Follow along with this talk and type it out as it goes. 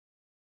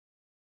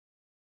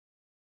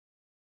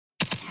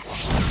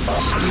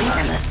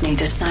You're listening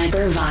to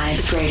Cyber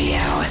Vibes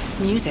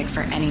Radio. Music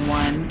for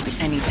anyone,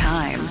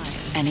 anytime,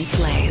 any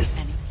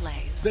place.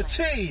 The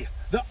T,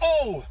 the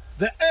O,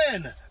 the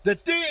N, the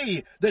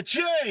D, the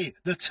J,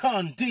 the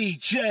Ton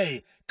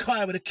DJ.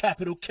 Kai with a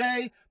capital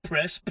K,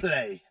 press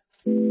play.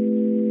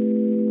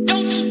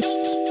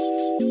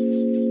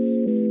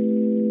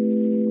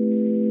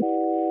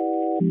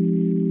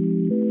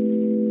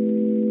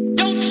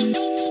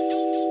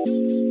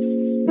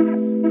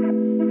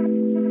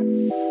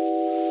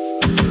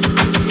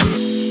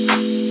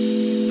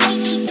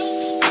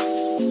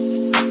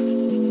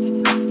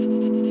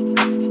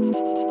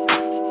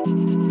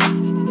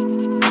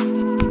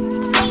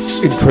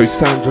 Intro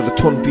sounds of the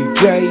Ton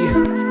DJ.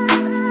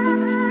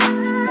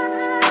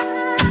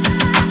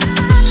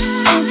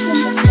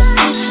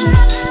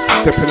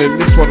 Stepping in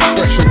this one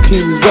fresh on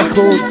Kiwi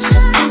Records.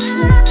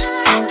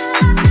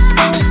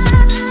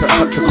 That's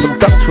like the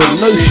Conductor and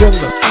Notion.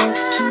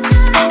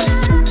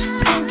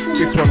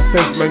 This one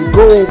Fez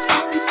Mangor.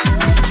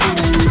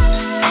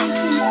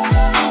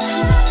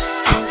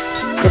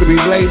 Gonna be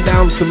laying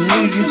down some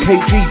new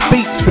UKG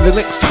beats for the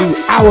next 2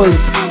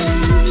 hours.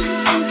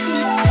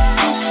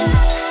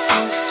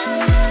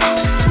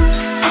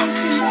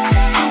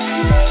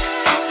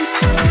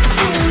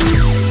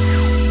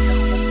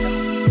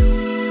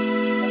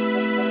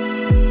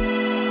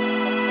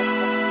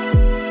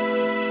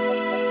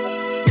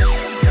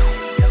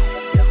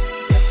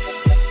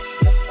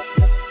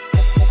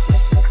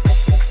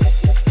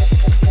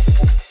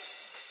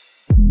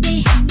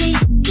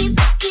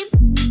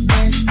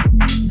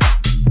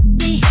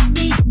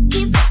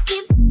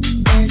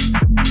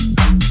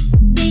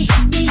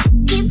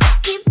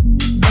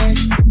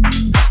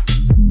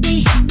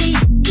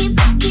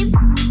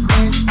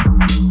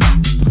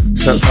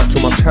 Shouts out to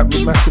my chat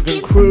with Massive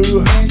and crew.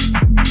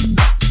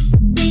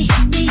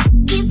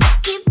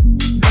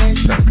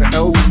 Shouts to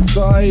L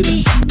inside.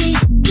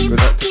 Good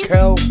out to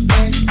Kel.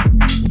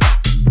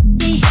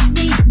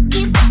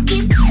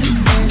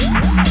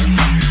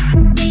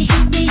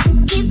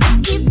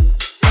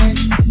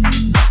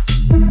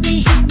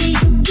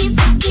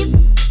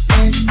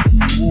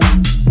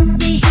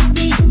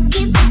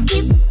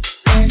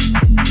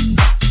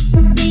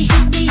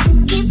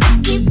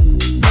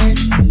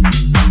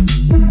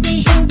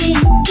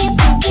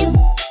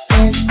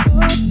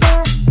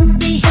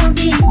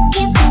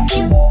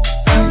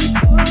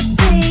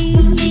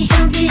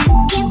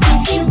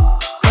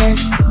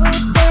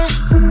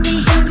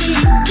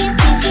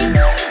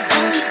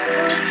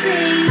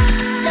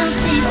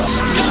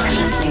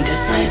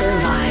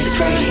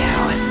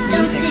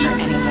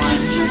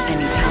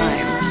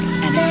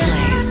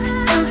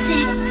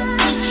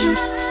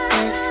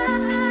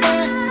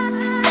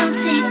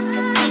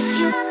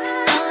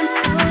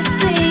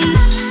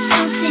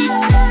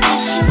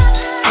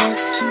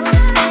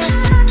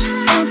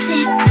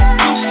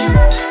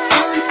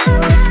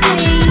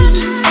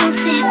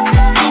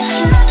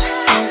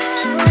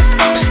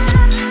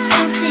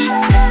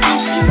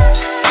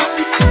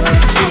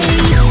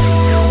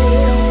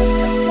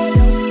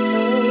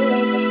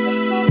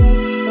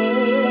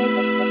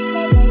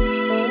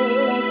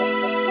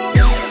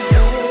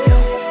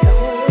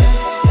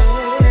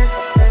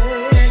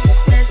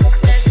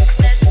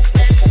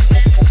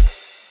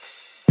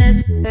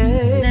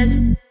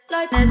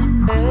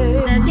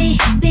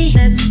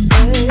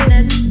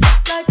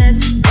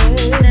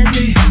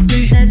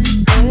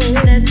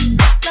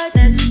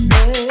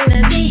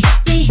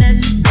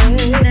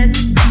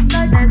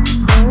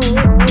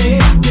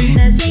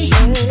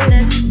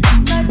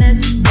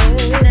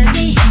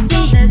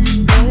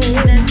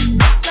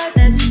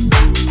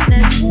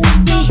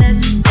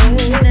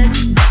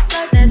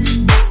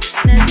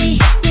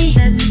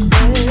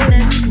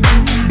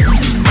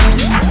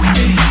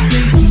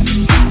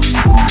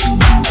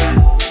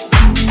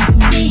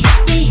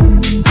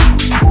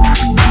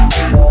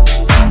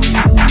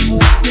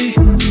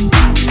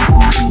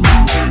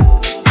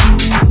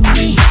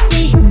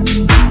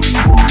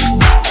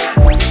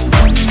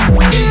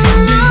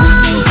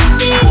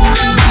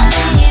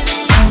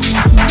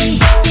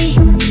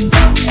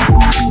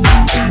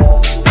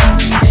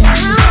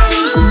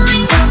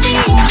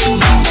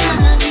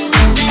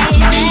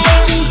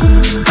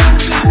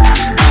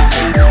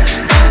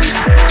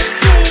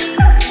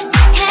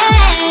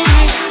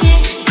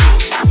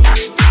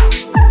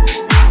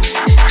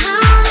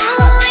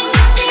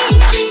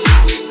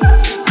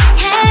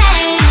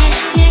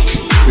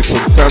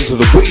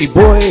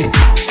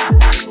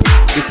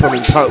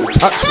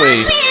 Touch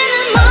me.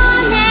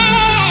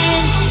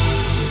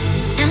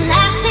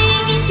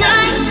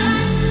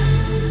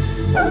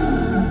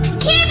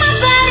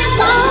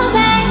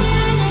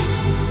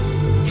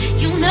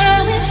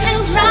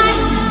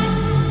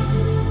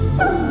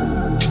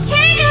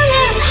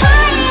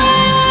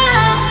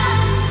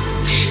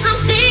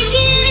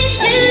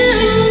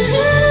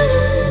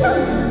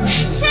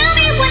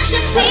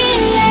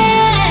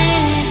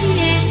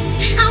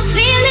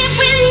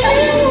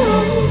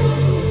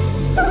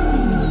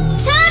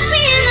 Touch me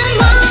in the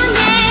morning.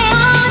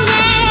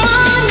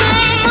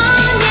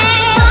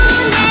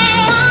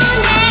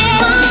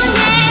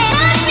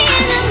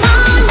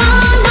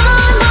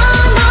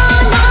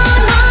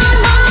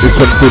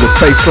 one for the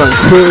Bassline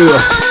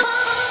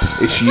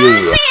crew. It's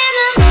you.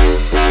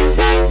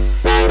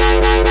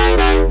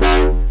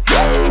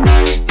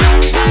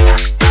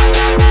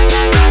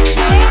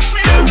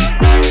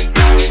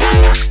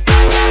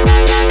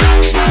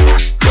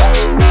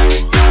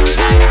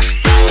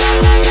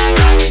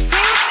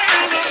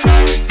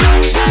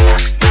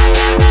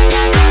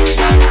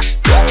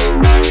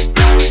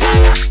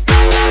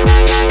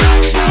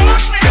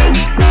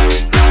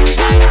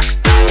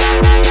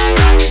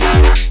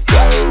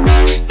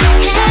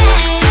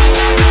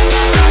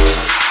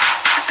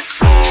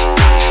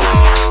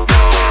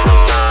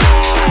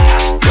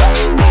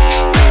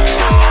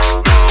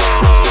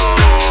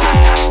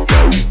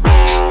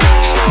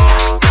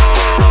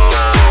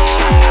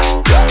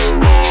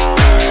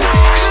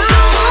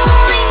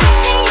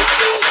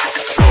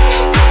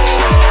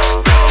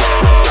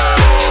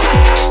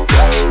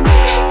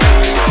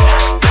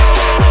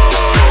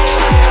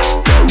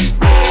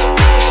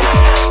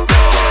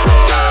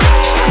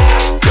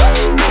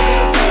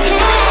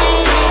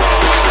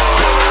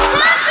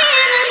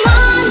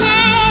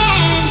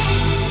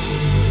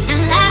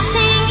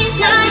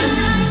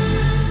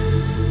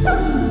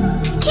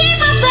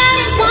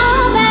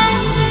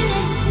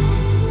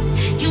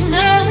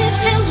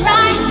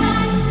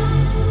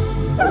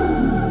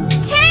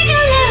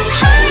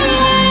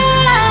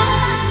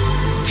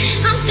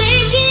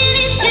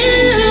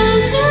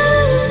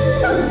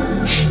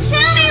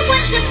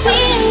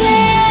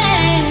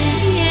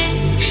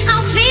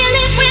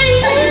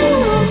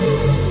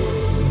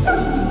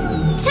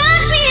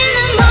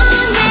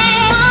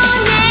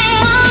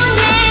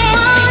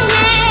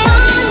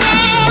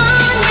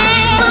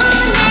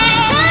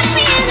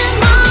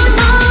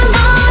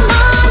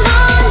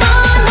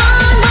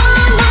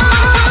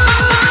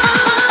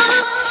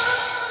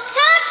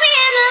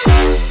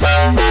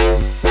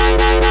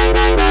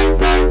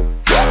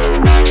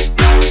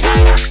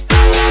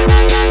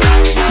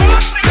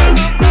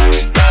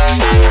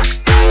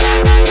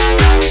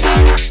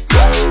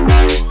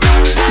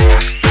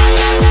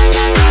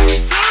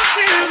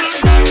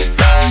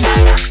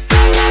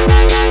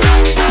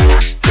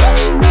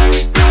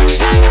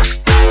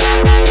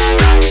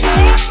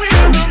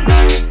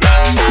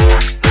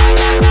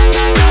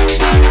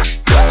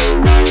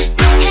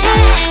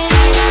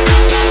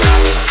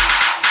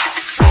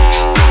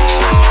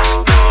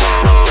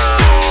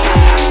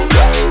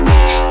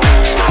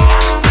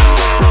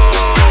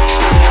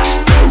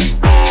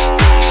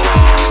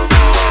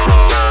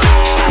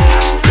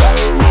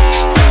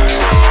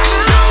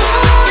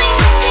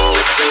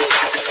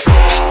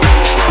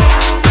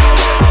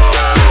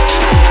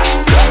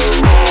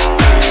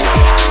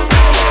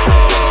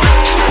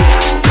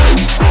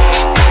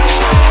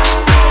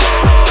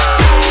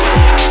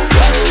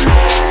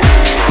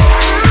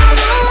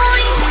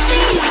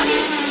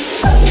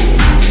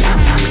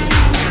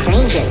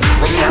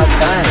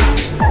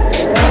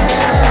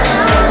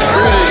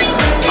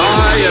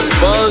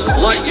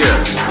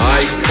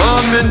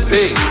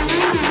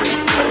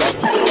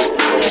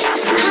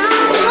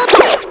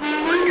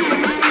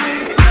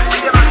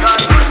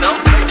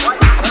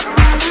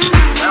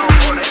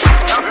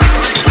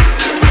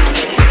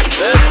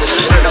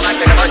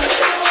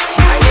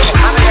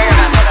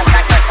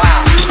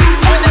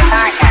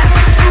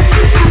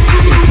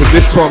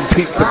 This one,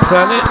 Pizza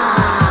Planet.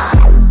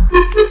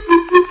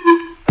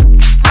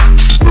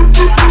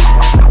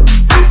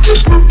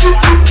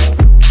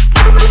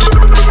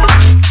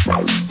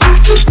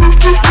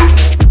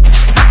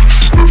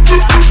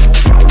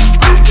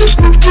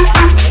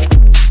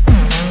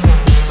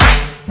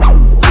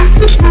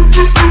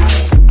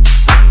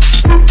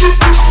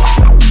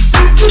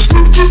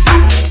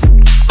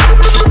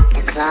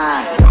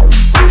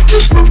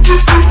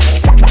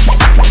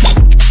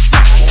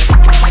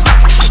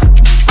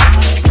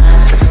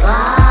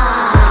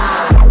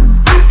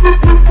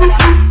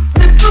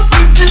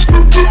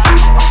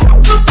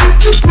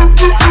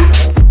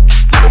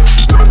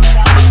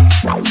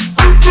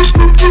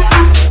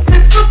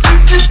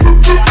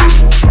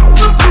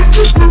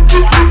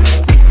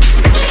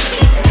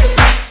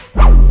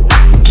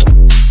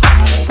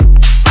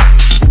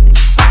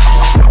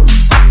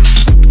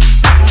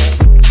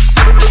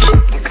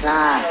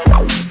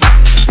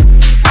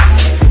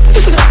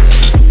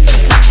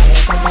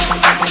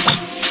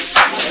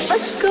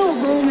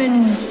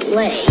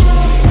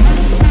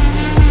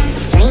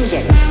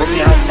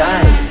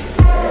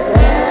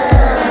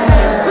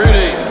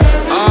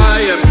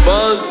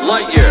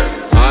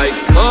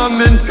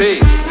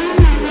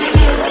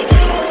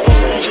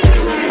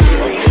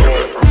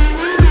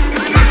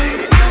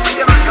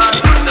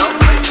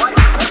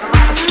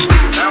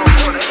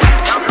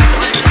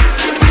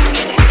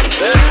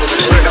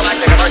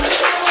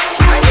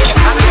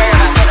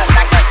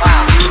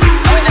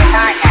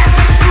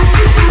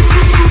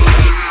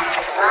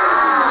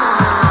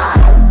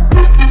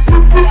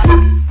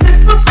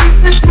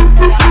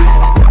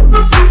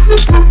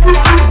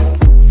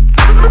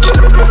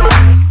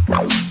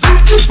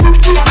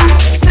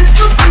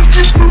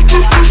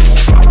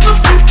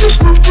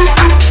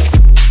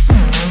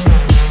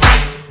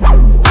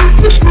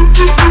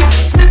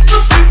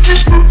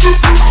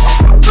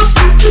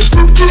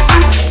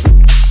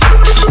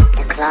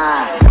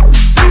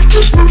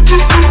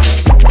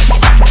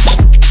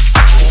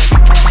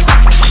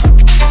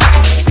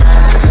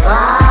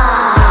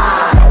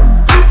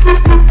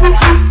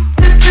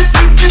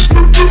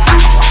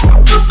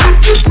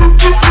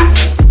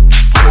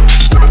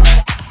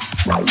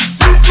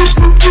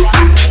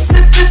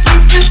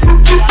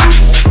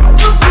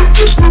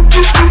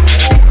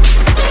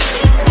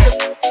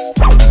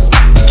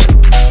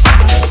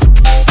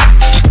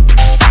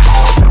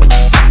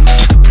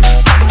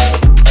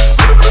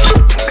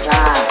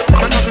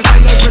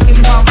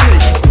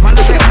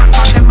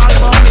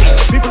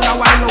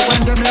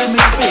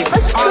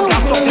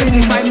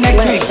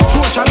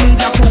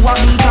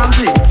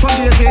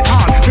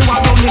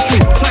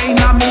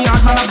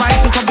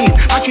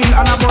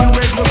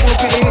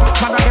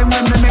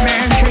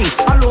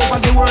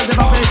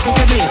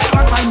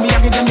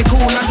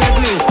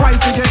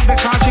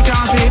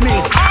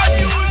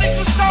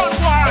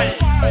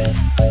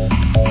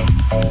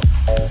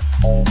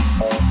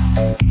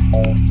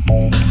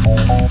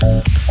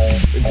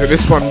 To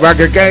this one,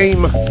 Ragga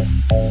Game.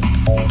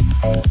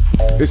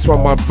 This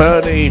one by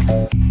Bernie.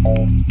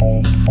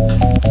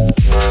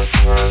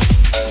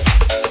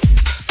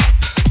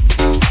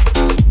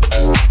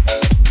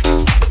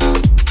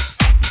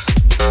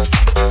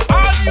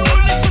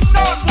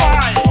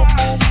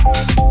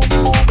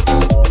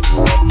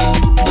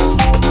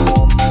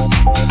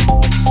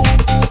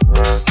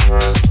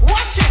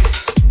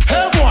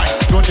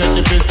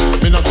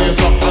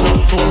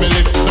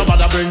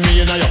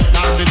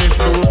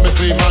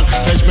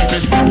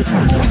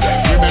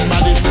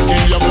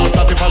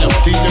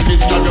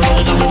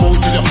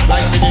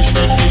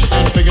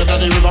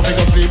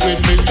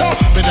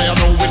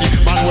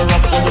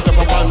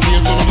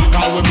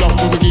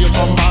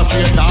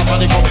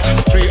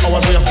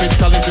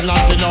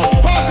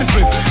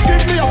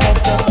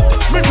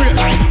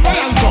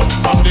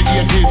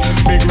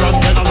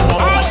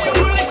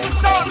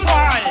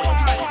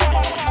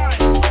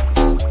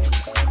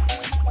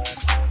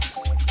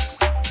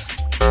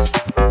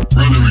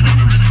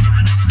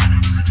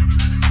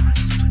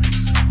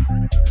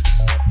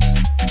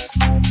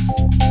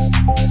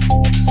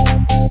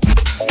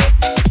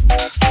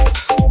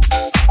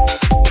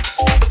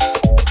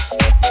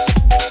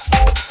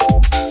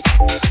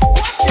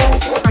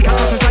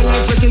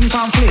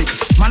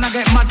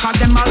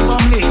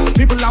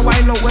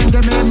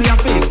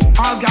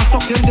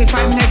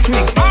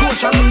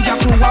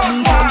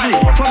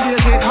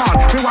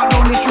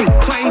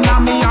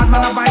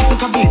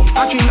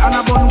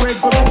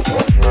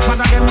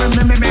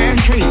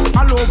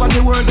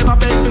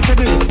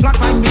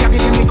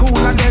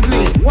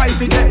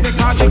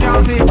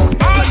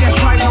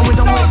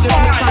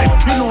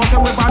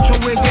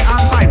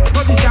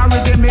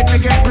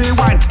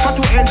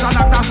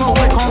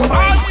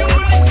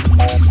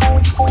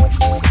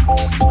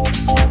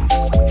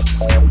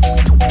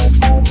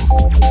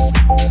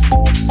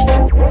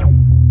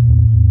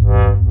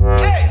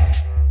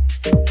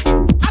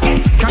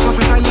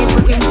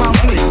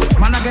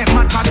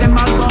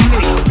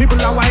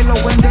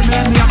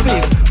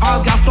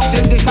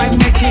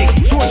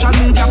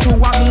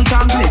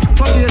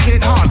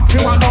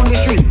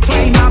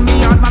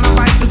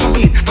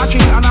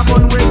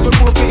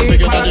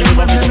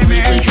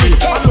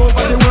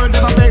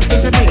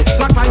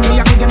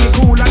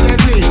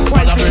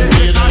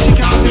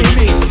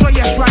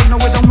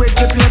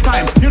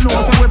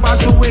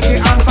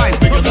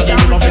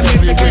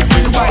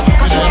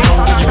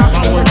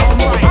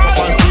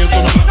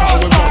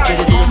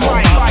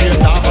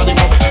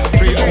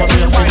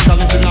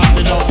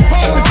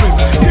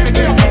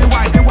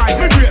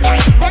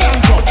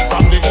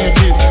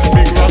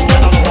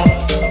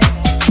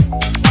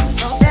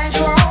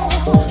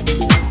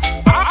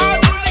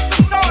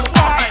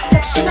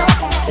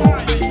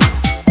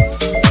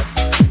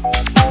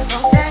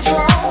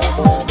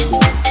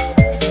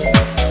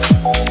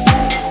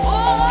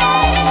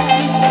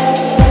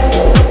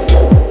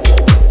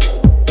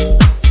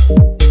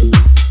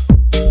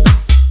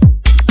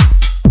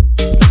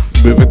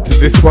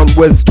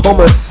 Wes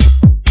Thomas.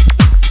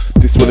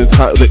 This one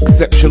entitled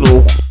Exceptional,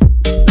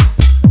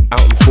 out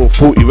on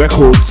 440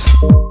 Records.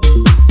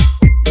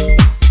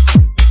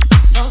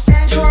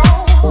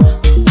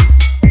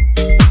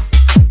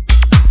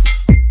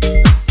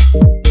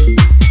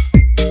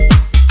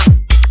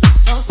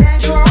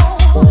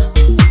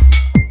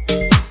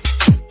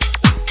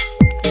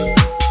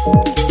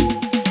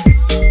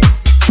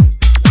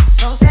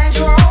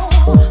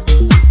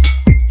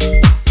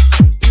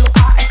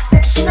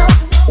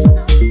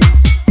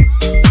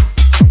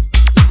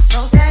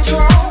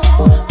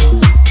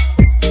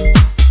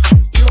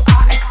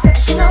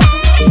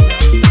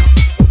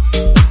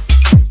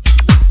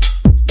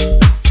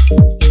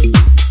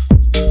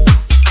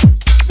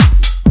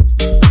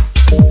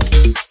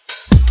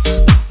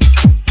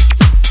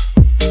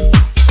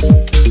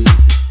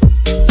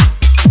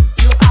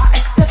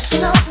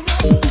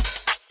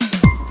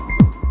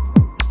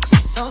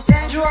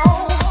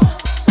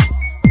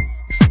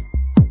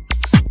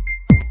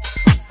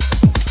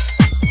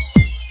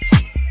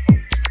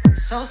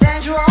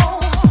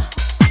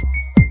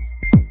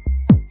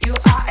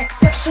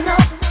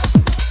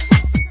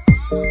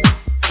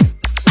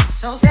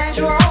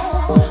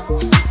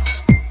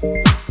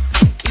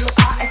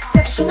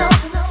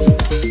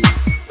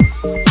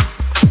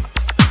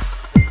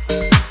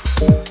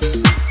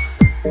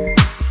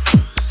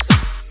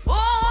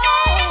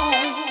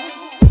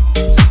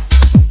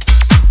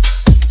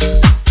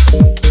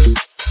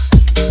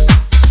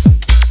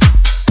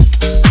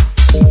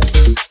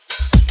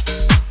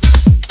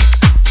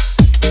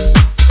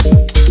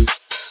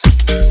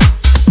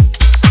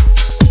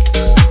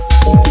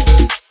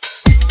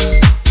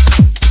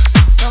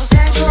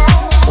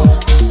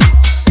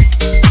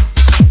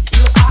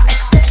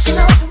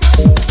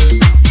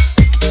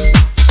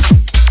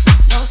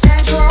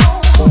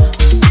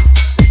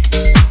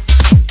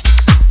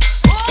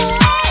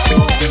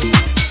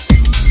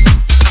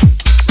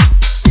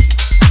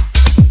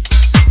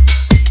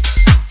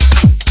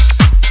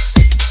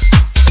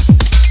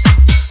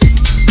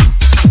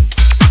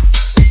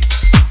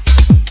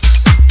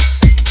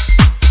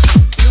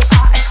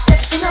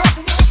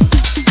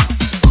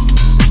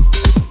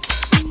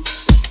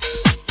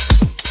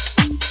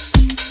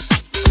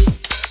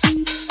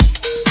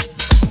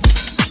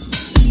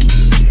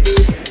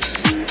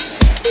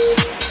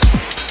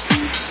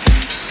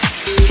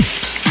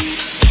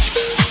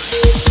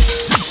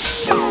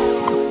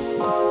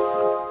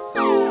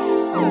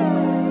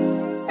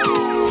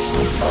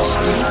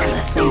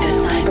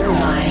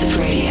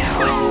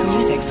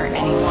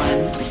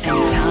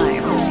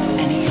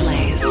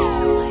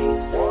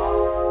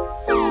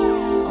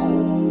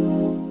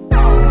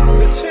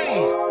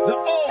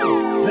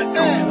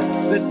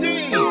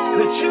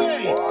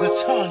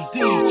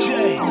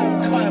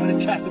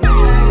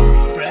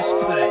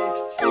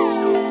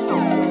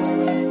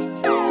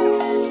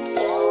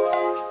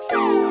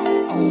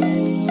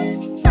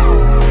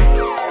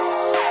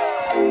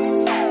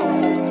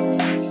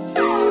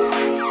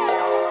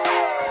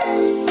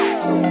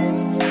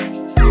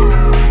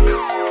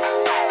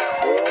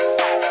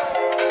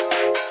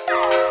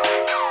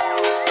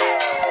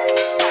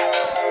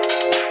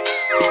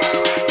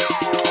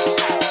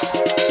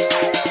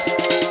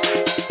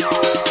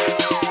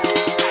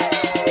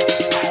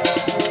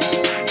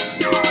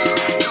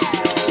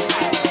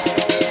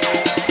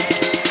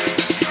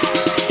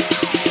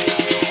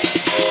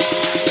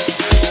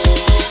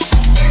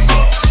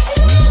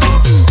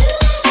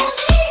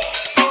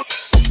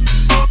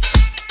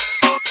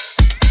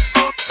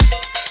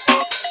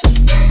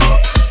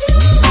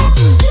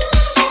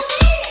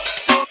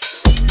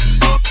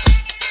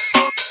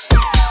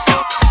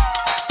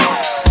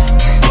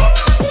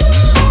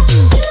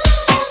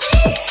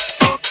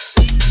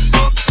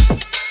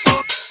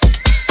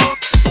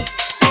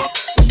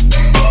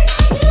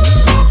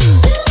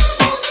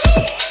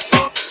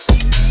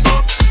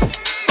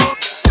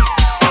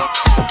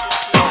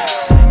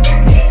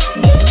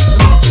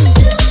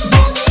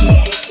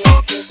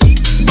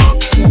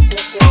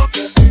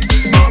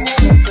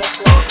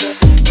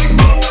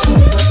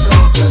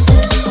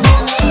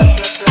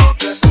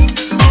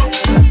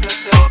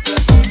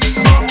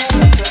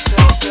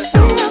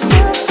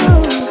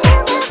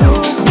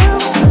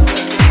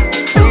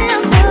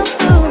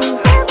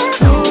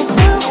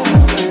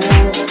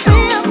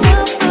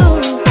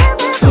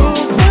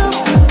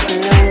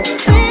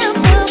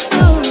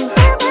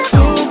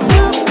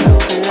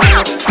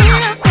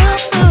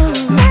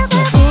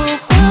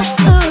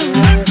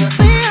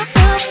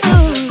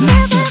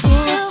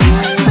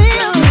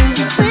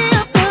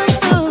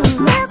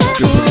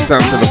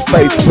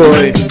 Bass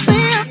Boy,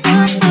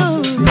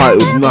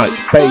 titled Night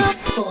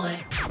Bass.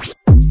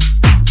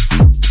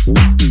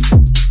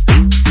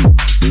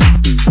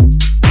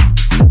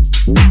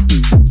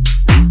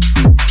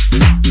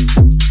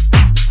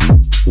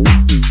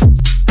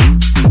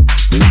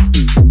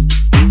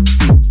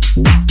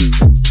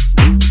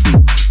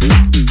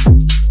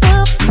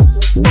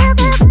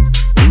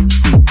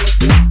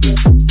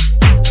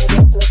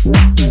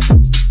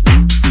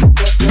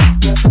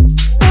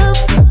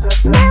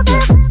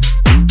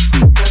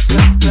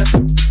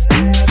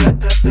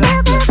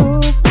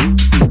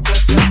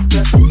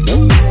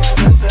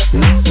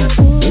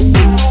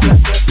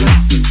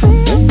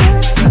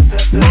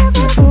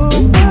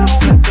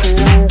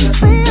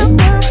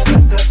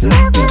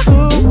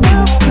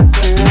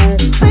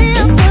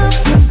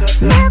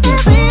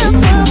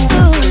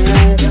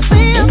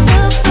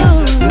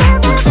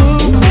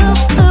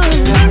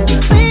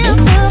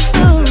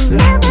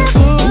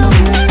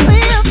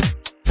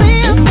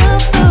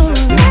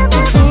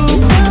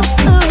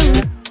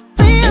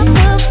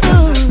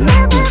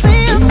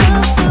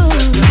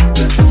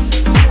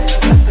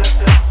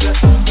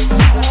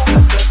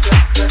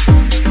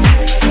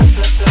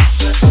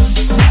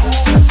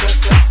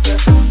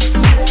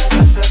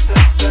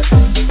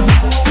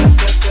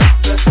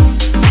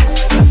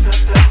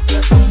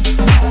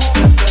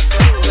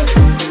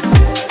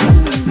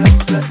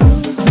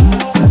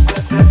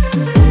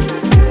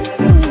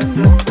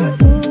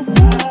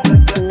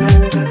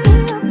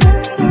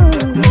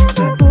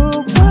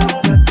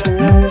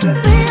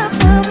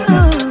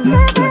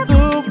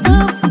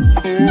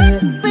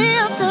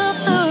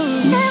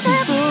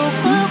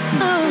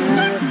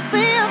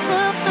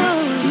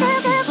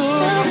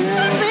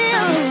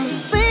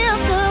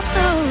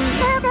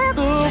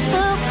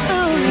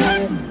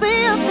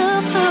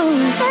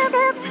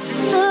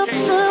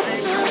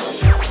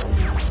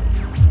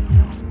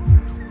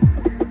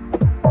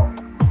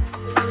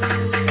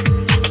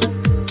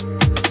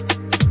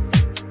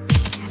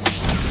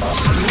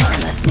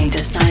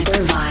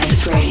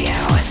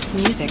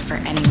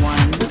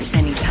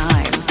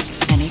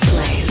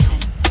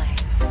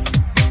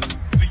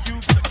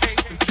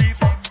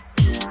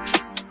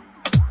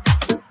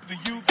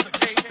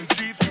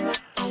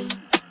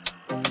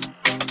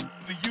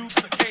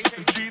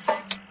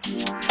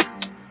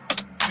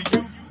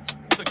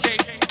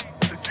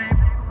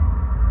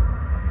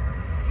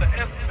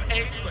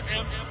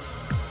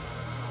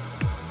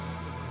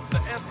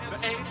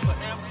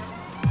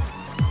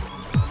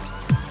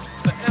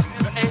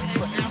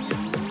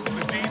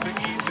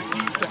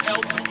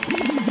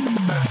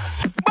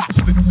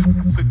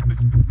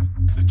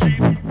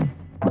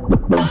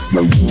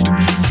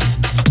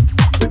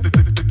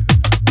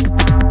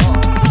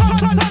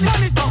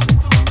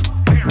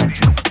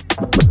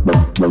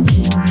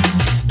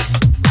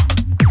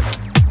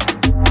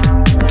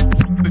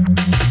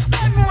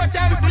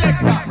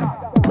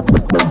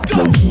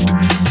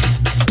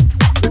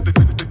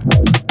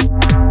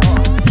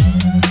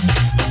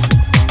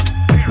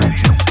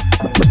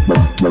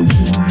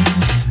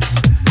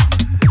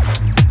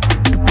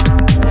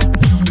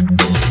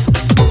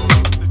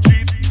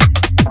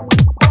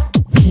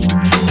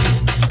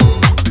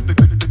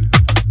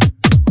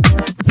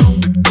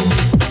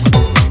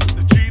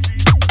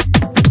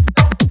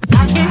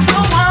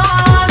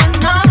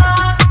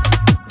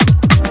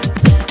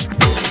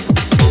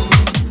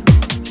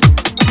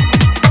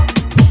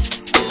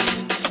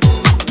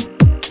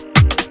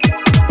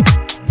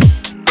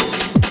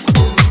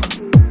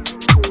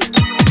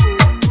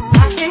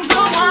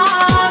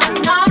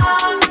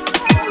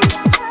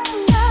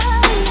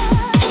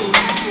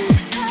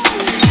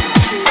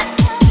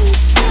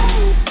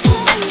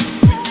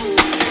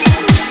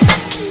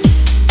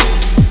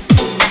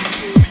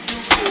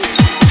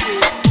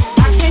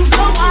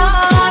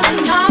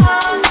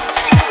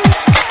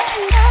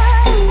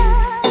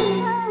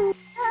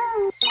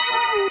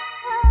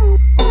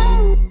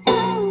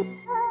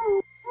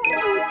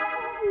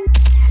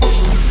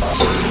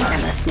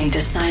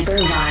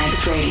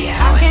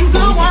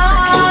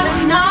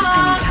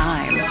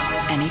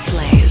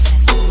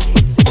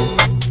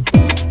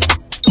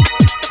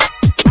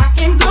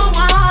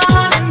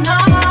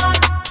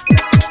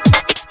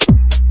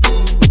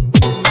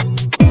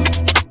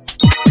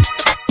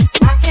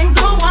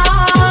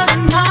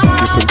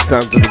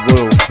 Sounds of the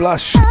Royal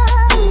Flush.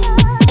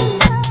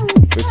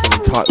 This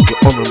one titled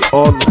On and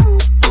On.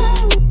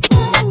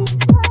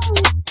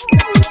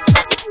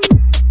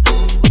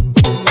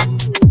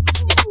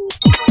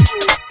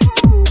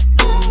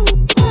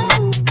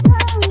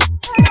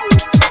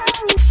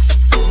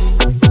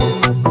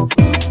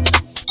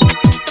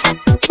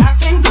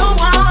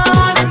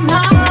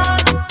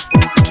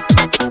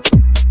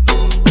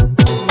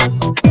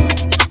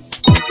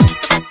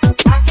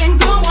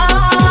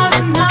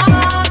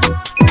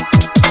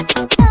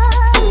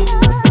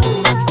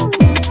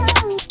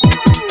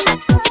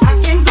 I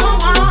can go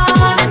on.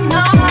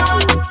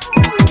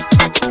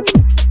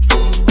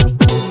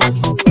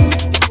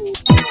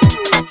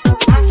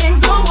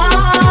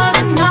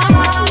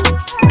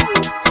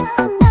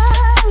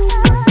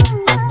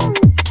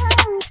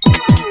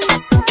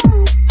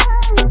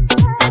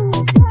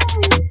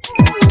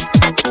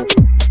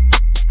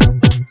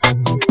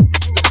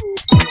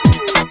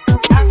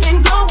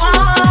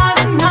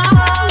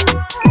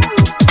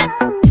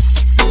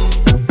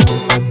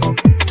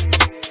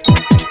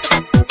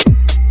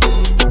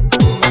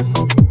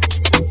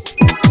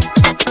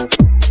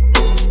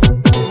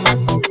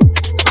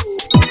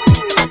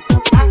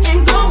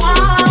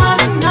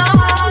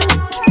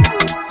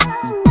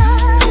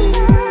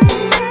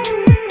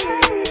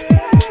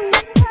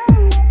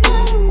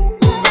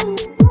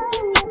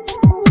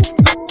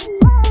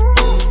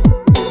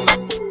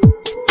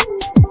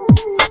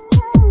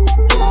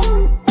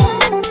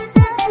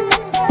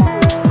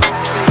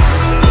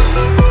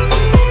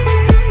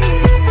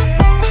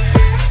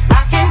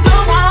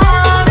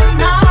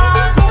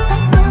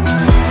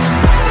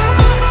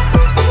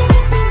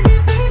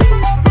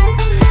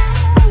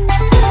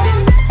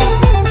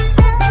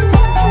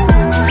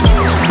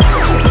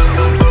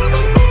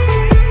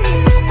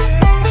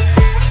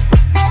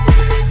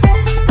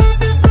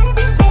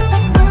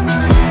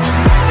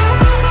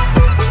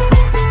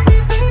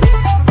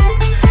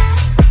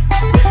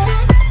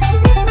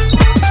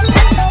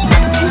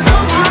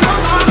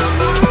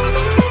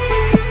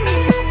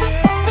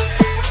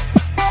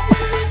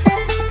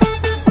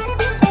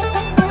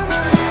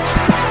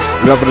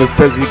 Loving the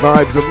Desi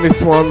vibes on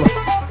this one.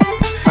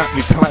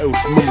 Aptly titled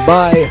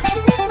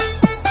Mumbai.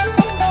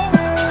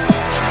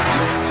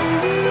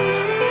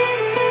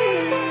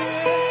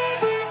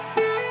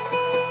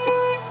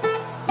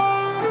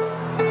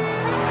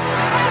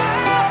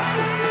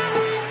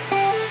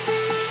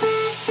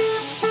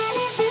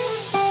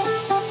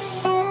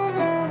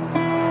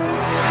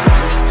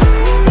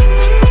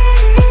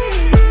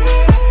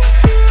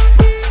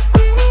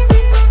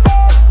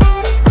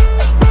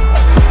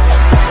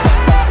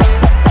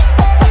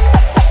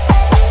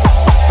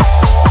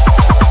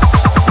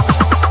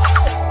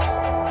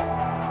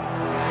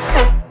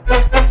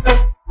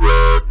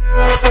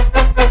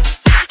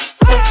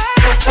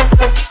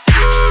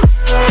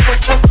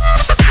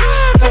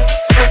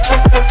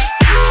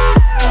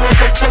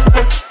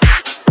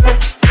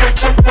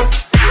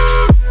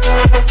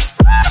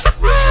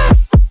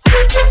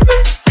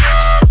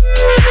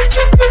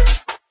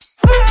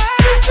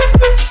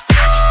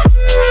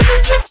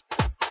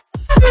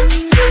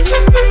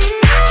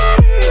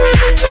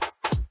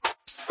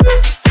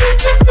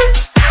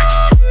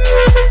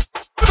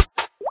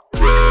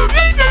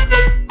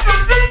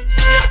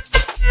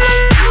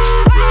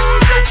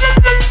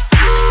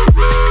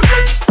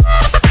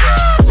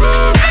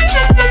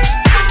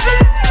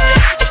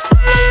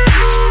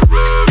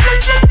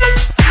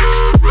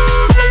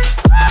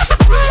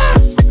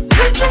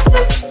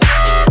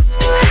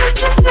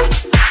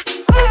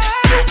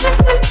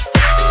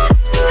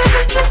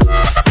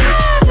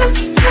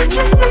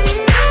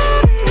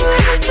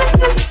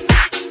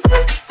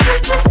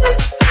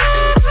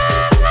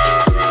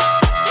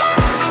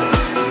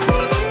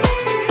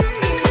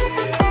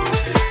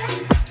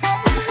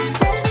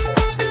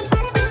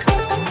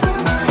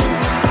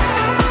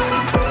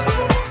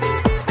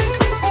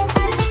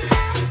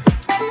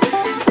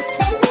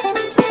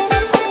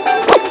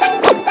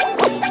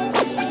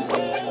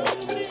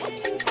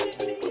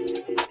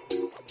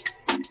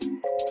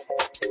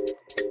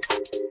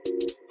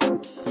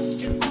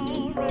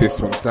 This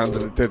one sounds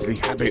of the Deadly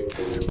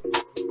Habits.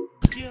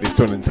 This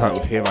one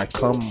entitled Here I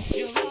Come.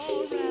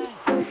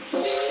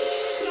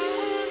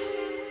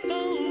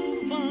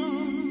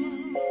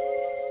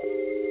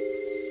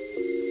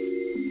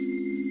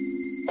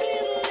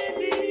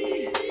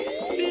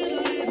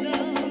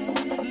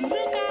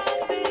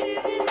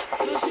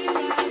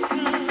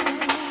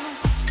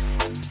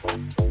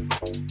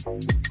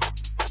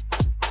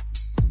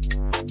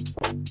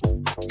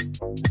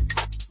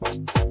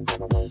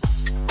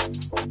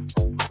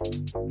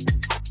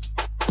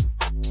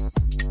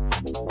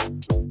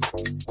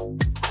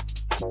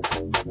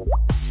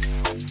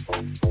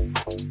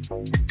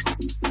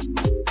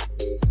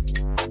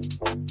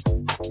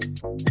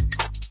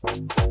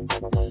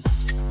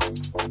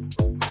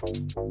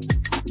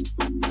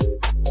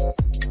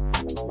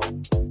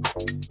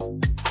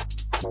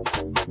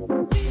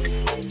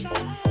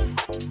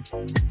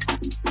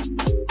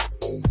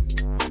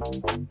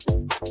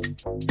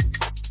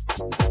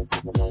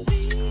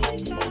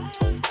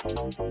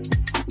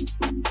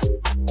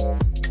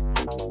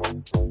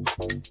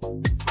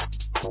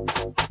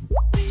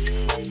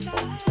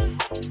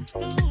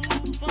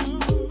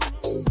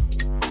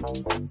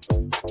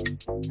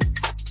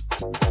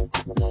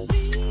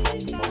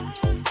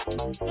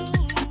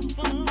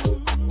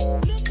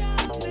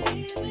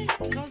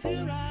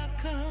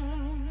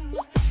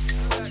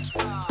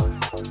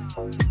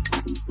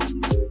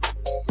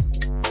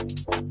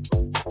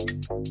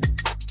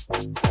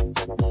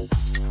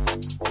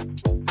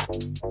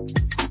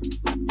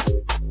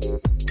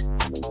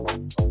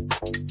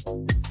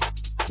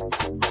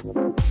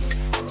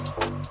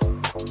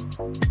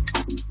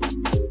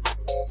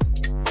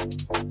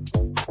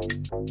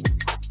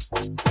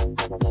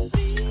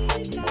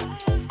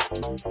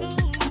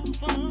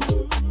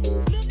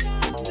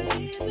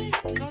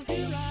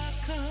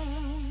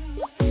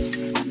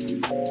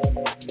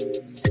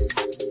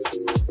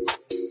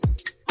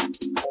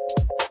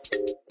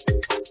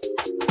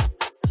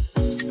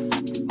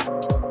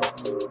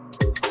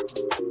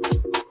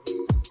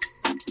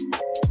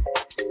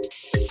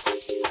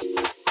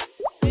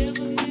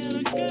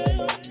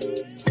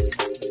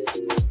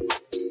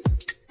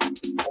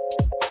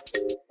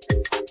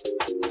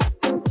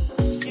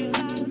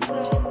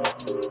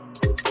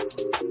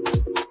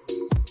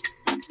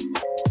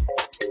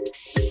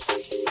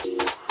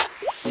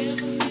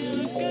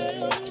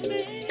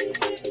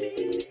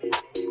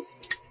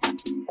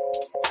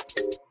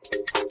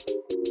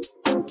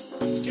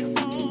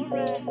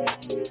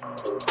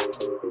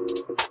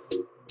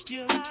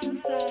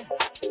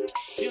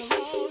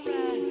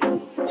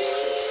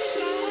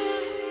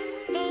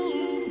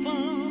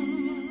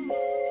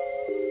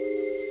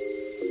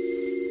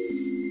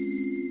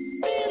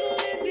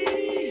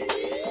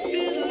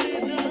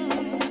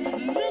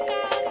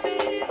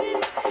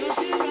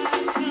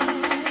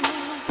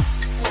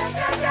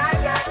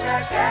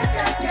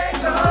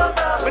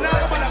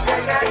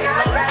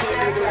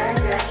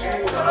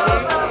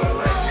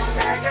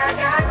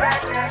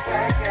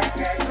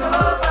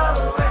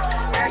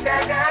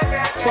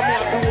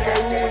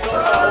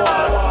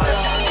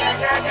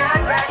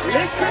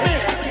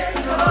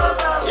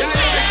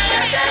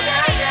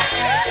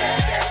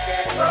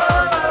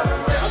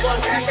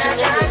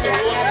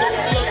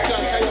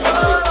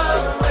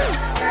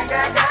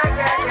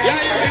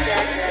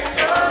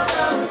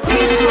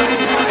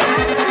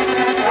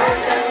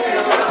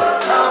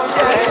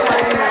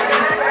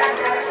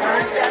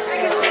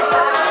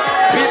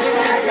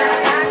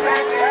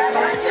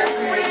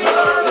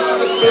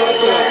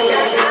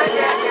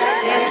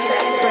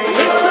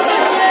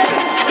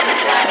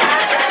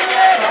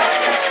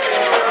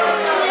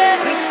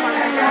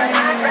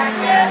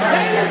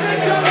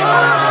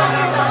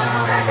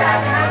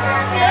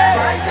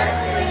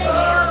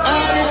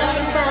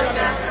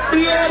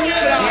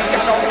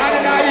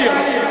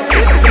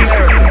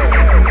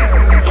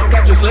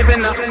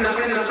 slipping up.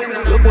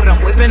 Look what I'm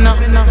whipping up.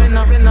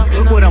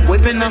 Look what I'm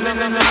whipping up.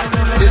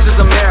 This is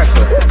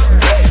America.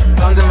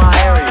 Guns in my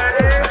area.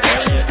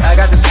 I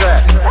got the strap.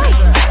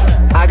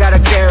 I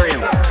gotta carry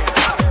him.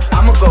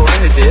 I'ma go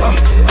into this.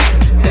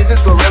 This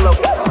is gorilla.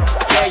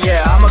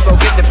 Yeah, I'ma go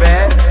get the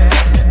bag.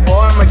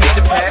 Or I'ma get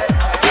the pack.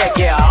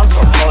 Yeah, I'm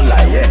so cold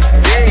like,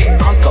 yeah.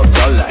 I'm so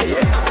dull like,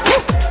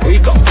 yeah. We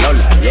gon' blow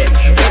like, yeah.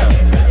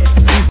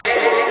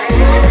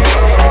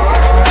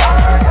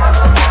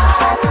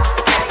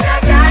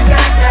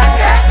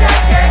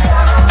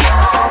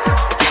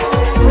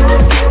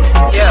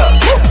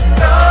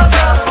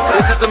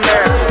 This is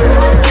America.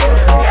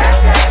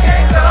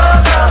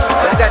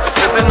 They got you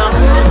slipping up.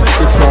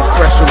 This one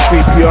fresh from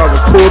BPR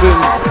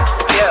Recordings.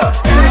 Yeah.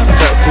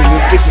 That's the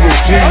individual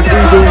G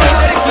Noodles.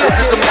 This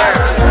is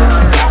America.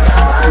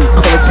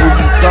 Colleges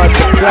inside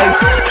the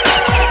place.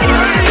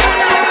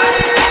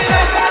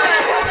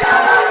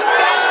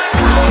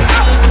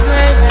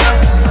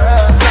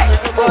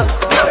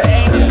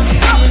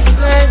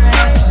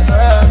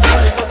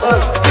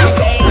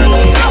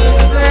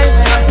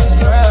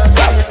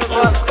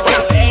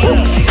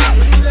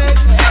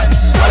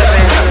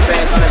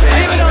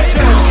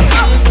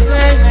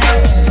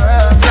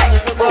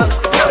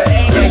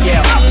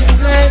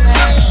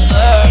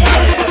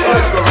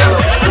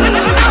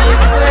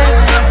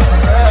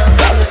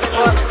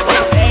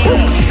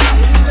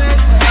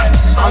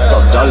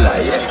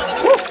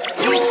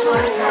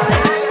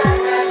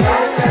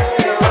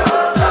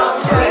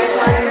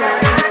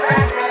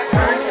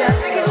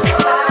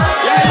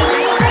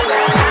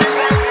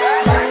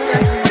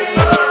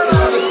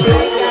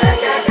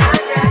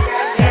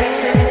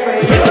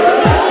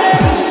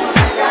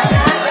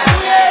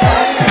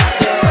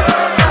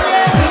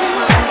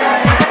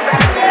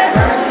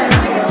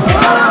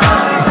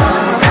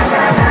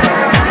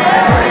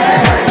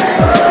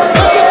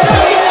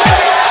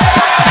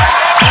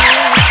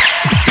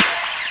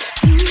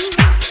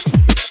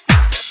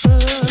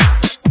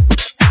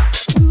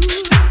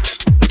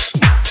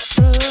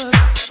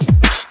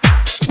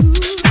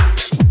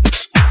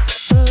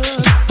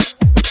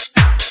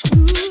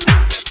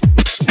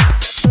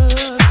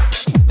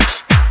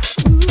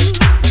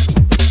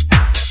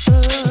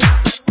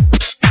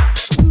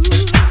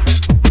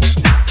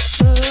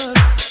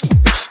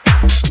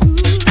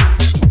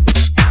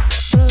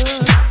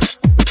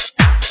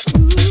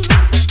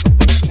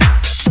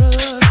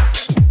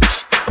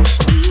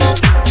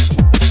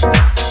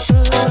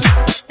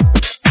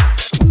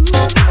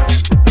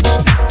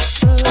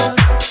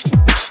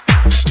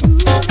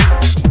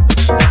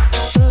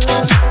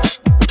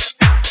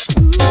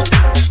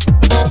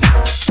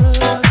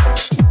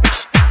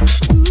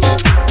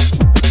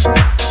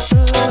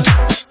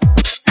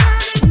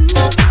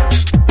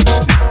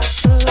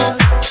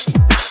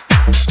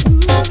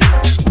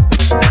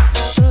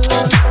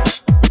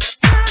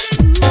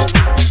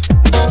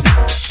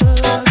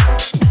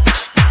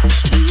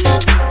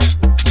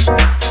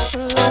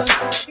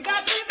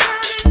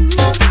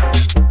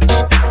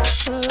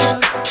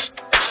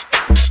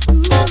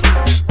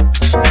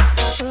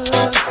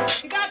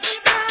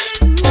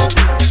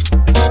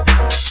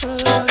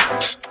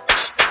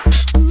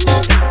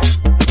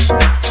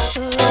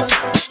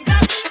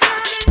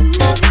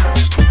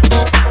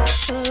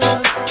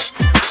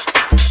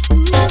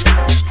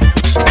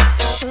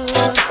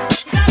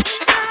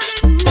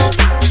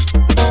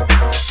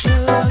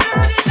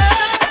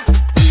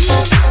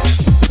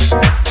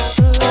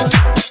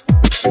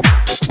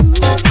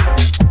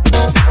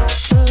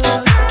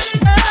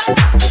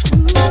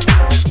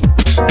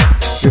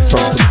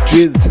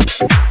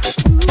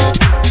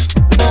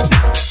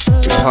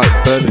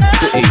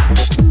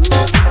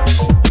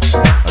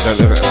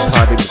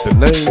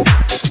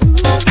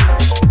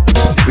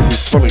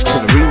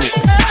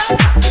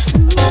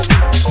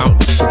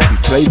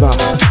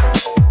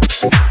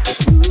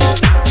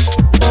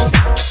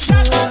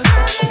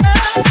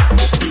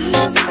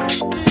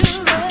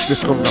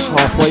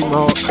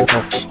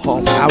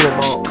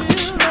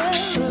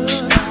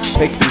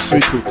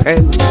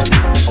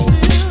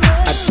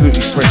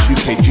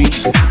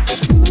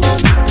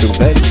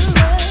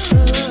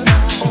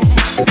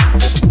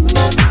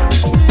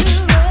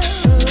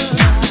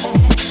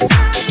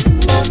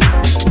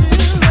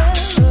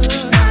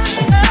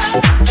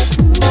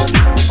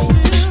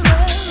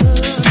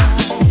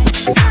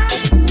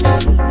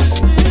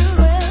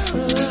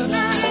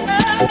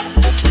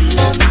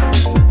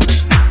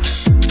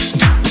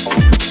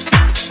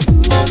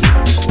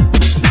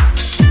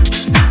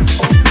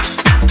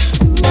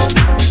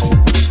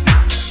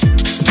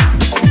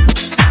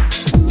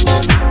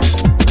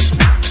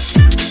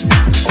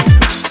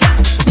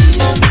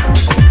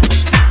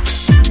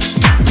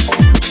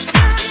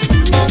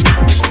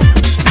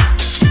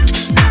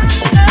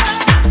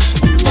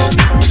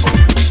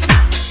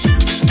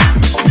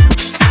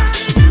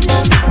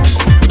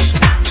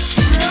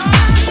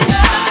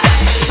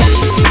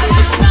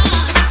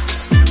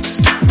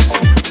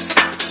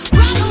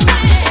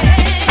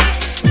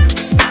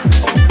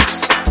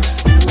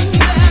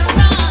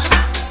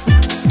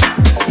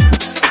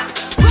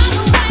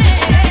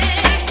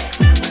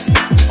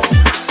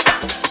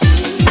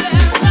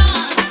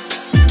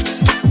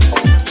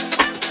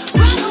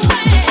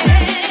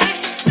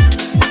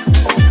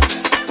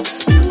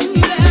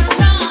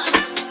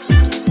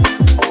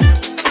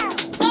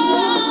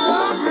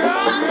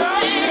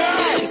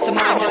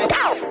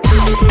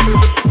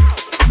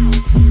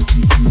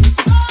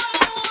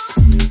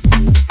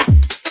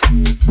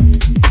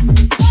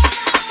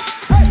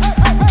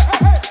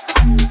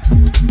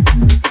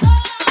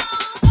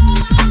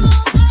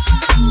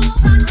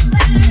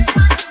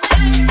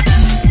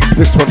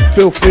 This one,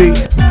 Filthy,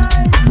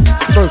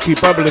 Smoky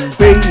Bubbling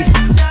B.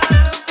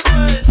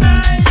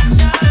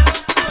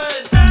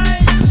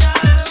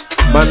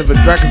 Man of a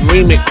Dragon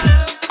remix.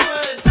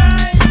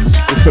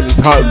 This one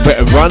entitled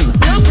Better Run.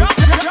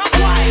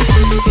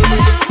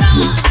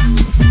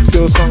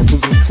 Pure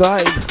samples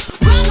inside.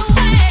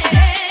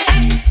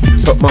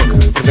 Top marks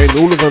to name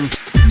all of them.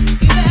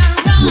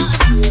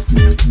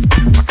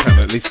 I count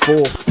at least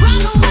 4.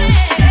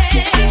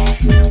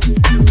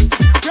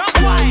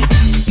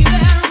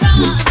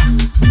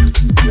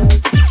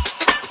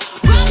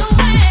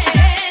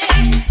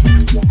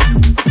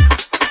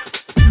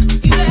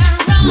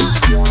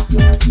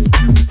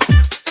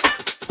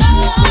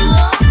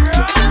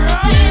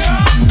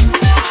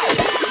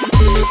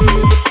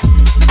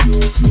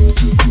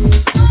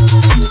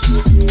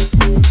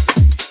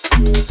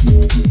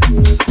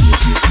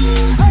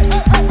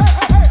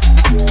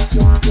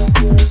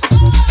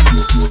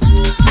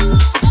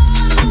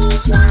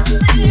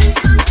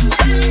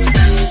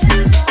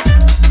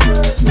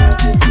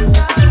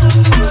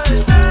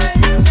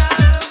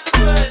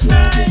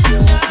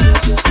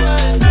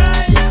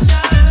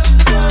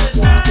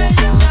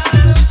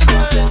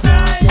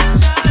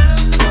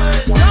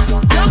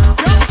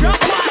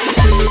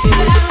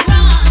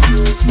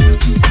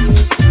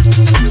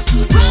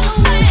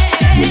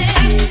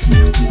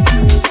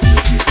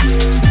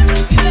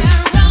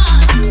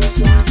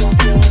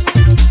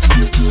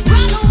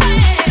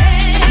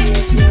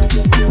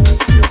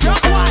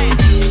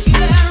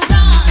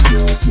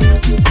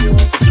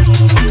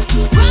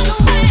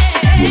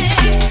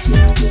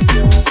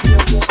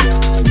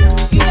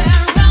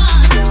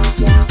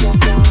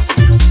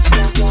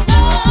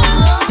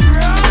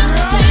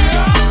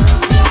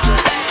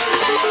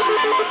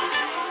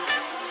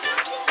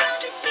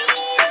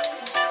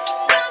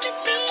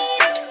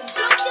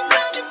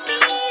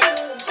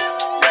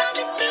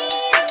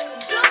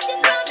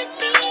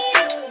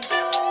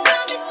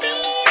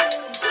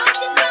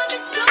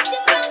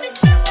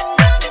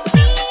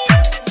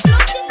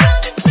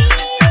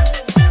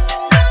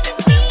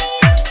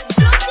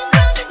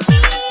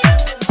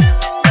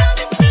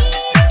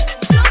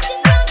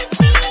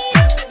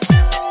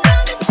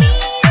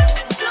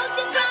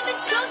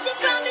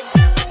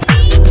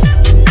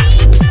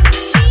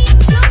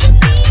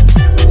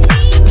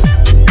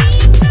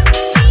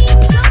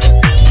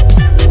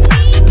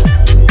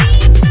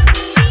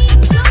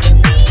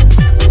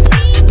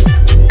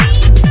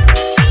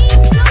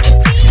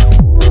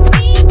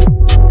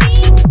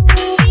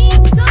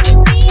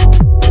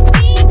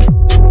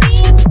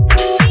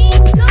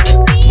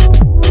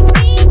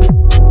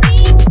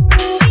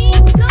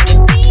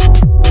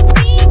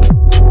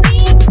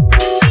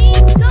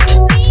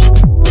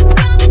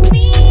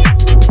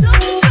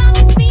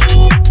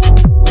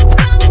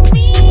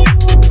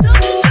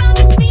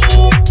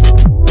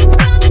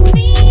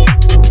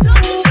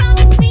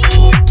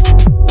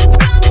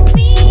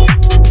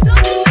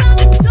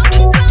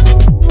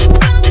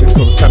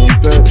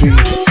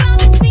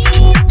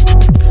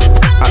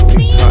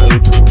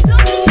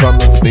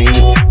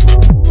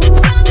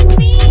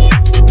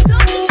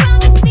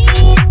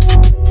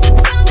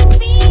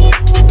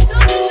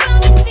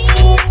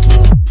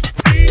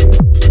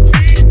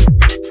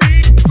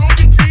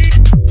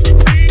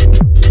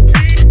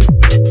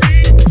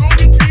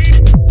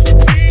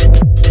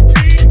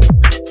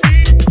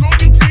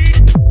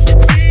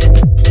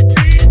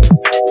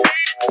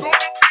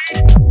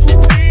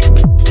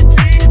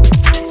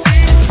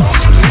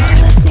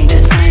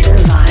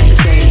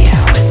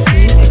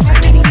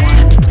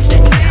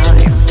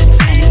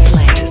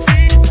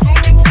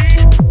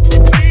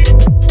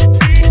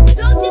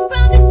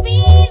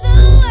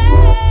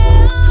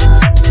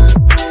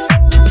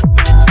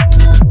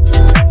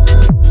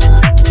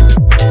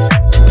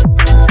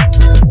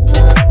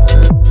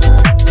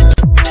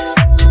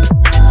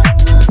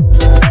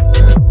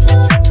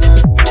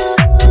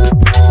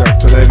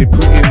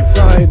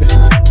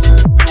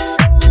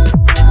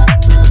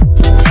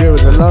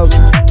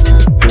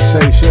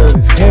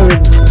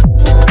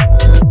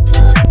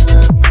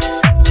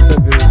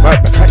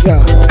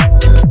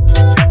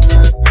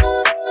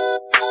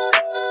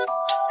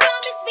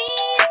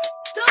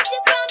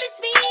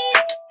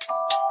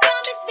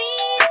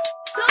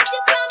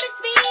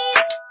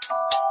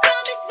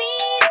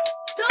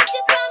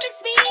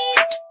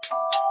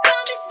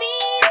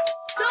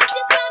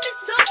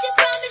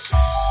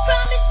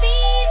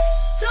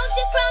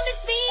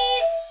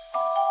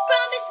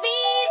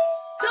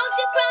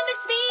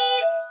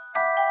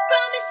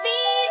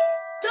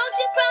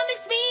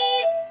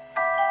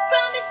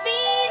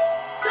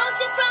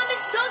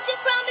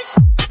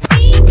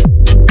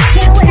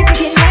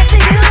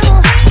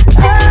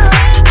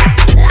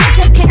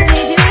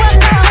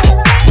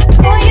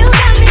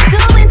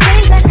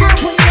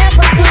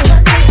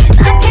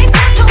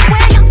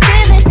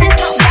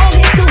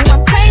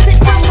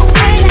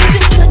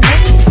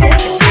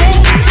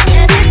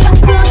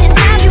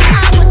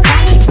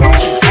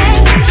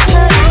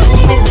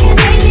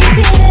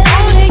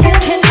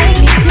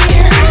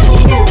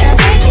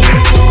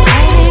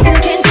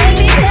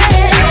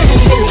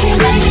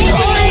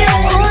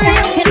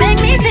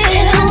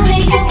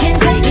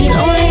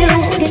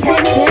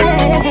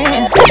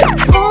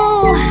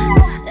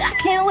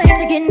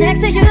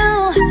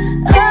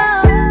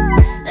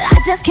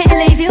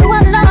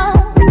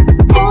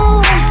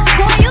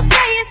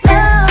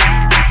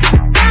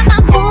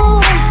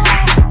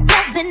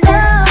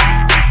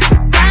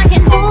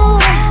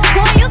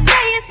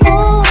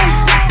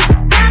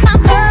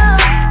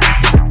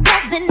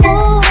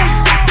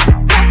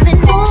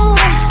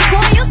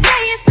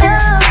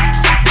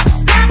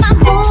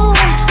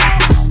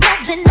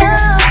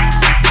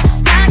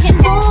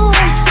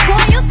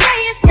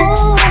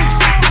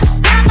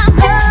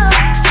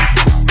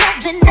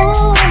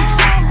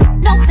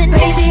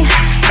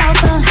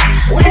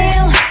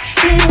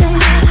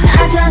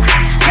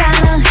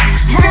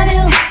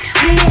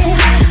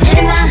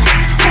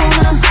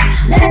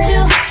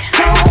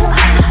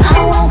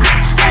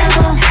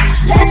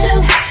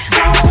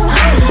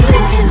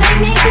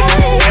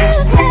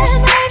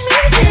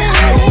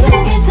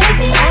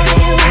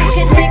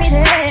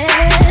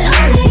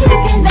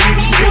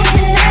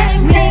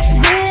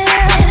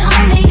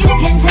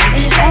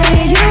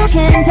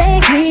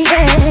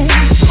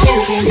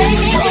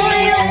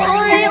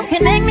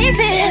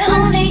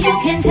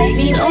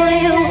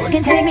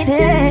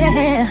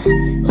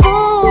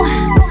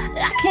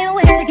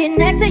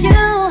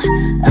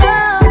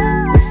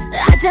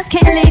 just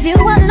can't leave you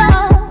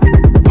alone.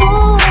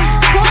 Ooh,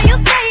 boy, you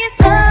say it's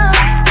love.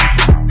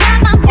 Got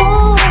my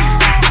mood,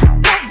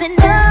 buzzing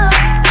up.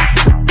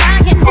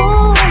 I can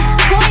move.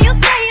 Boy, you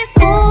say it's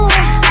smooth.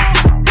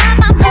 Got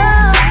my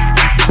blood,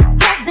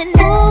 buzzing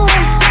move,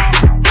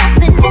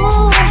 buzzing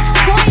move.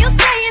 Boy, you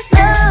say it's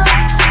love.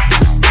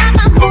 Got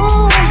my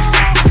mood,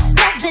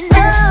 buzzing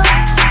up.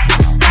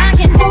 I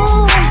can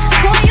move.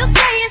 Boy, you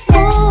say it's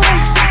smooth.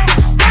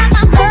 Got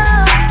my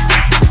blood,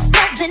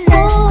 buzzing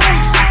move.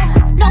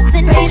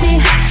 Nothing crazy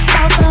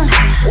about the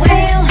way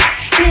you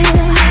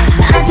feel.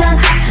 I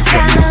just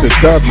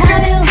gotta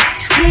have you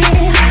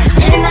here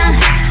in my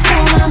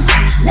corner.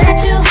 Let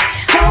you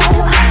go.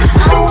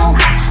 I won't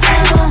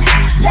ever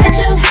let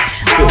you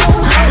go.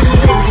 Only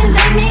you can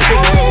make me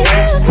feel.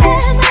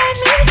 Only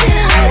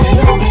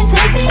you can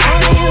take me.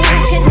 Only you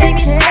can take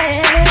me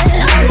there.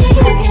 Only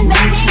you can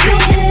make me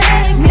feel.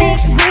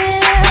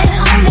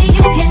 Only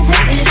you can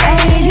take me.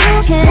 Only you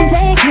can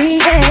take me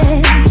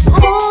there.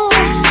 Ooh,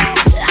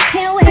 I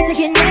can't wait to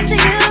get next to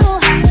you.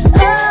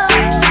 Oh,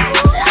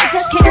 I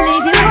just can't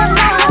leave you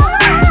alone.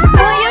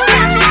 Boy, you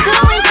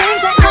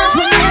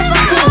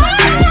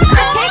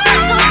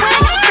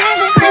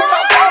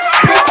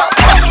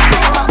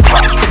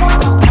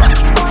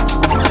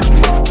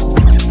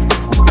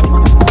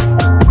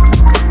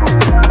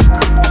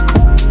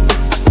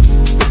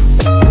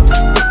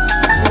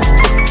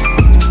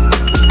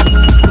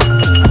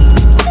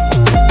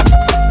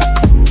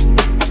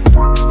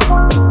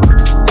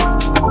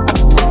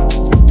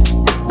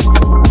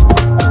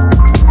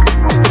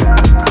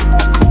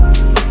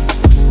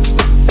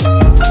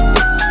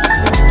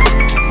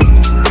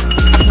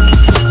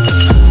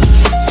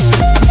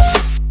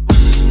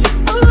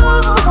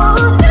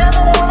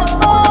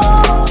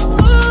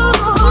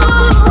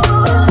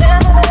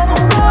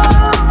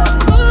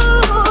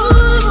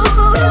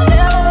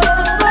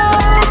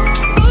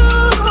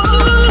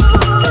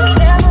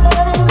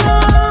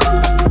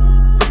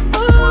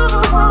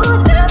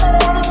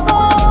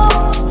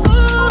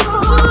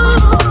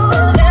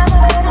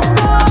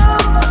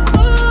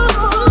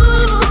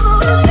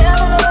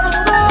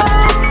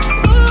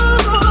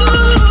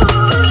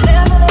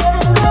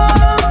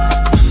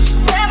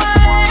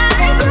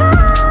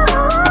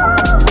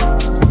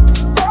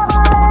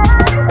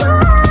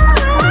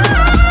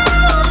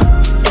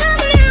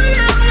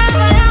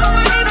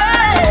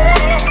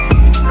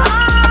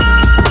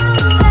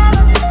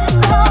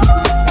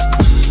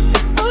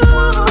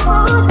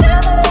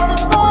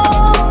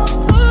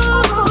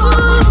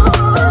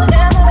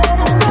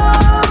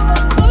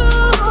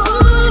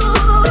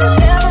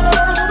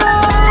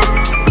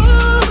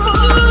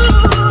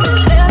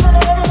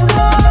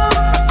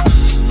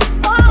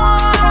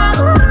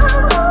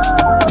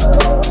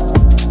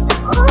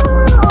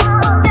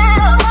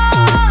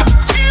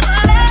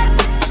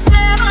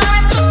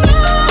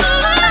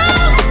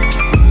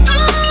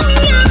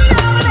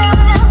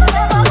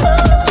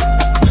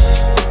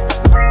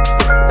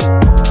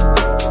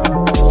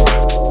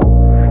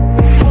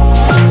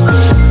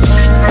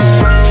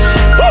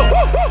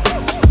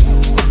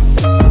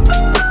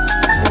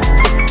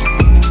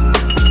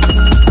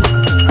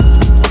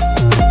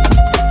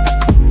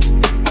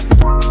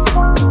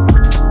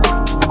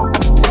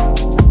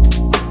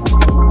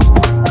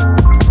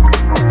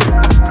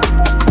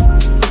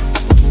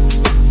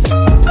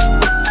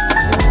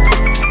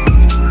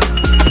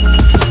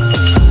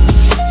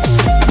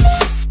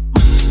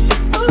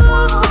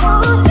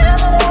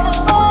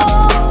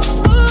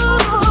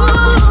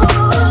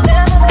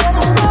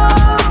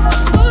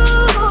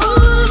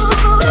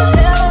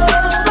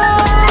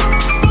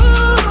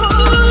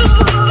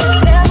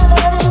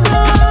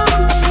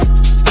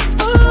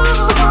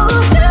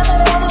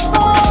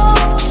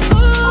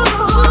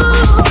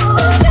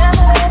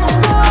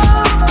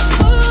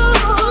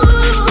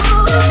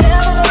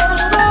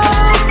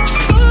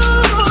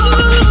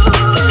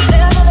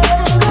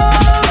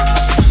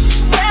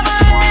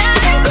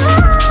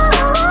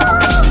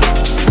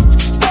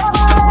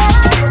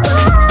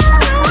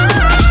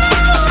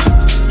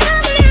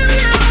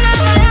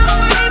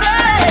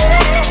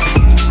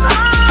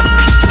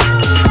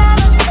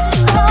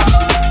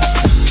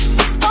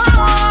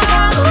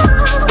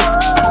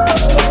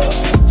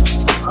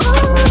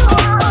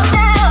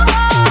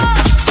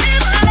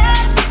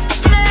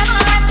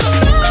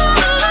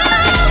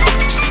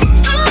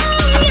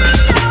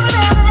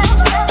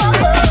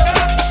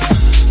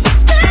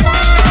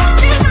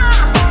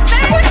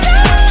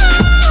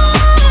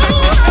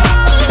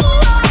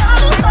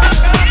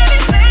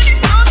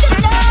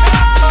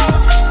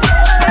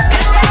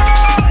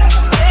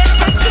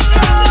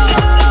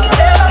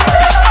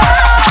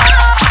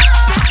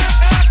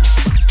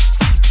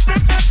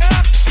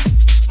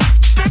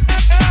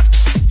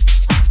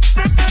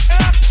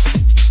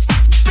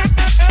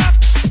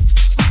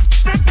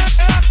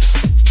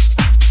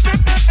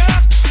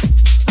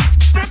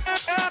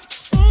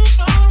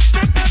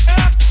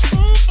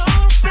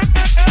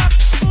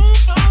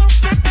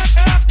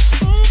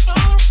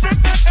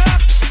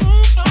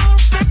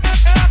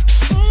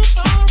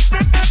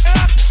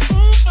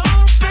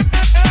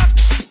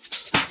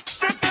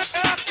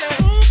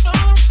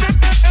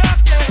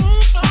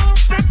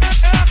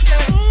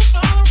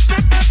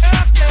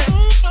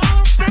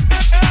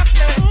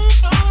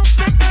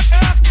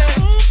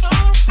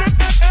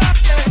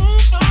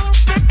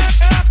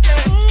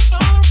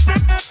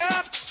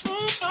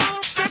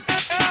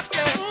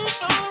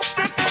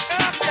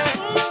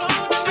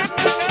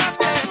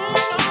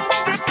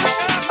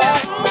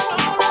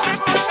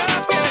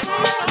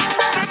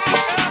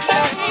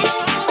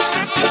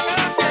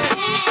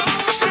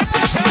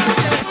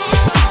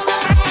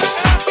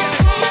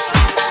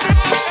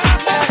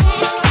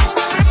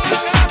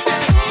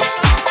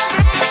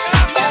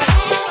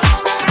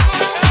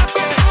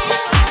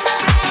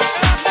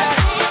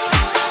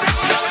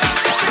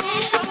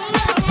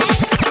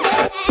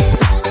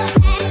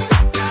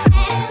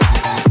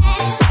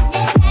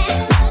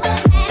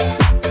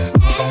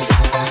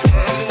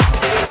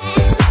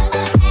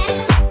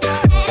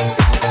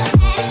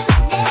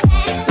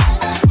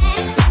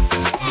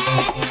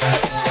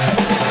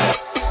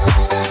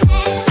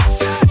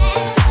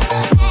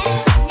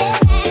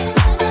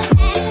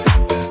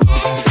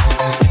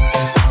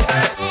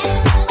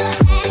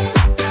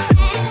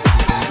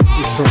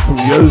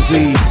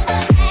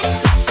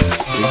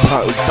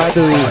entitled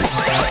Badu.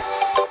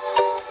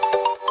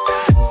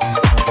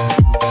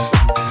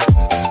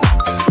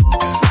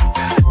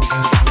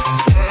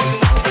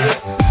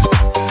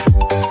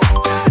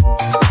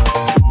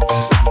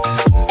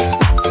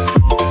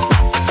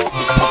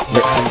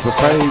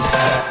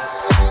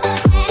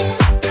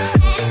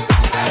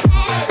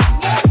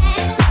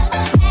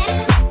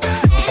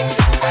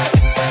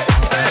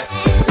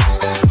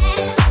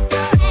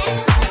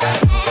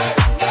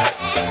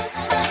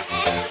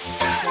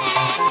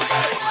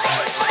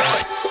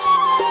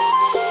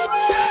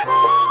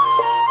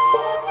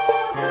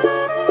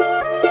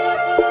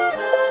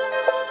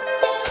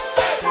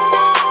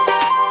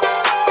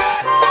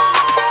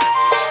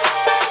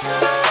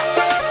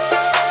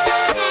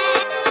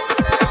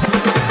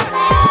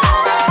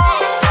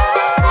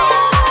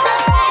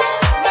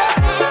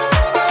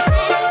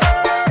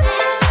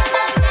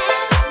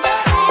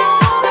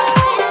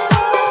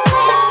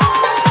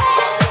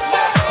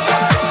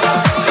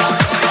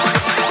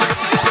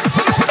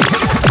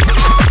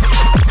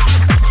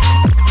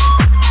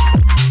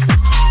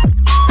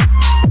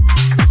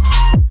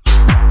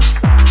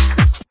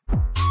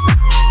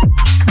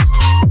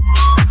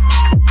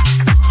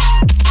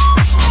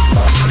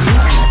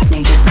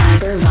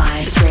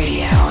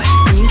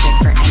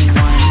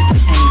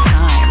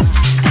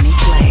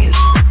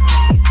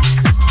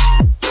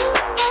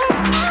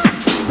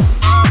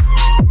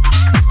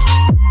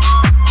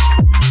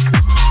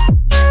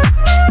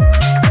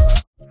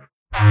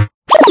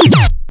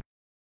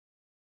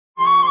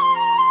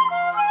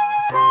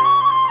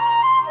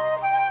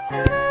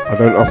 I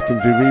don't often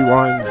do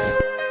rewinds,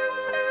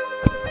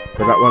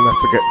 but that one has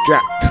to get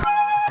jacked.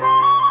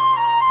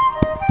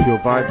 Pure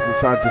vibes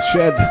inside the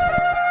shed.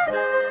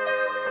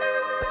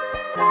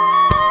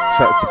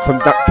 Shouts to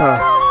Conductor,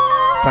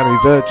 Sammy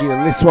Virgie,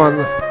 and this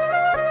one,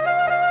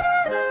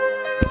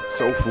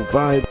 Soulful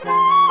Vibe,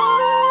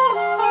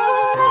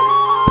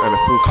 and a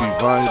Filthy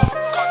Vibe.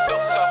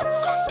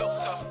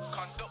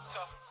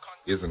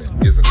 Isn't it?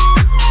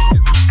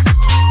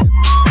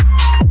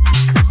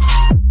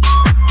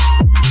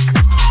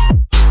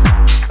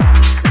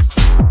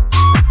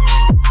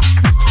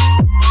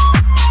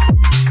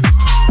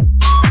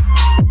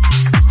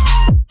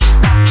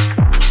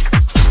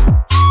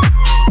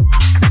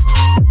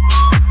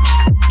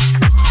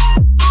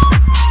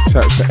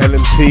 Shouts to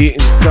LMT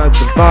inside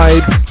the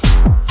vibe.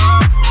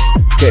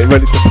 Getting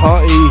ready to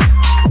party.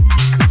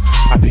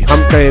 Happy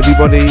hump day,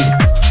 everybody.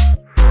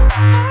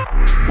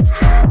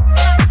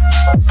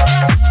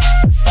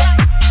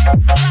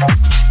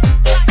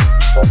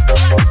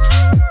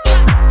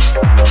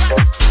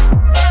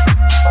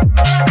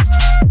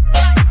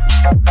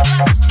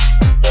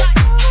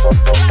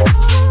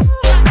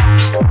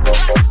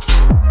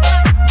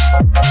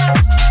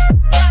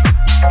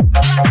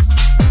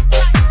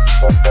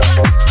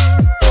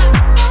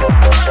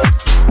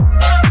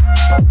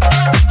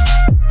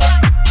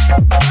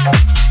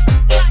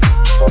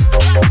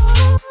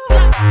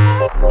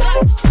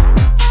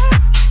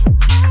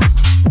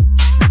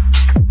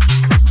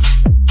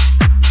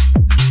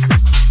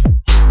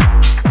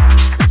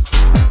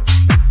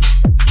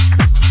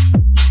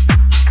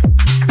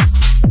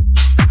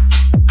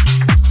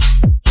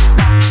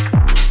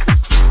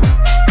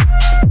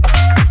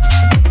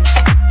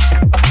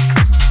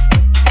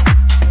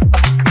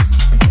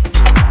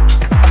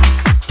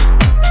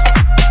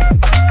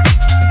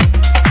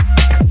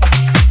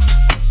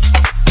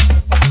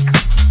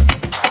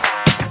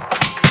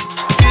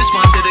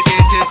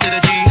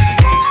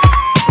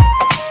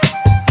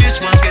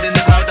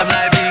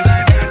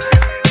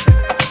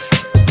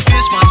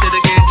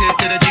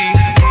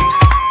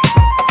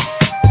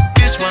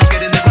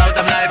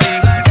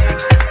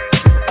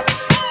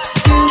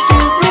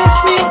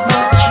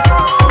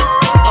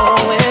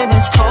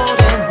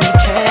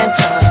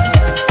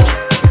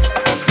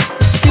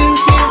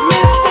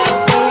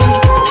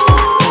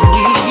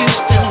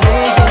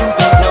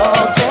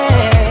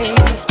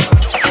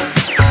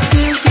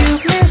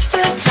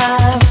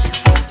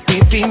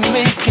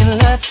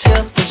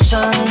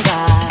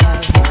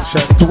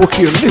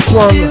 Wookie on this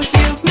one.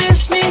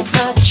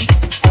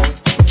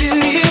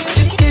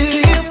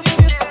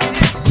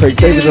 Take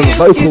David on the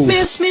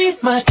vocals.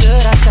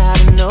 Stood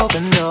outside an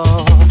open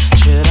door.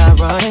 Should I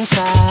run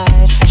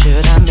inside?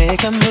 Should I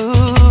make a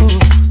move?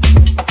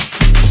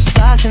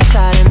 Locked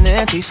inside an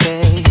empty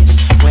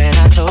space. When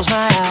I close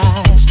my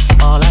eyes,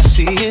 all I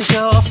see is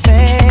your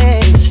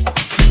face.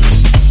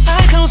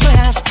 I close my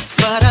eyes,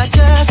 but I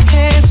just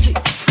can't sleep.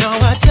 No,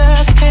 I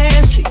just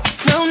can't sleep.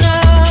 No,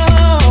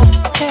 no,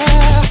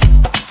 yeah.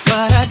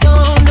 But I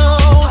don't know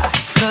why,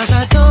 'cause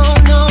I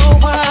don't know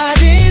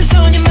what is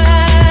on your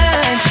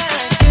mind.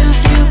 Do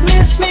you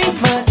miss me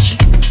much?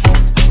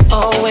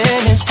 Oh,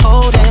 when it's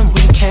cold and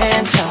we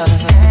can't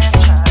touch.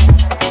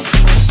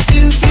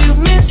 Do you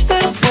miss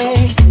the way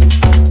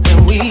that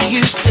we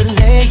used to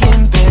lay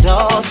in bed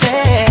all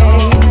day?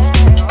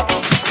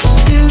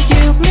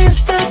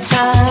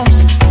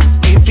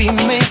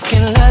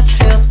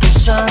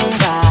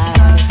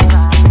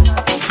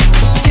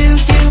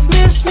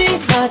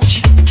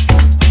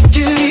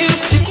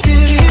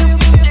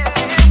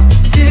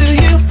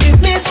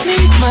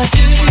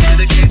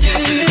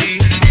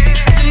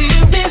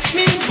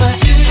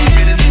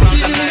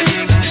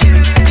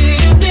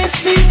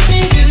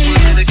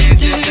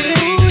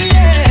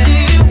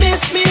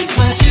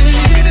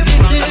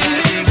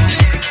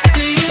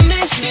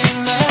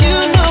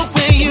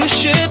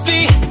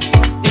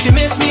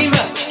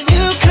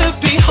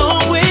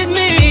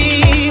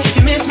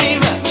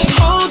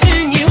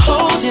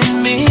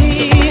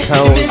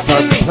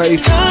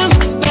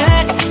 come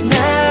back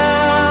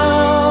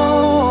now.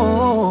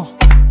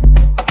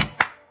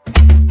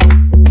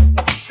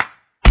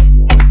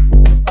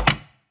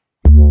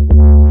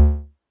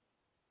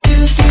 Do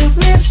you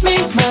miss me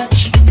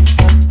much?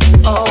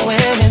 Oh,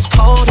 when it's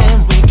cold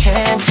and we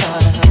can't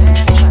touch.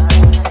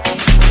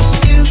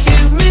 Do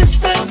you miss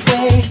the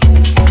way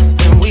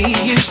when we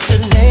used to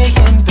lay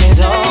in bed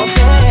all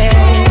day?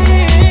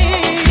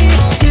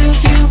 Do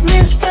you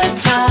miss the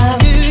time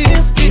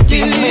we'd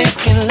be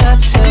making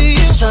love till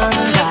the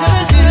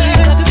sunrise? Do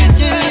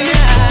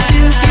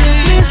you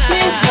miss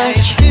me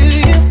much? Do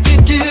you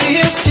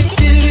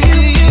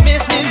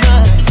miss me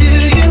much? Do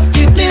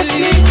you miss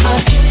me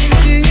much?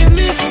 Do you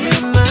miss me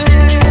much?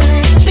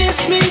 Miss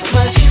me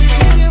much?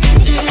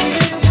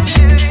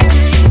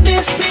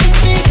 Miss me?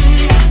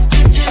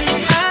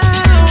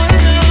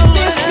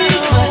 Miss me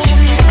much?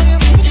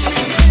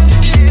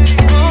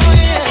 Oh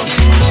yeah.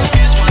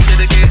 This one's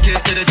dedicated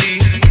to the D.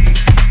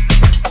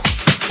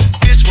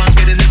 This one's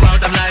getting the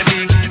crowd I'm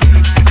lively.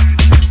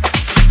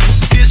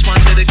 This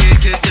one's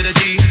dedicated to the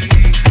D.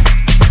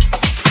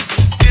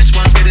 This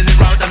one's getting the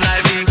crowd I'm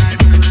lively.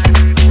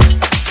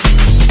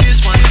 This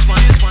one.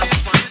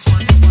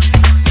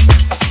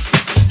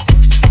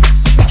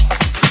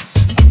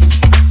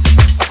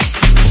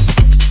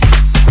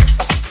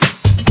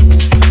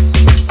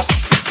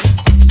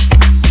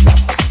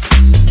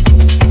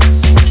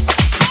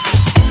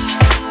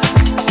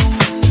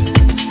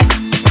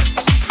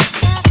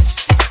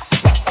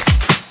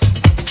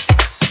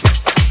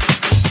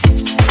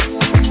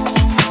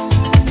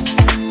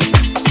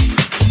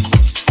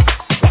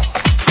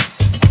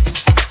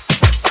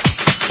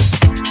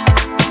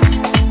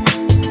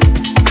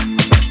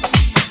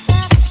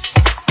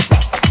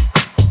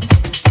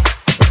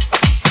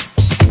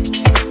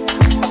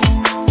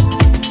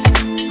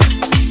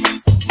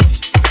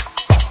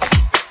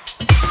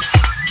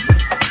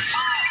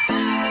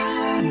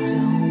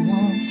 Don't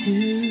want to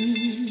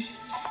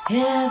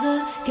ever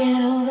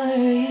get over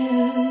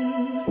you.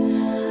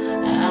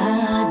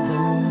 I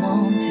don't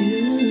want to,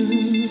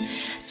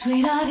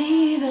 sweetheart,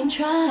 even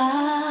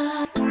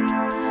try. I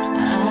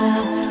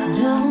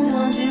don't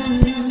want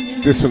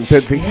to. This from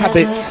Deadly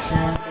Habits.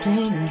 Stop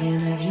thinking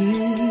of you.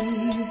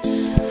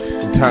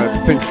 Tired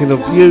of thinking of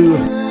you.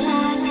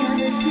 Like an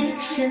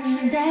addiction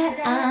that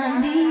I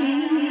need.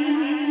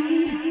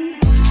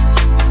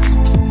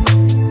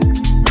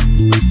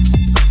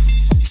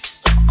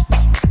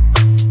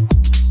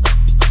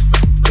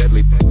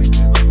 Deadly.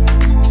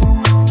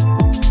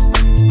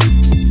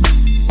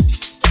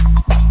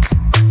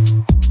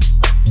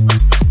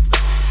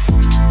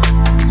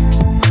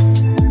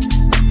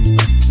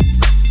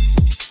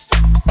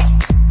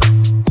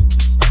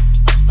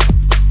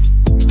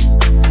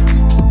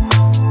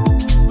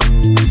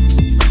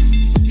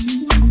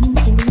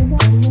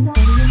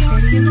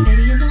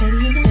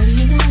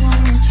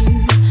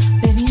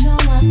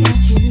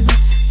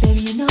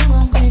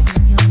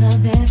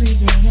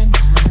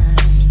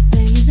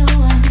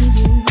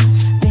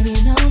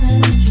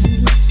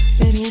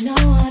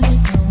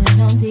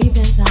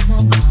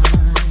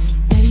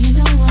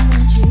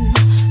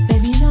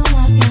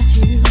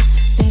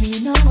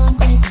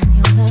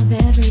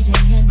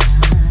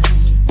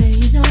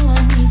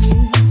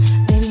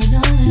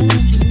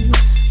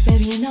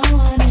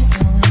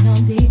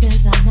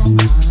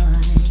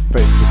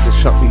 Facebook has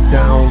shut me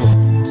down.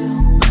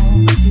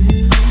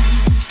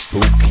 But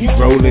we'll keep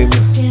rolling.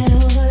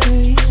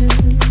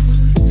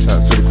 Shout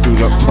out to the crew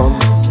locked on.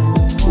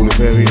 All the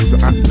various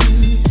apps.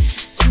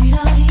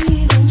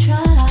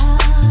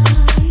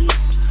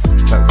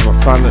 Shout out to my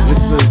silent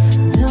listeners.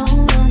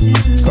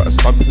 Got us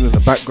bumping in the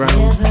background.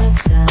 Never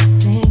stop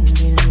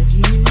thinking of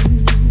you.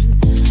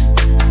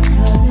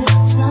 'Cause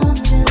it's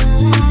something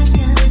like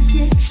an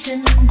addiction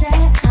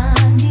that I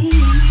need.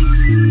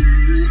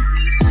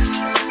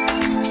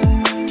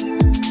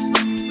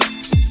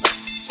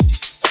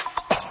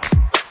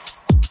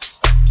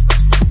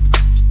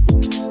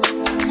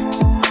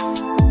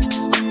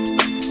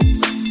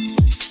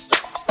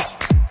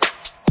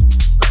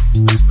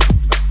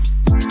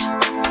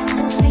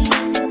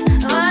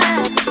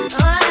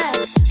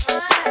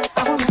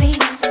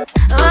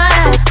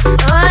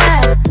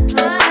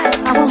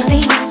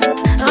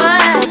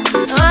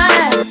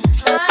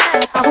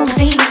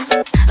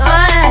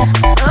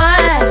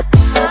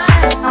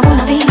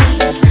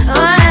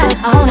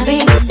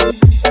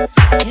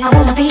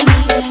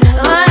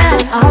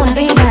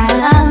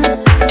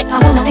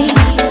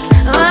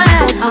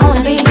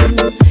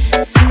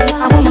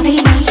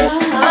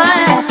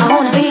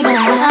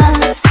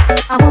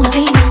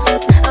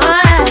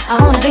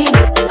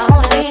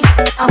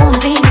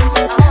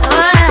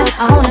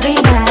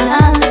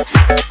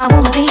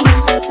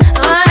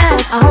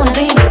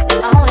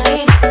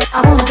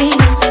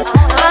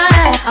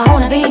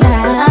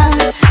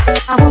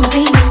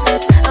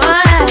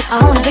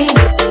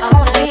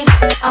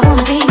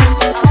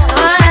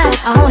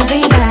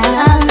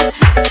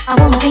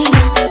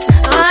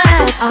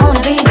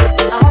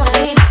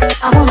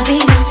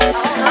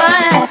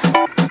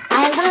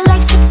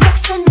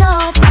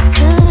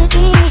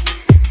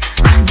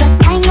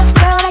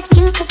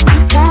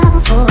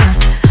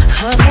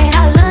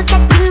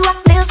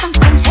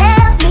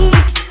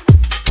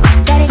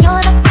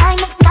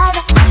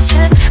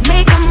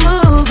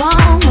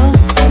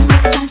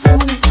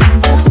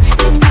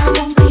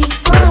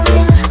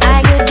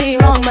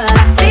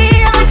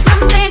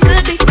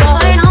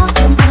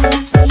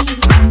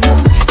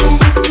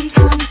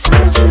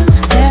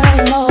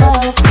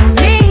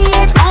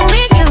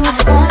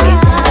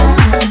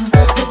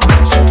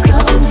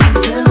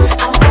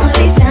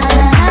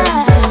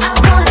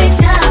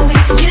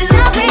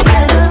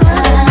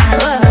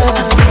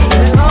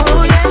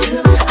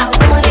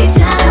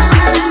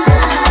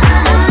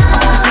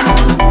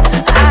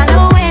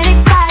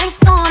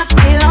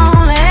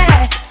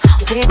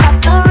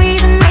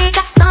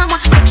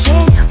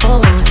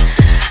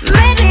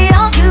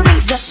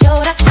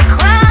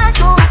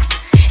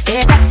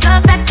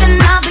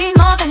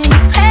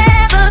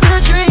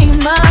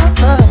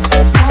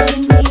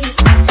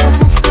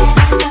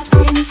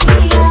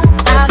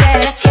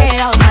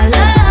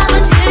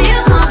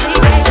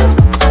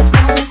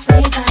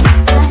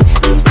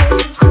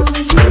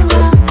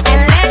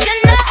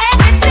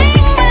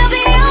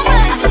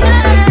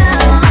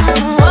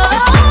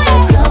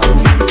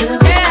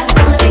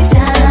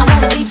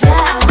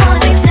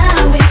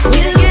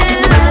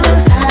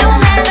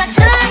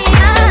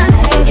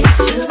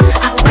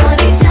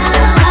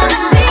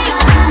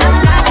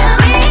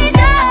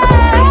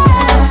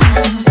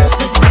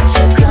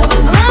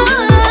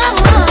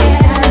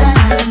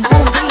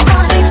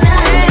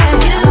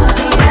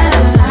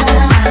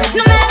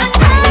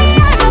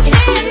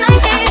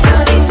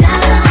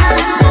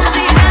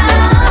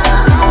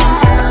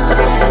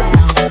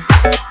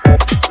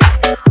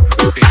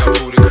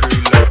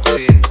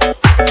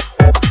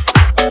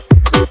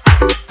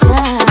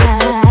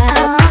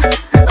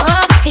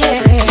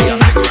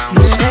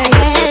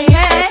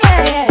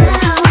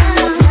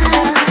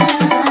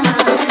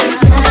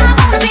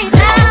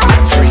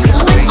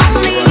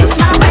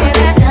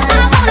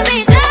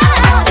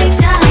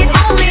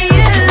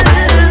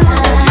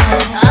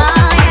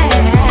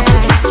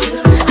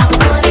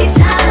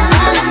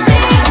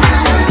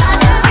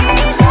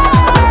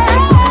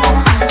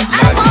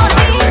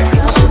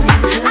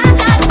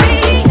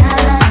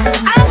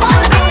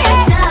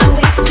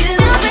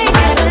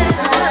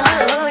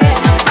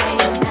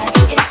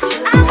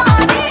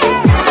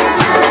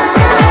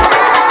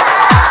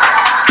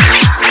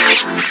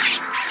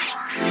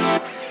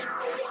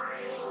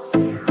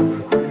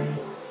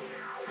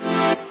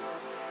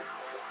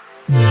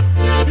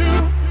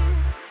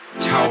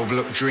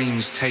 block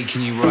dreams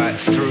taking you right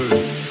through,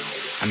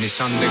 and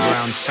this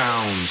underground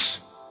sounds.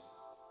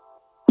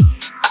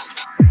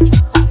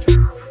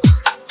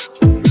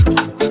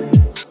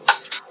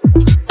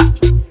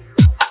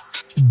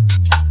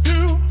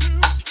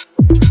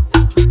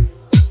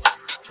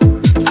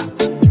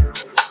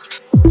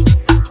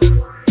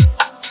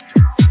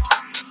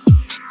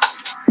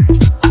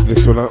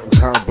 This one out on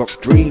Tower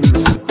Block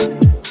Dreams,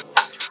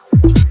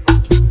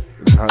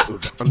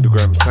 entitled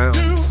Underground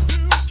Sounds.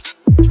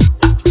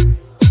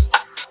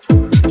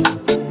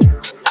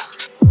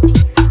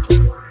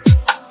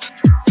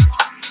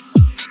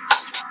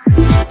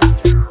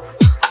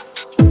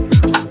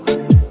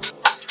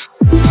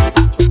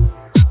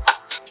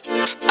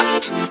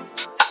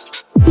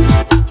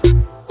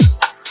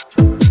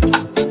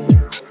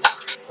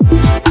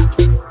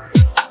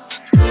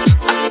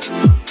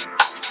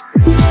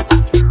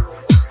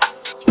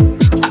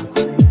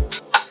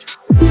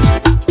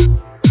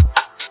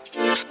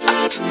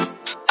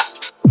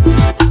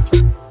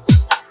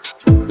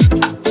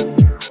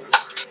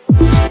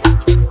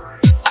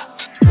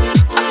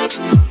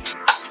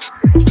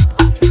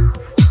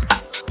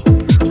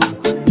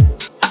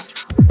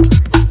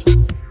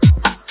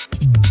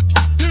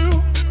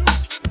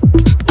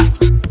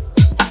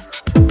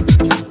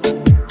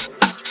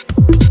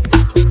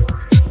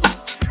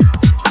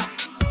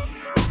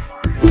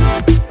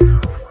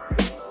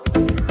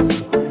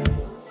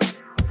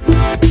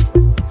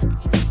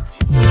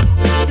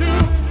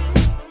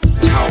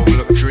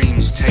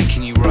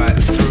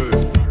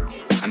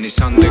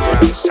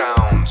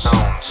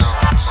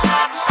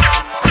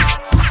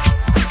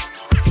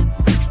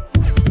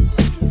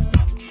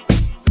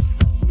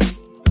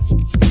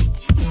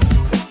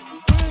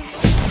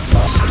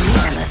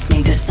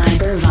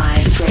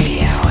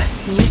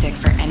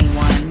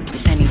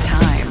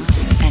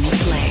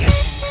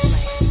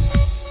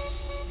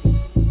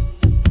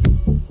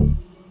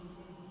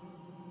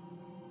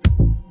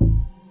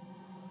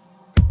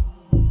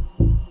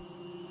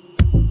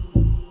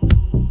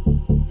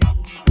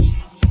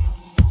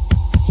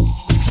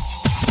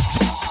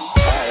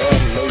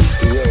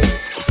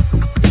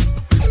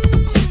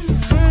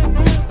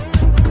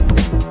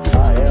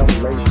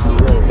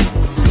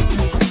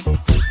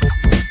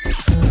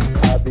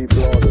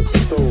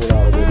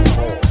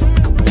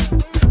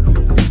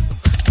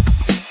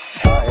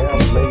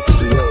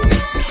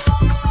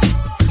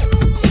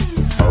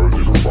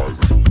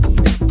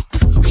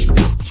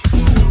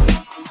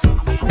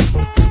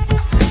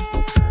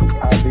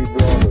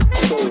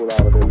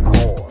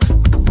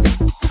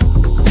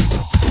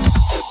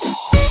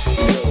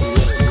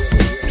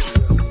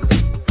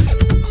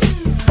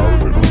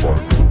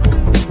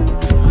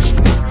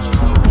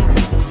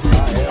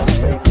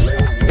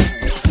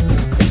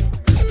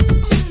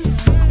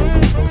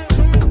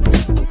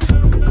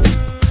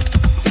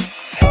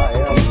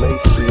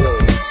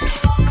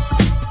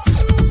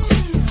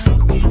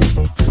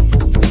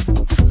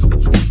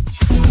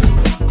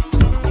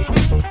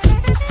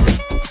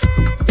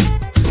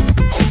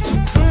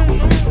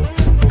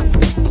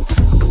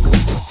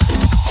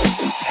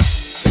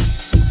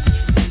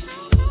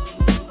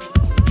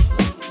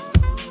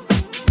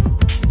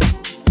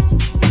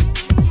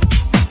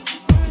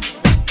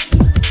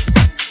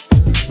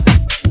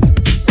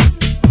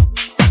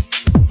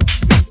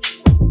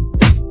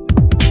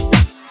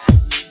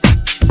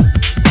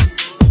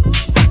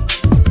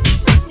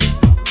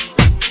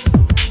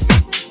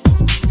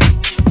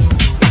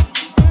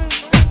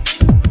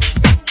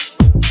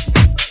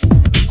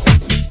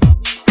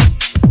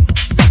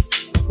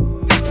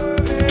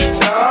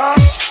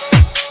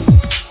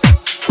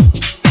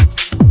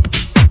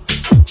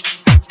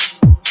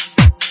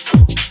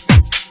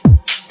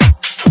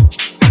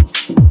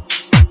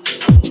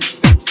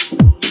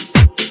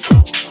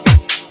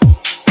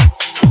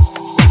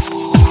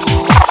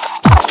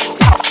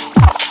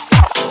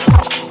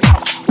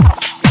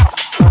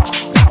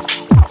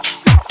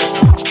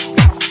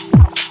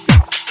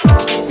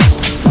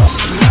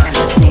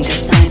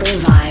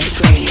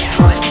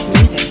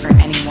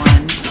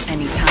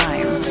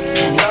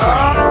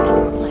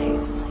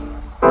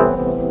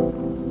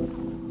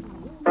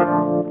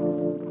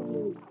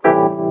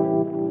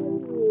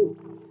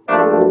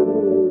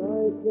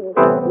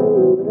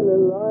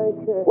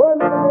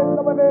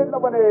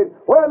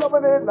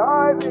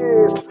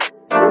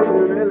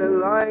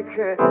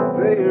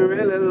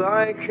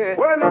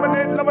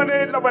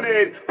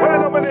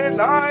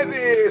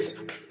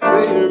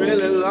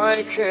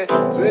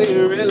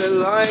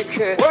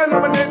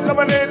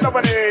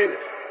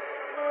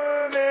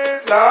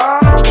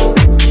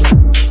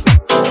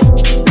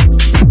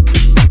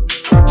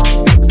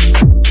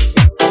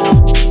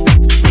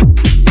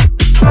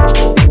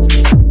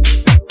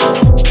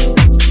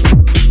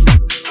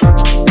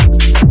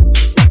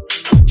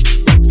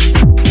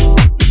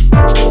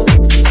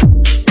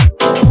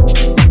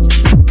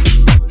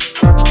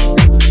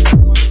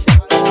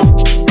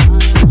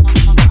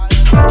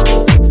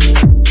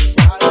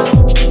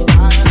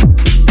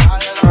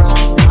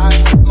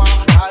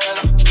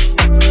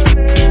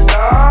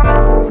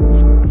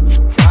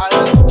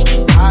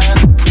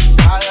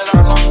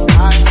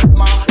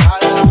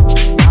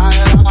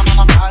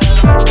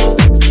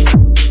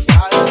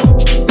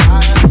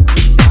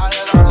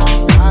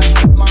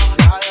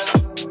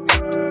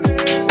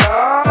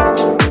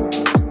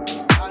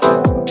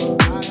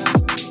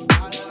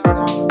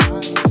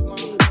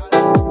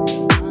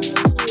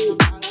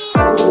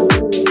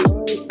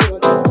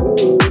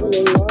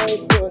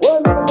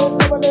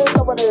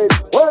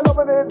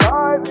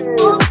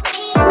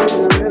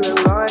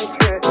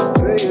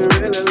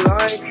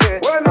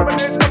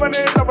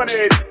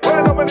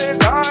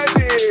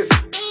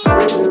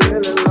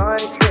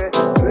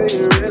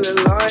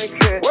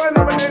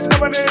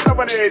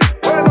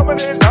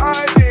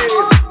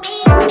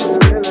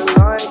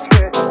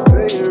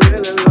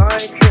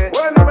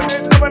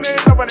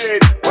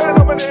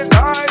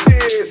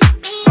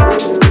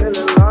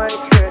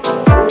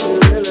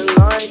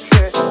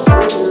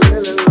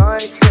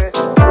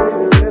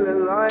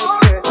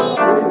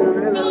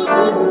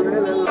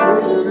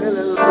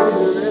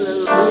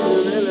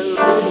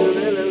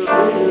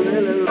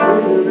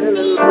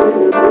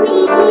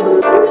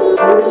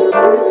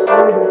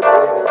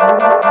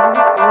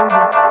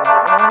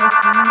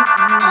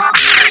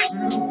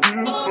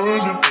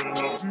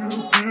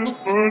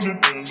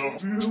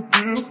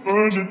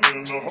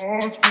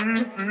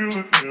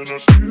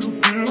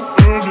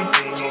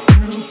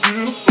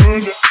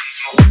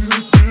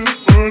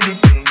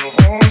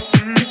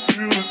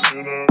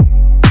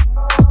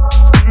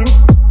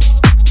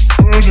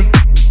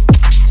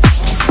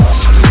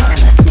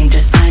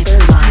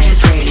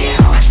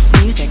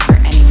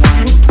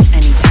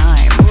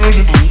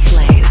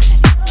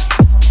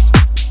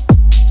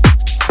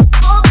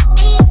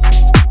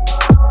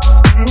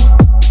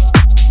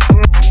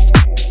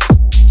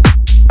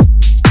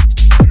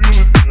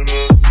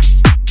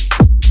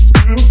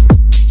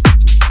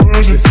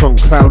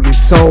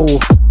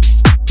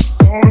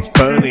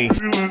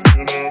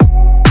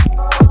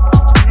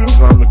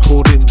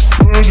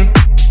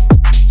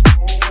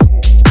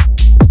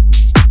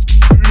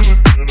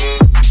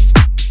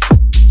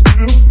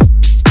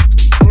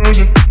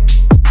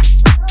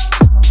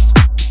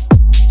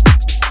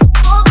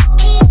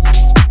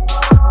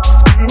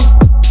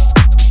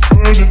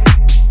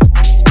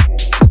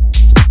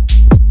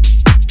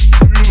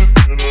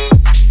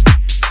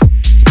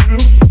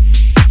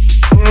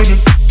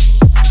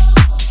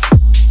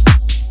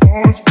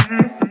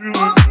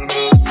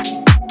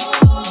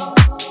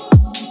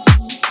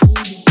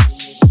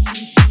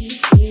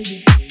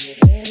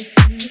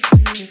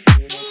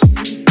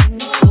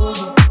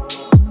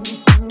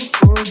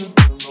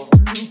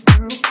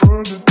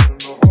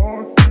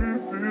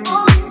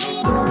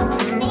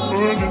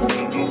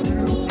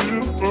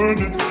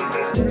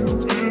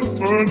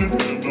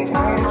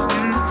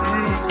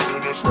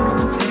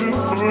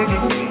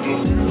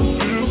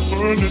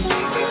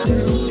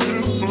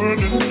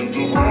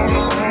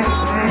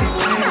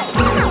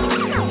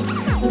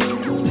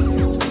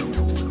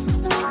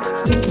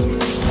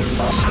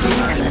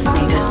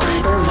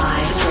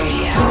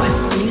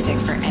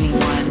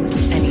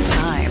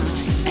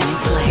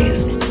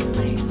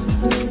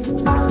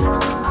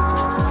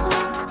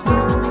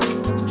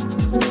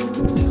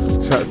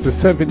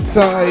 Seven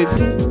Side,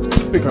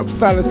 big up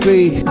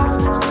Fallacy.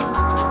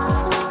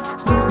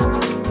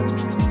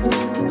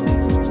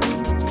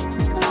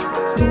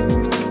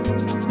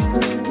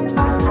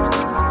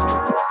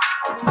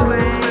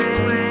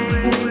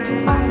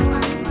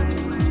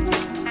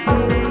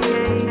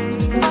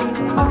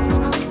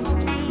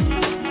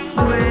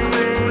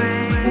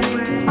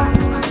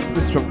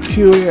 This one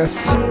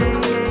Curious,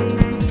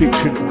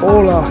 featuring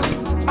Ola.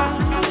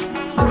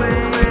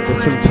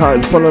 This one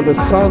titled Follow the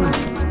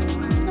Sun.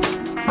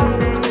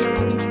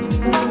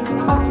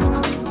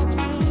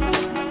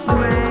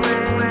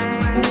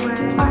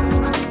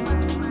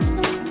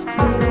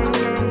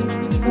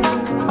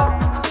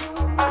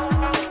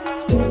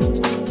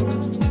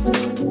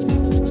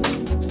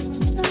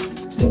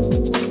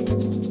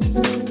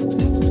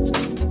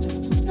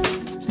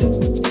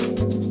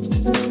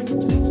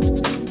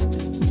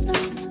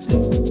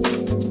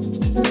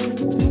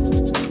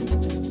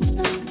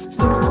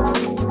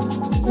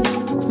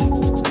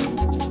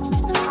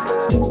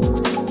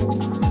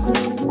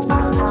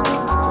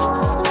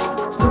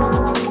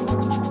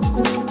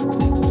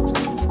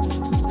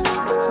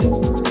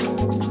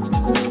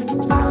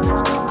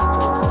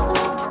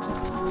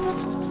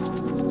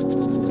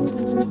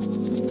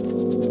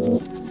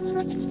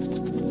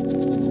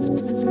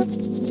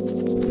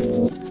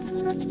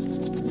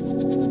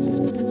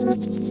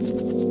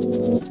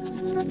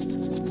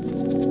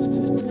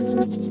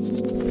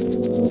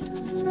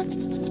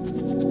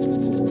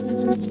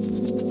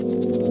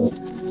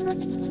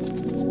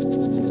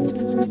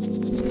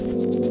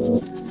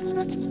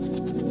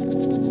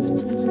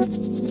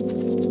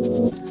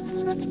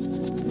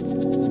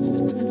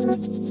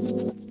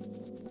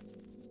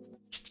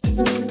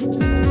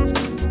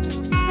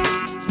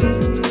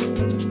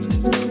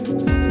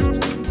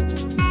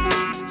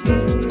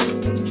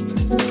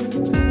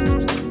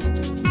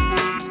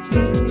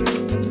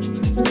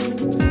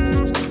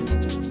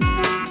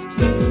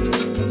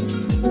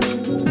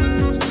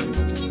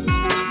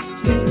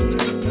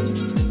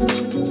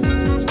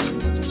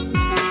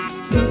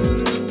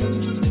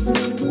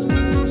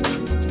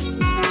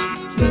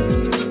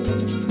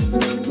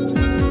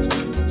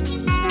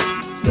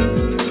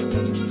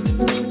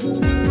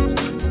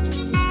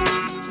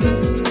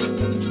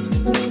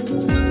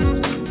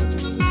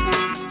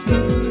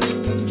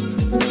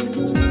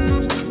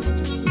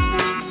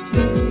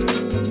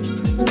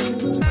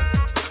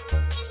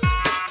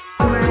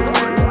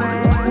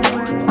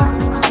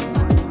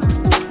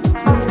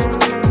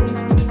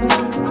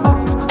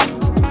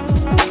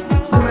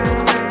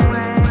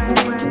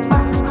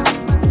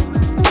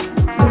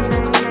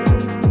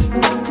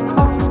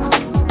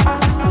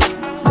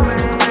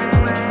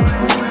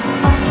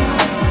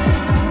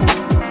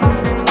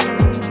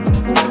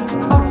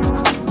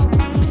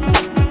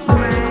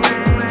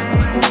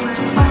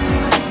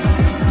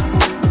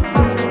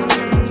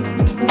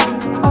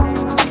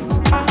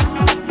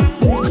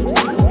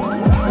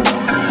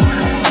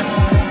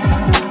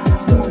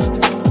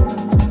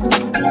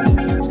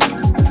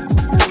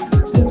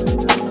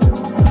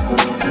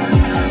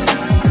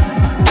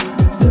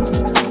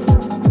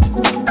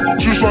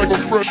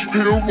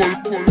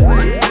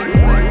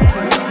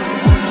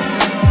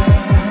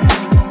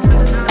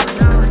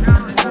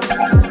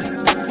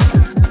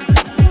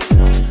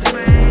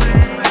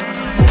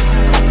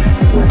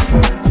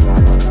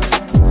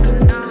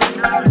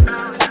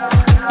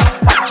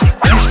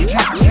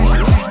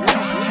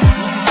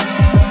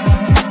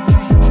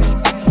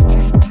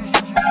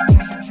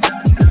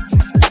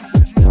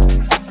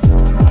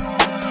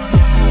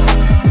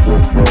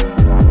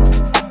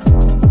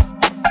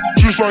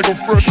 like a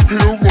fresh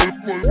pill.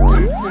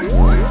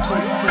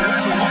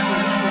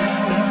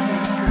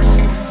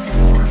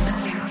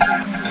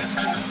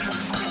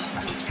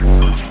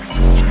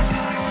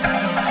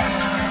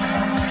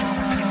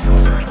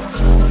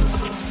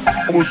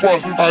 I was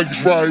watching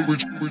Ike's right,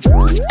 which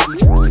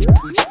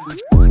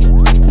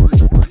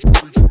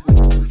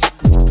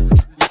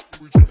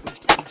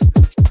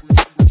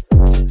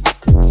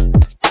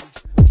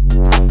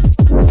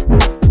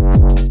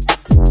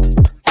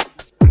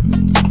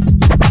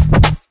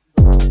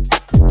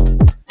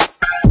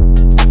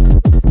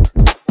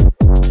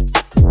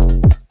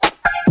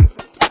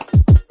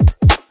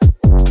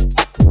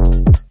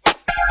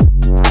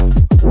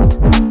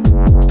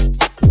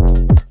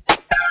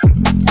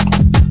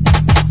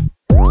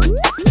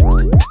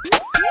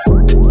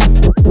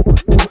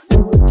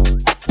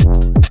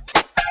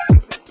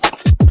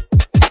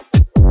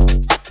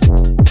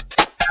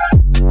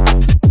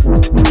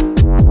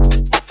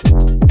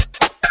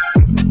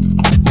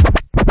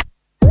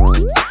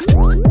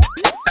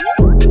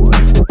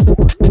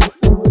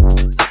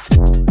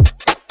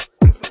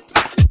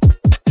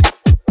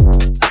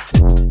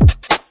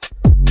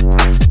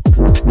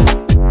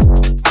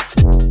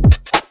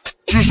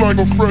like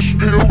a fresh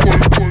pill.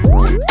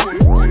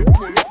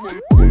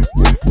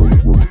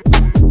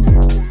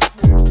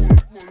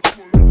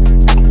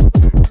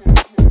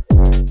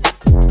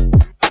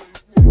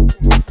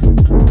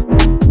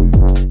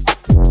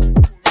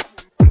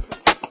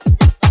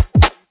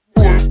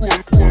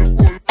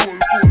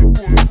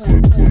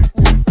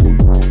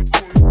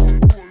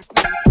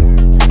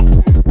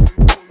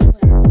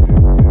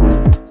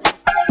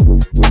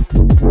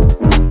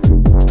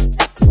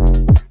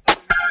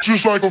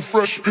 Just like a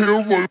fresh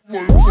pill.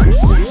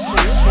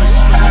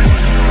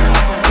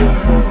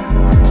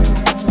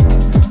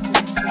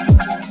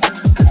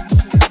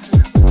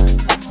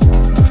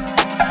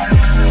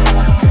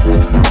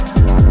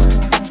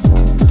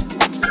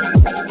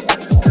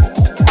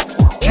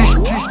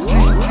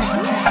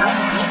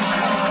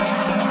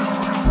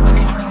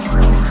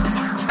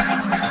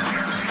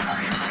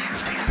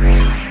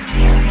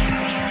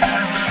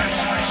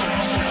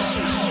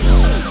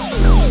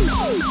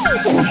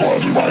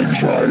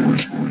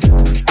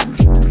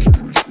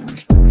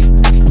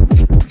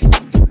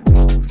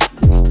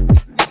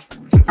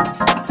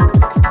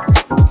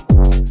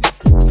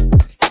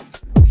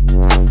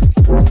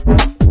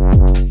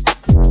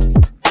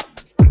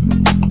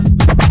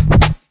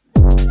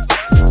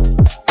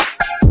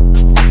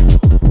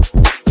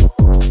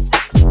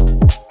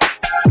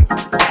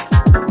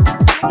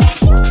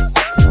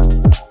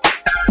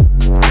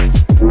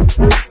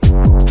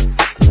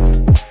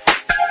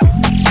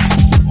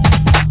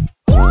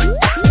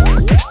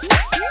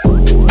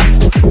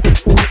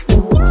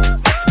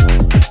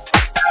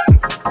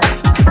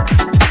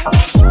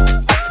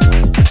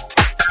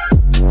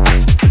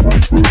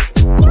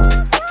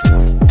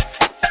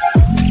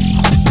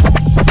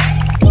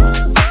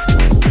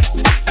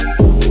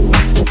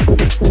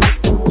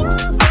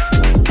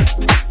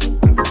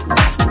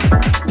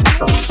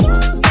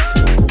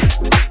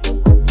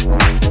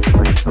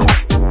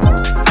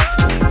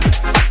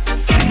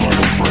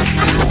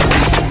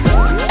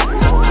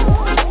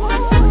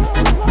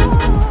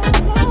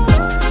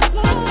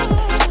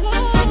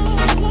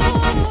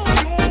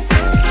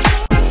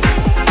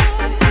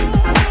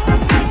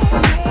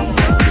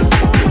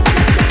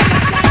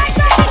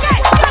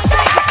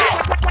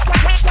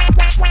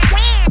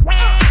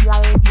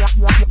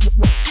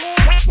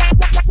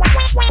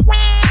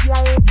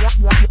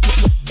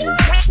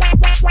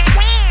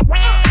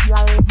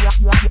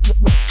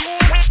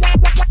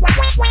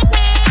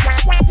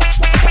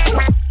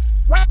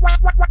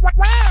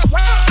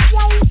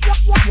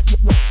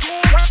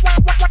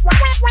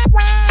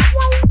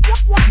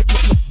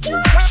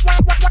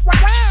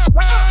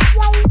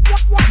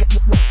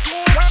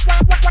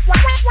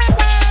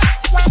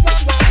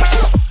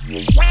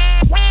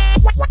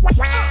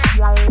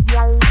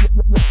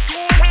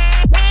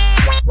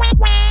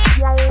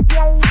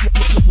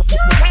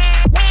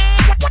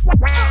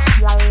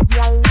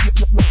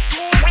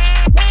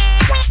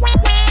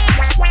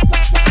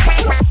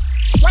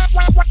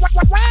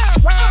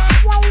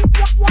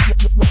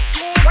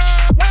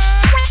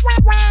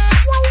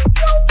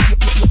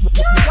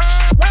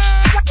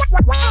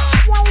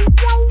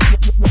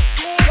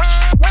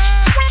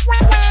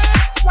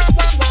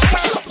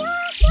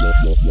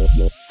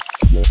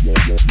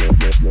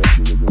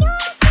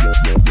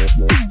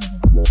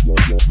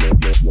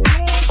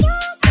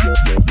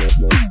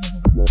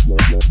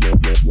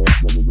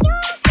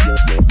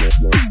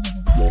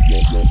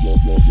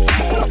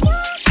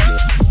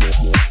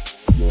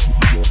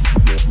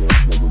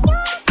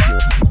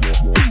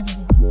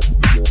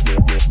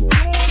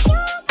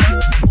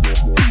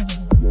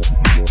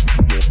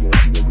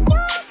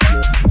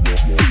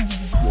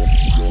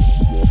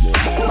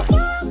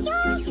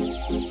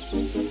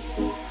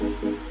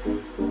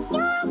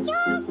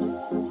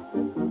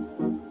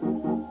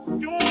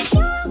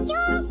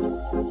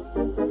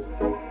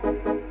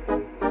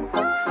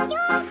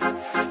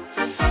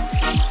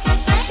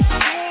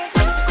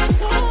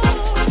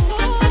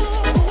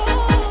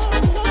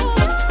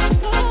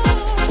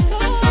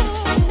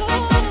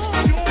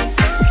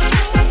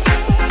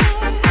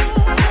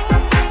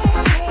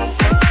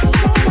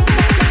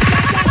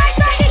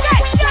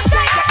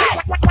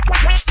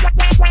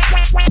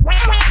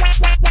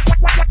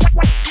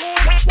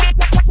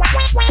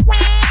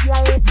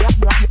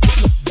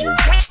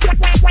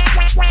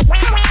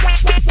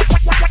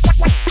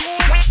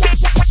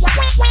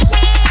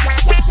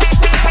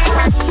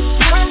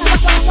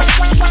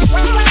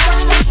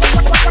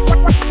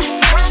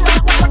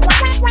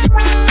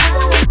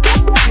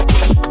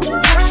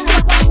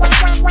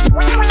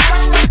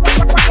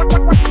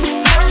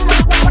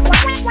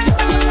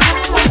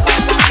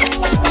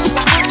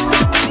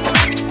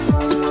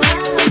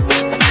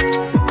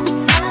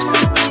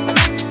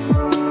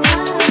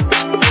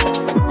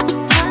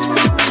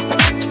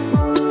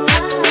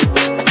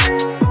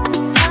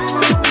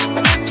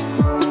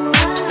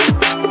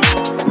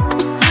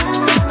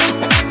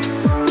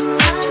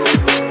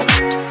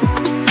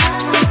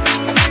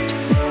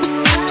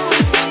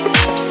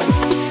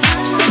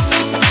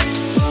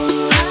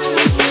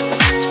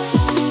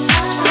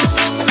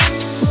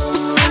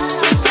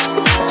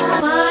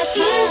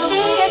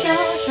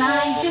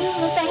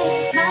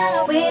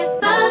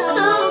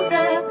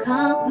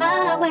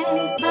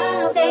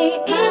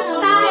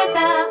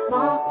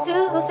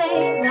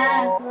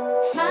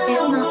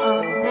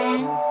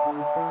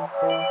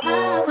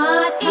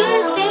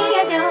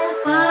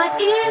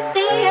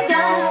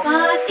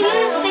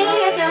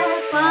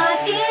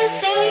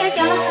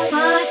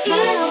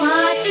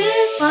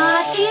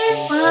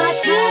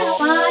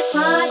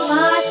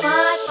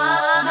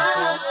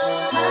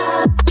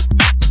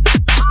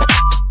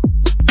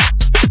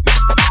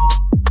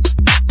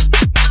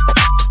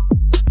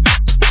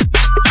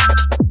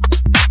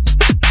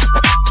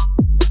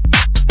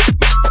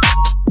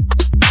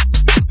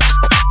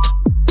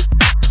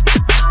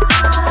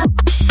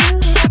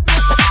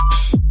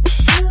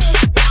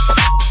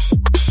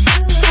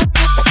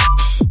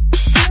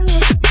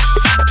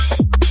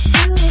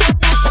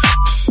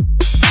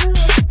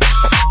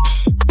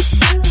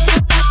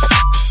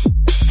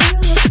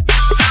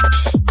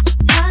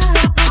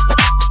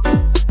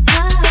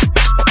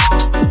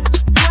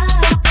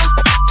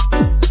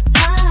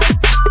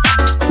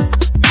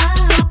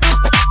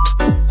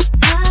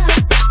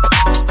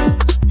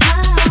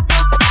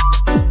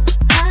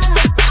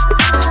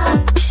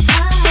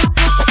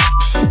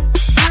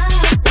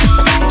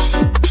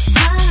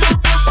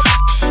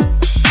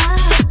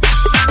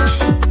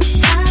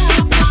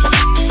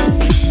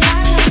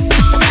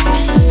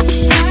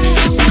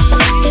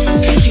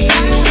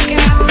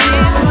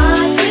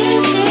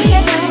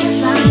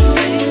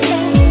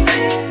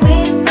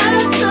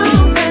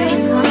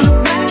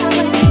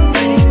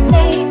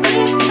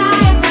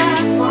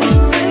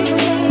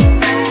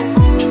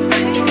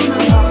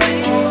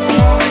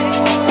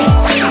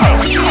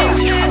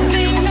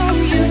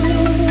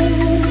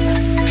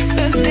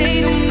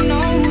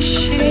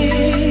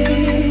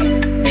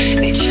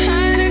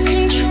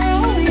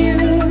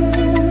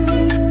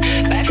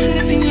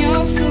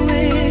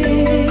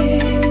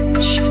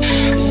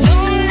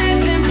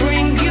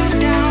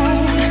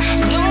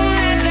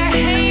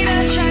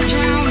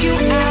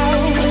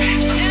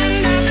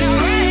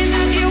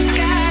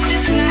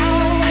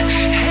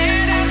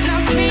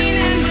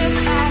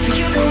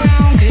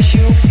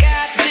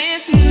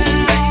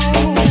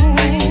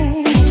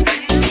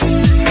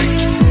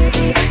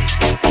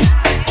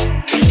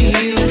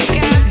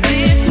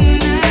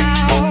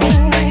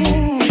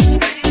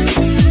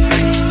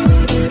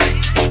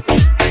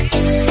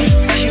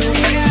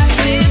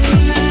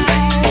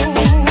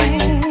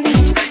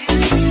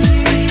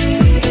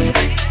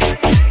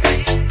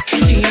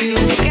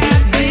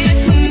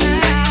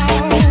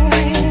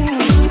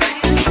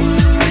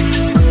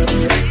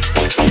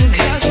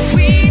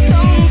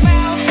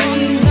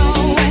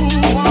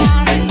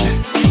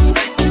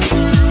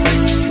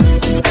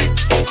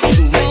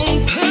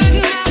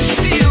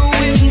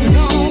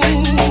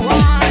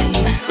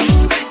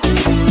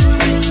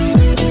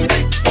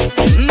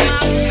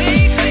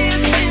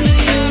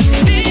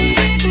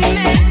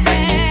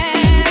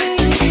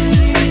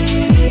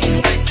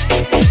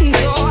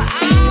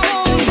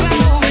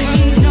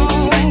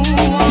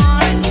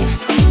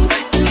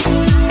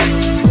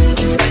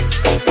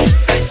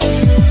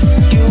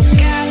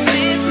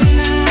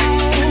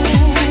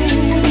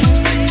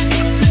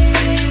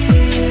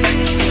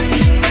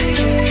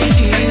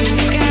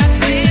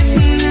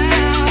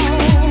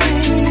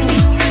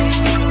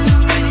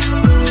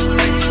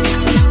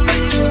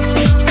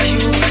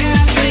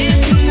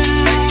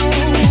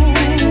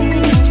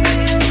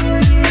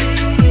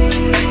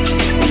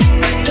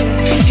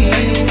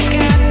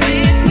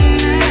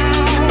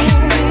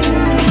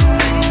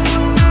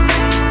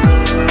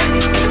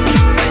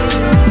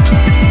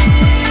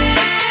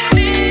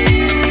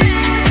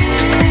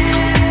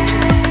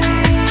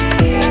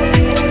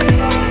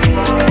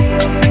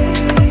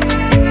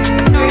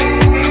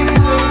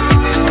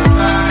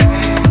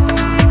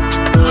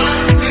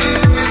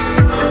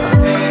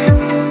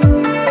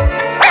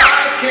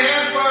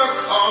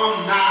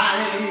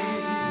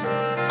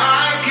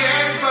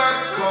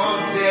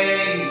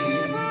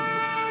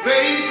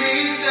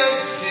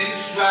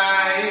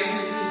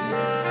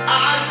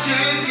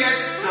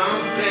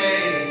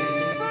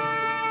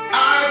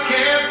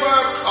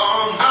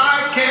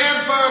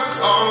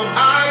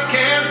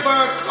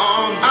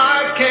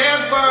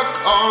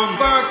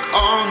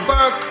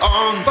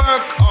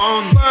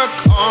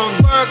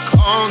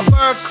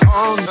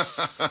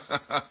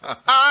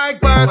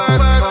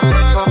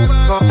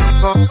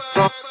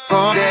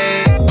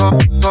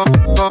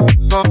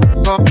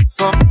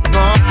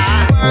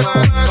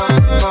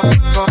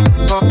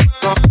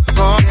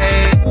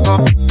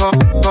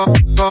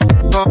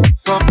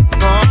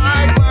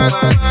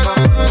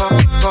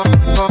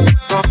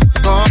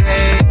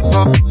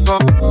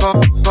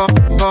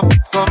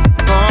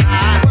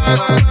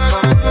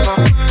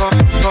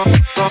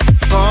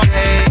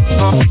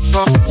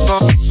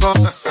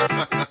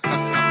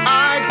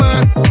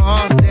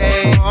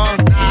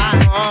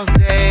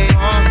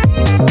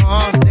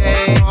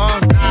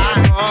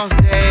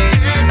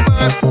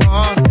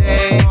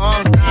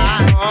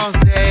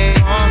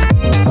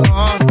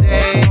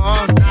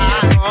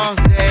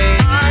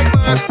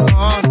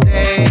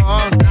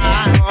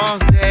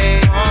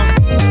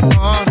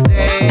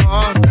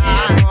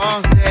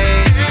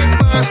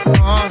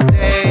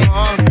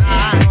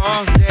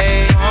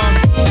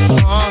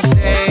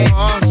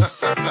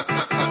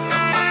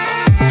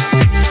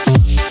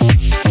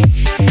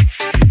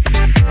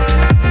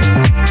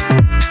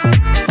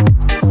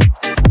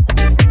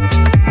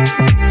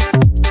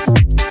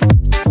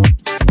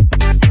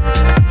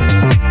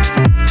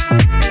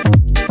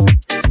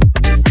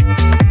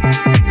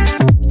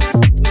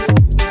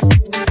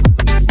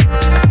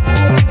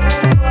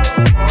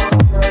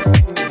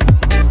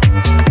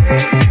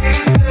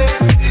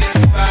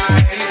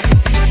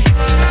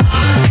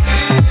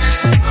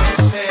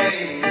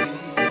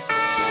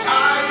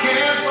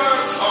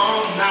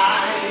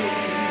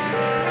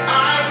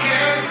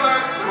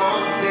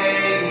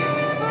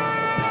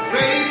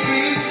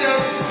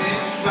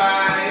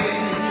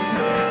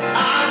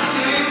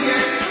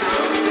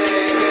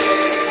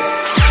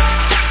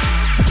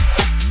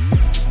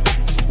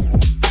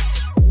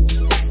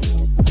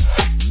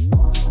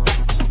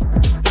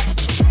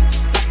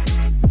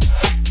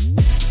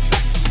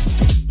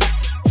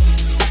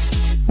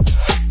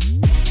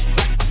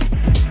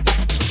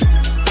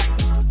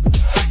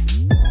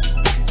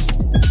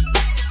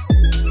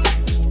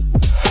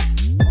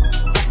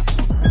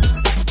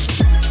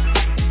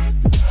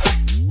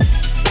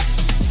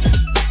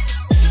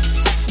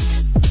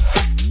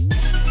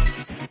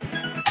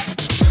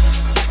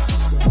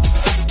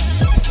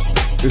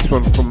 This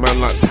one from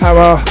Man Like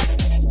Power.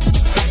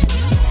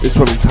 This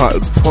one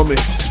entitled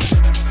Promise.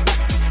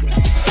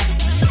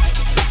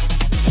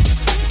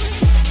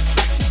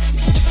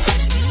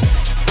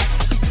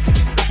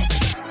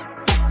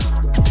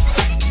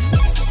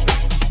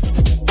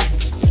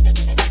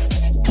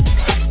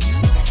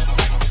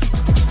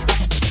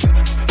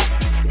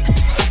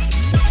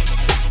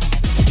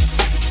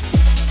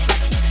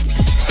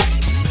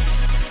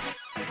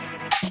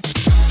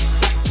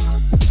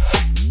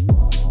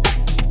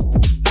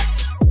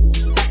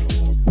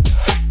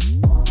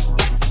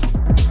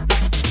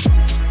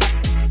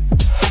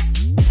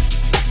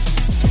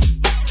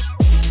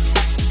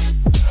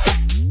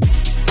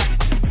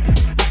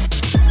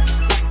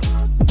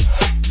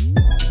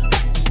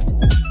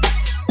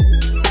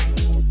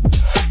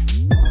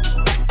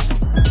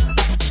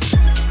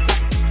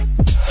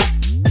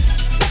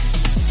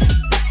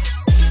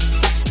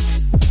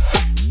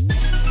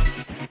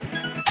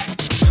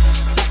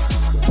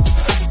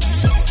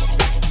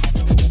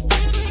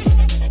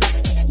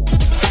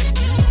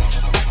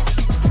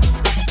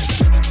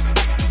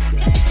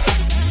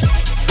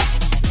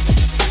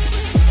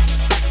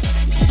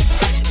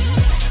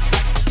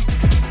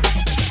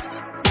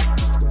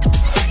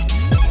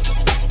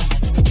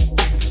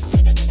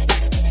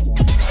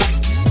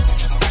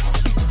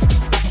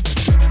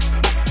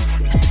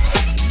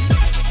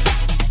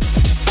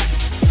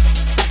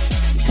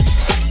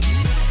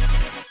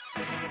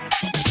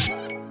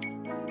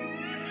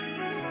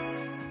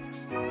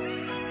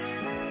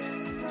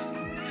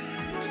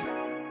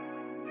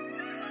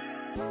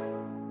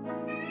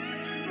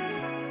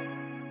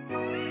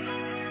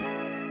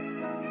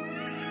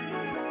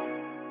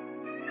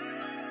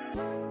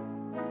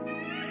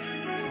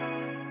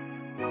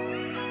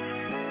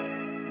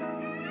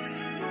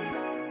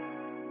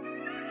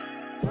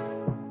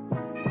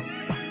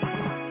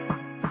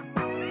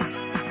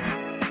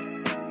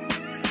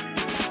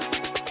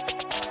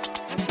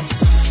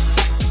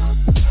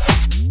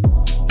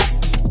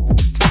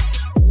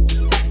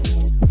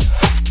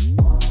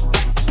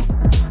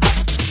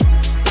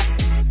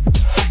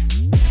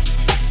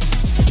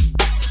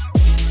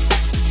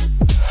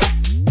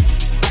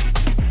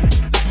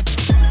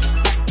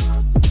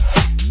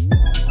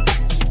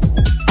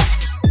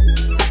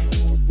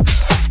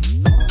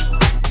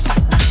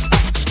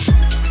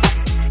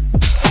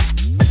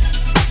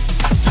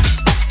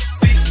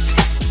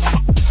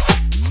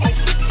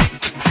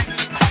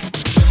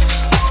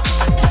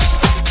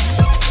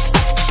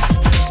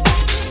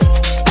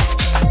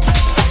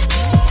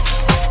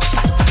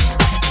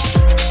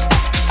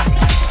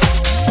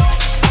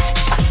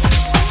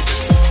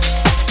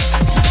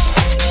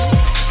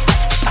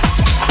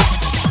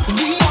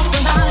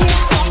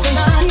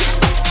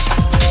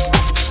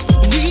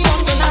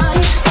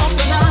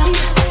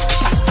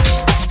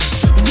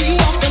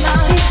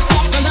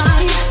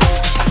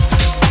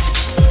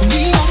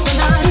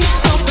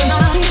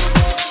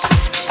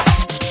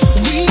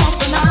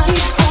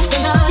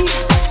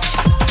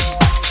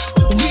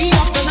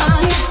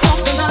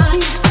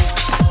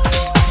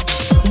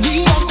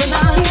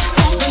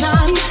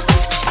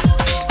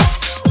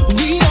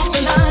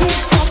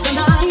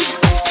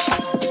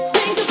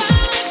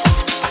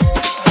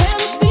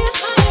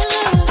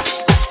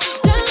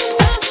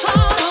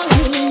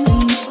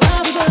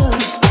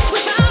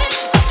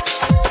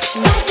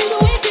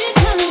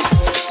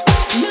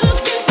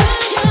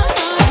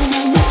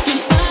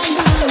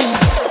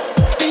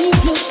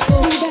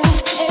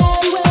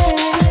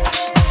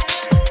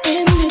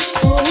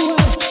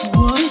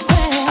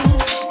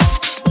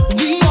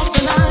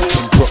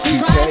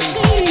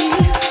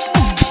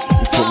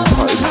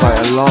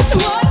 love.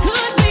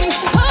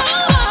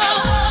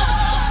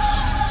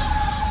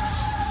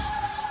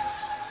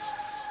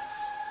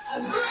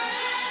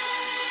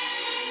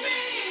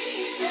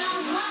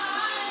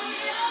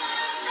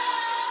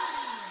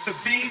 The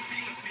B,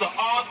 the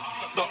R,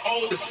 the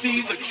O, the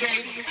C, the K.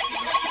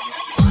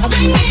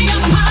 Bring me a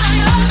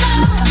higher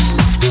love.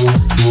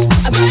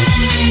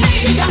 Bring me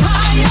a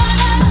higher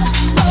love.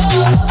 Oh,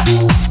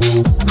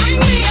 bring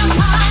me a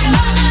higher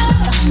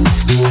love.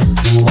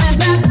 Where's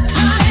that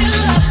higher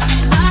love?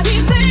 I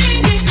keep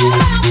singing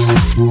out.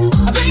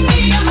 Bring me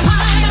a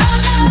higher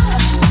love.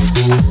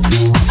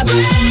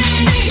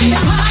 Bring me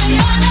a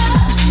higher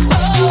love.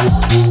 Oh,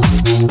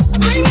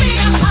 bring me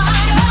a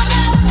higher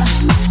love.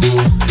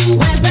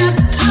 Where's that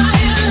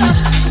higher love?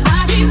 I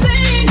keep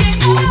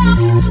singing out.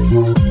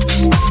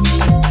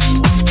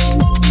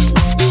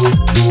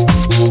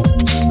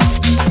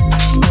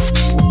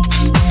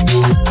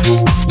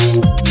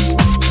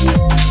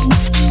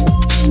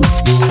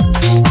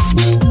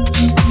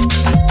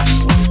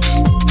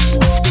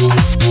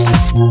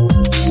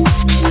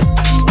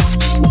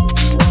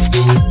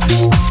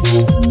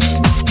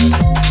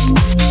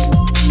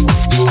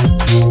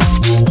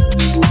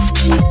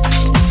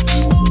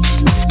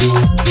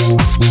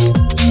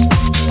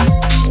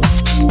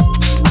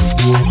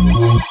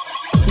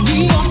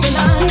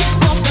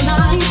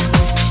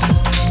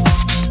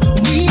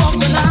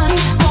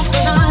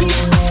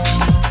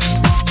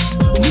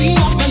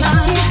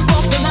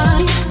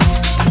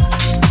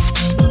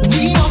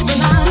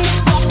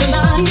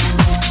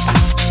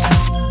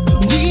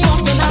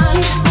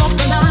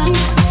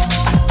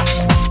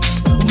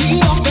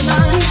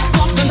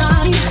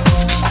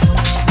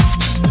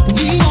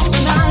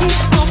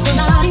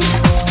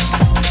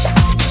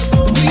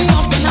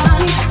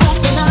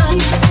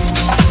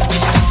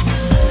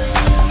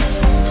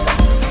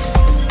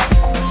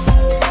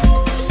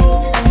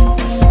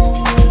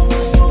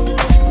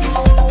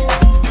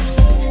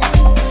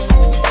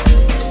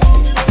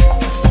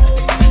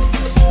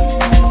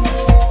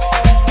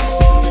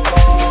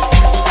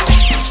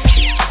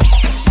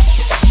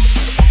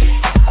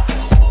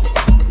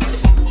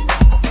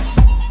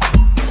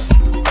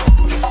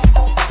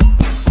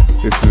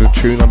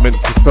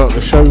 Start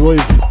the show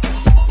with.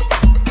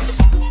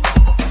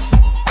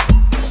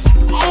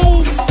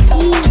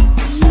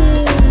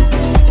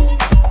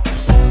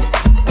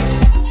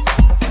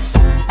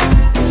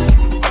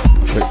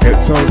 It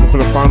gets on for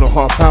the final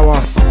half hour.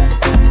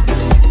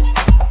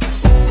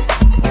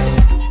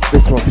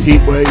 This one,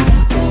 Heatwave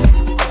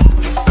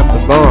and The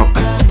Mark.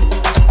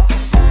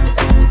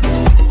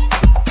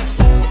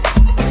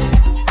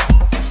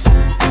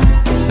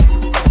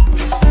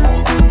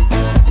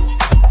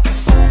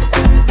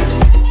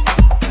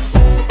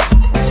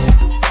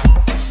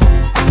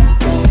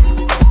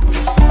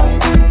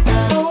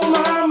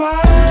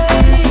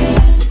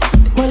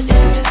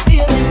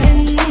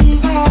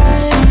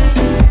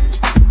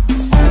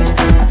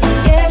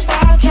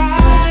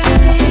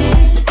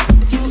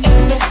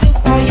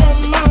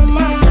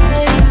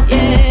 Yeah.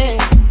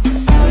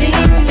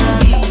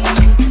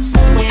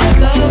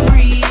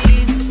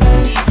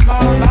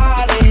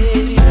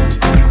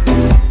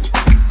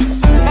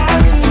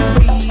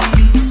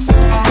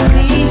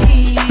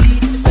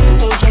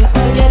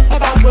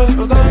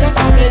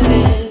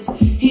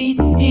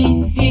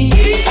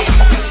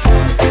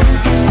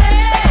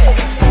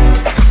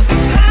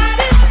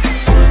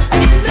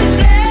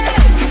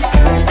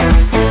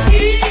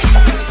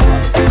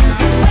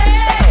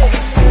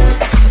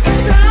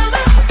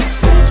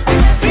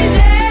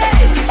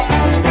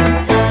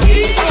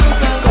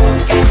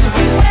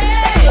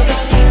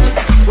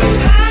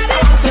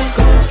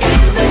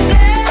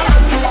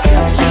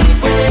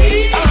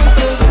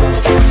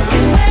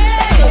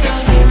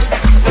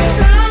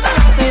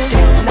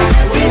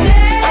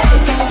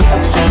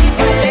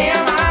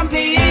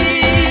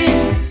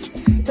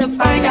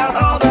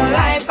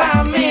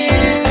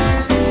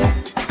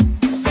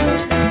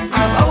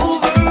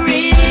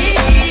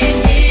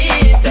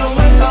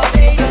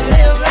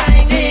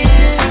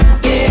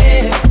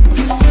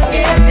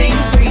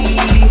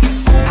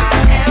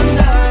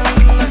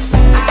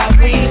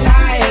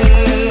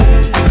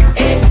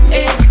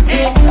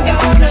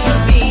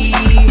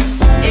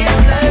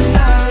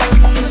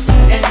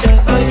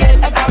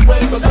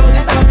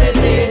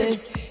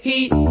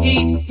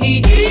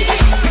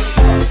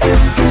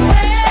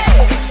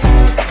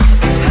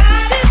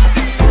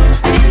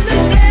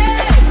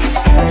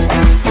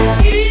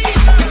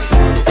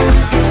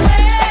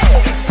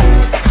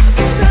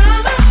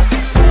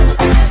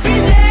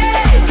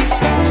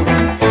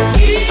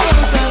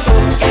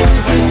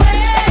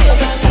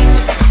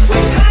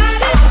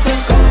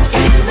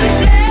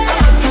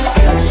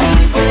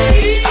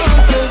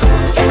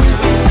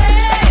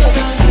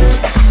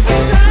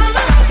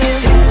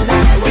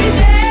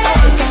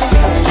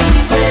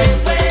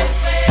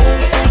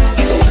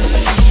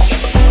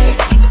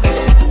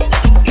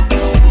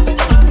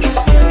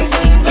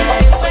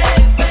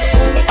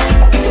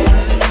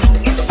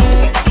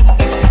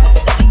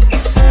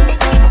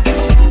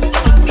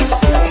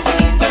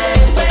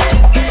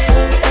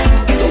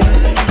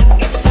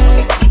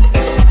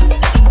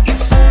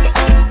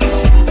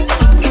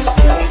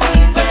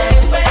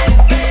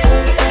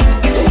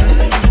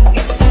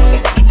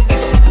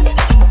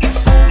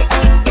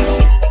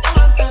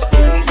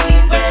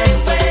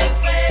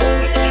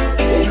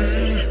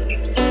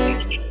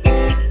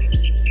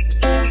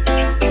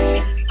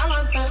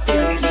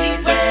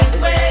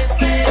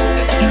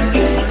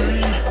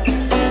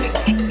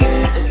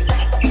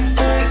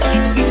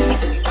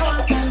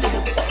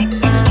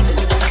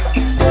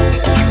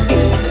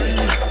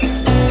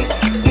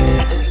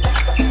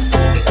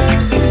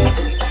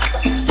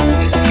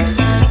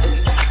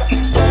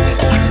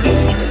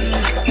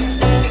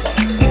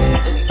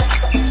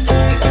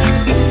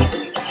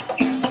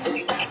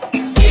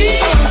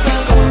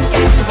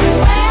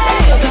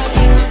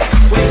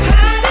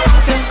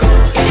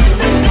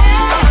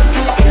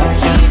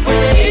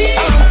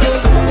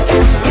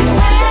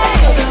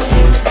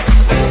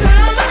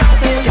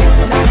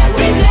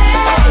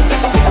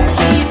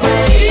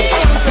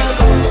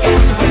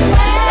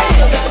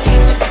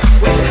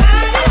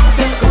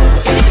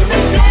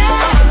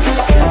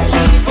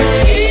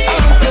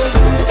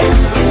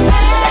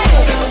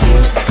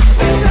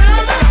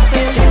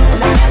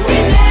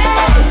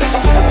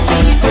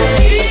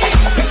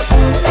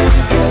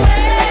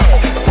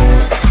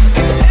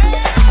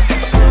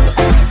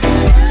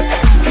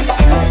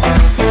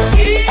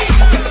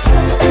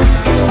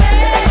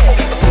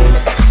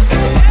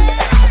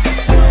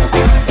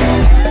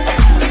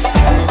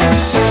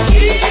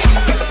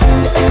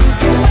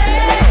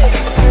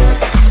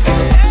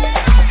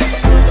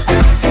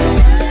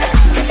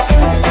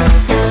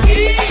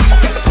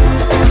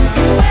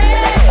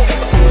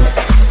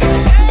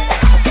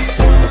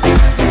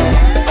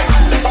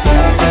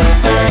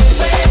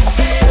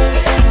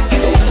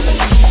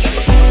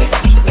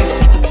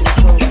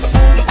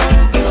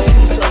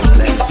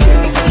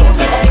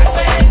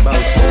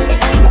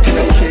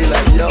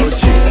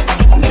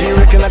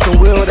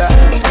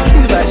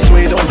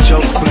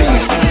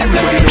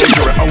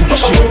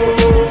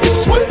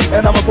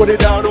 put it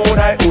down all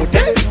night, all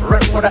day.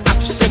 Rep for the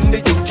apps in the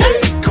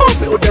UK. Cause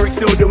little Derek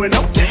still doing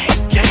okay.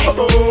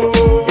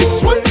 It's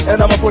sweet.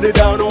 And I'ma put it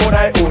down all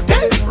night, all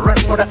day. Rep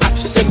for the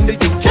apps in the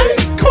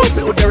UK. Cause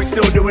little Derek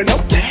still doing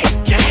okay.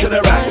 To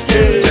the right,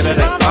 to the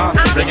left,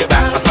 bring it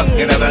back,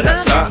 you never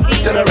left,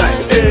 to the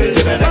right,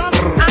 to the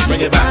left,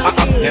 bring it back,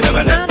 you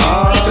never left,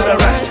 to the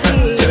right,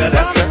 to the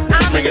left,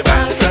 bring it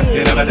back,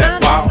 you never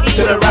left, wow,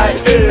 to the right,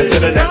 to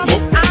the left,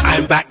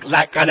 I'm back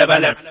like I never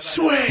left.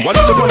 Swing.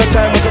 Once upon a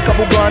time was a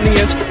couple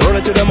Ghanaians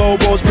rolling to the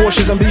mobiles,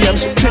 Porsches and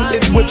BMs,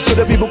 tinted whips so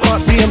the people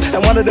can't see him.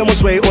 And one of them was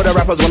Sway, all the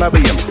rappers wanna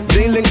be him.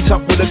 They linked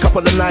up with a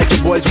couple of Niger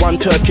boys, one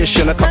Turkish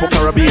and a couple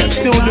Caribbean.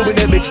 Still doing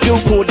their mix, still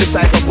called the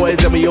cypher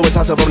boys, and we always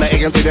hustle from the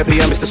AM to the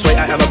PM. Mr. Sway,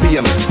 I am a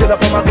PM. Still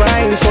up on my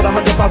grind, sold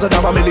 100,000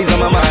 millies on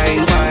my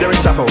mind.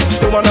 Derek Sappho,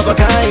 still one of a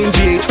kind.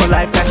 GH for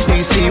life, that's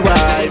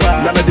DCY.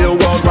 None of deal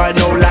worldwide,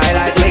 no lie,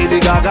 like Lady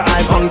Gaga,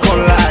 I'm on con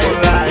live.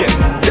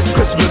 Yeah, it's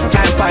Christmas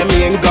time, find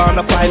me in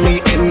Ghana, find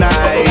me in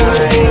night.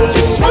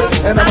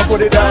 And I'ma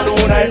put it down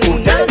all night, all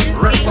day.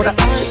 Rep for the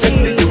apps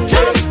in the UK.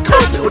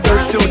 Cause little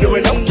Dirk still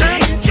doing okay.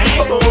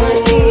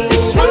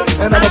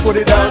 And I'ma put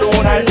it down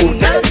all night, all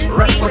day.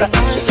 Rep for the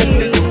apps in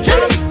the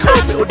UK.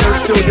 Cause little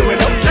Dirk still doing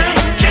okay.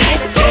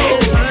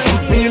 I'm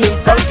feeling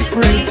funky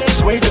free.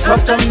 Sway just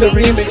hopped on the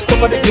remix.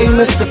 Top of the game,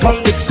 it's the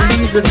public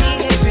season.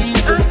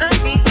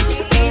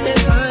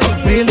 I'm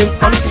feeling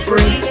funky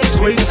free.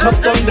 Sway just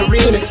hopped on the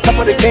remix. Top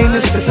of the game,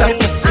 it's the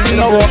cypher season. You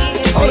know what?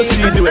 I wanna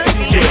see you do it.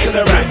 To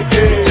the right,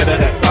 to the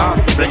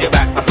left, bring it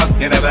back,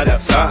 you never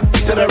left,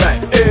 to the right,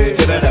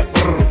 to the left,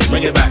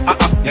 bring it back,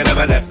 you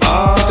never left, to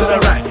the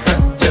right,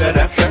 to the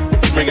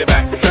left, bring it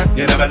back,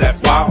 you never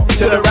left, wow,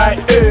 to the right,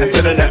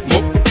 to the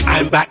left,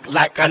 I'm back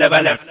like I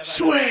never left.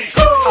 Sway.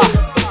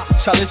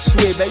 Charlie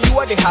Sway, but you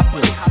what they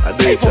happen. I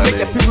did, for make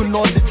the people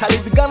know the Charlie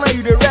the Ghana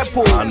you the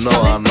rapper. I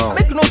know.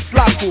 Make no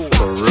slack,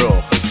 for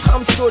real.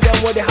 I'm sure them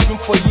what they happen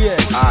for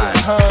years.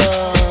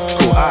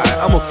 Cool,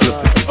 I'ma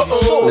flip it.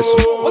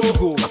 Listen, what you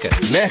go? Okay.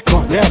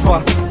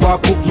 Never,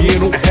 Baku,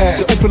 Yenu,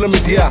 so open me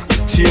dia,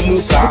 Tiemu,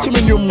 put me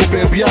in your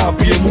baby, I'm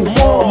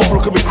a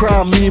broken me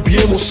crime, me,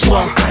 Biemu,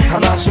 Swag,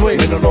 and I swear,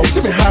 no,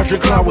 see me hard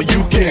cloud where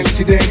you can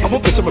today. I'm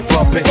up some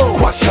flop it, I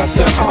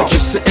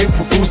just say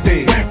April Fool's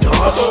Day.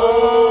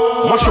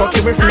 My short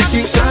came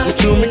freaky, set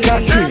to me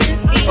country.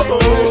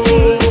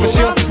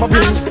 Monsieur, my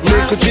blue,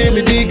 make a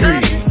Jamie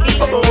degree.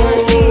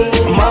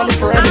 Mommy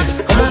forever,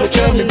 I'm a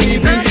Jamie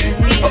BB.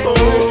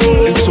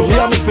 And so me,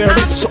 I'm a fairy,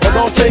 so I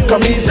don't take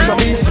them easy,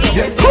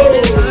 yeah.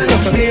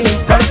 I'm feeling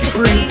funky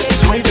free.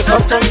 Sway just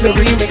hopped on the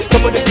remix,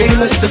 top of the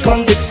game, it's the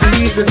convict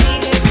season.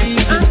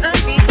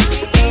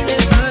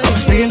 I'm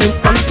feeling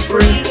funky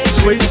free.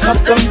 Sway just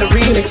hopped on the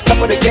remix, top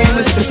of the game,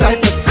 it's the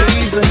cypher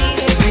season.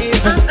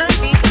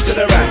 To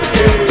the right,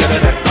 to the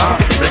left,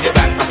 bring it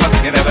back,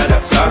 you never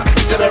left,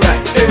 to the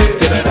right,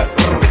 to the left,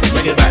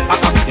 bring it back,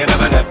 you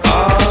never left, to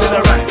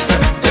the right,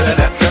 to the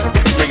left,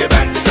 bring it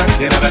back,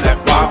 you never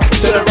left, wow,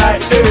 to the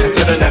right,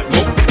 to the left,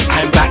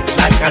 I'm back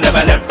like I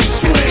never left.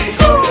 Sway,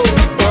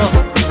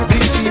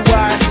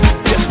 DCY,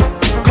 yeah,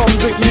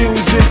 convict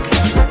music.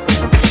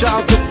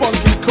 Shout out to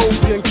Funky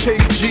Kobe and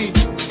KG.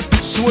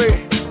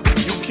 Sway,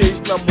 UK's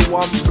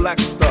 #1 black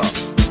star,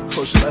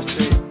 or should I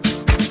say,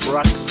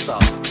 rock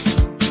star.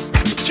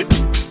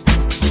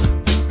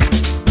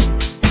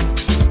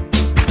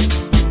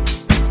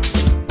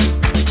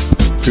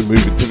 We're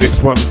moving to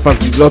this one,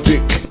 Fuzzy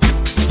Logic.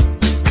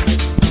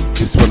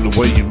 This one, The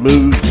Way You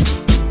Move.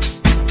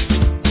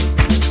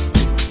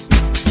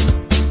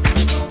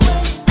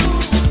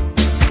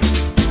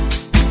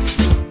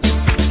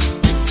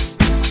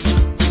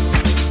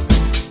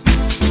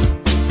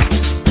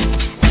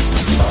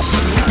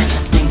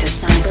 Listening to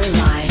Cyber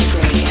Live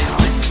Radio.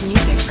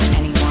 Music for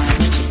anyone,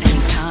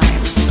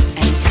 anytime,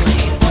 any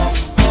place.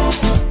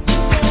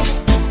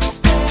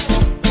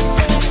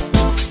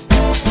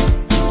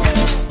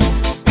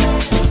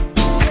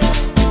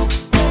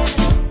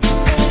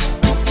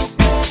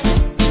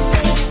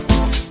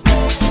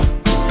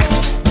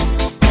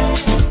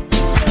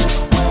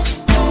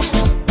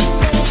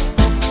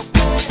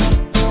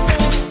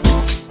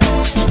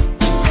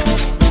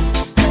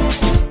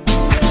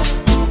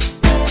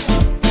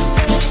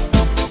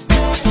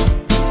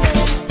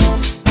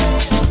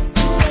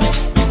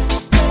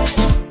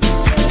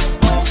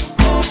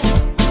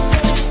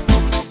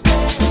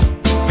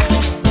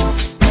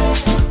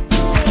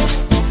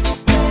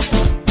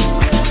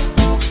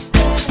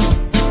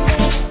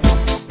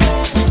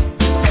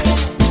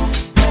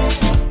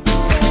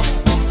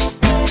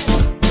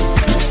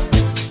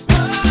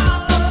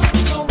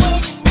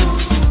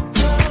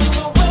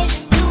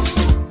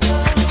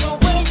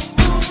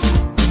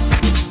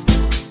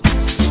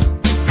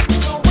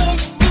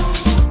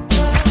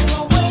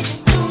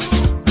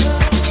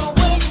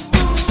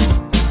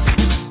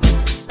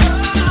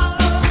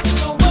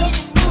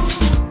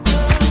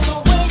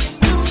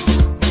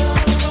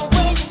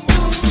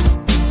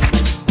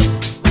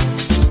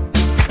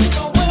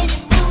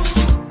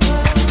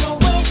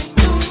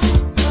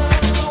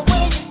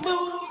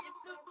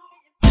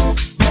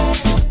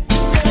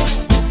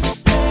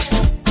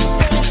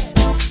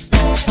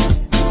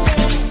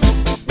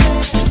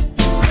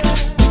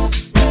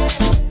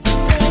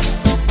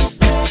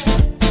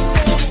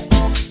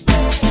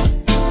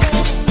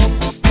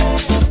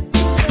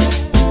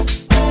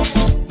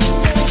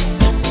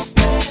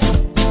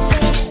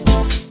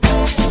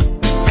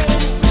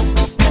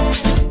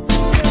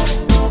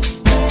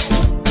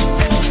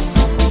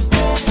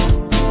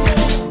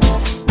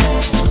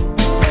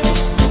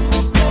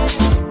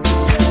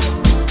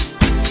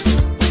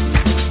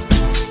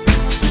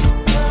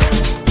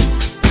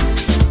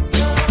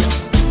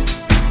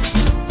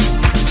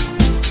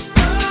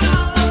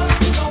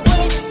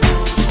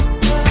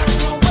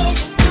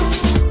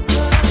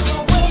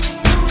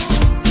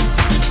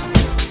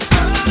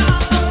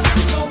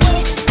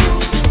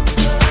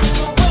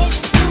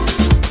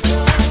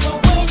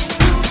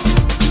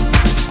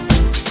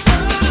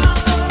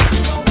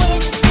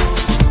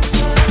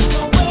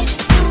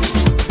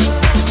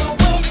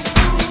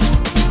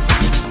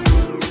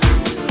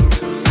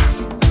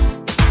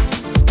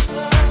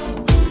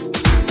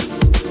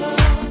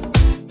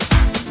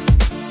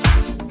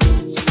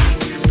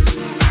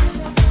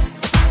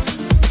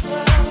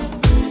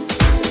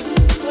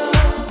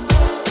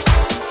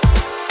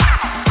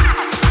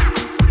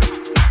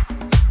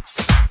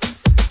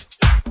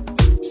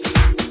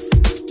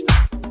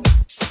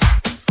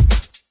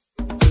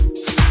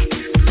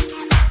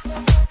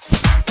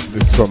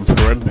 from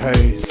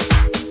Parenpace.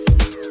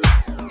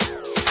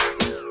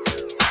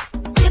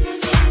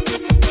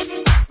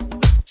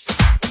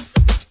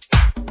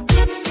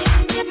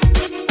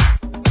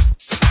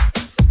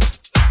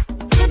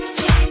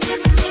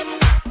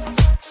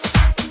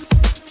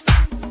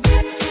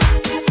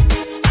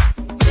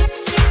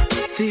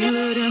 Feel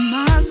it in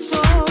my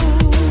soul.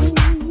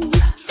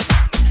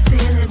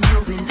 Feel it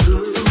moving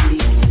through me.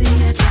 See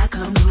it like a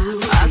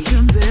movie. I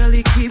can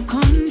barely keep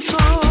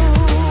control.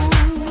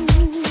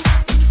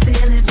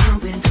 Feel it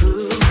moving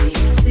through me.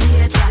 See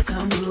it like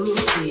a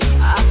movie.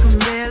 I can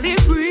barely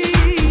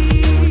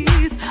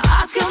breathe.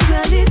 I can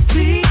barely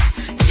speak.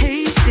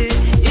 Taste it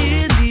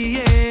in the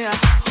air.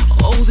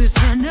 Oh, this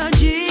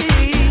energy.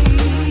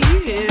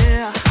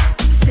 Yeah.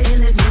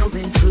 Feel it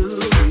moving through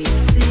me.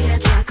 See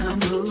it like a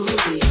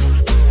movie.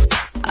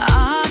 I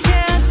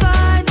can't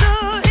fight the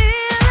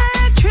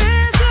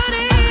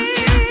electricity.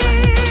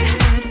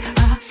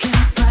 I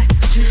can't fight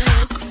it.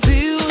 I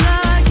feel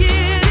like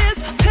it is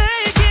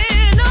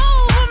taking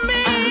over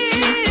me.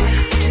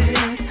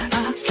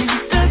 I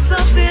can't there's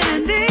something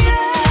in the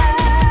air.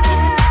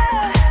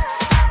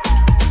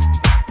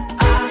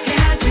 I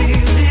can't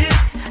feel it.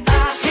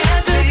 I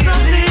can't there's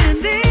something in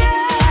the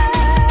air.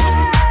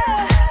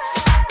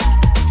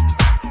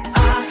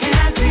 I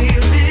can't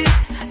feel it.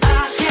 I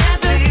can't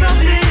there's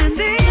something in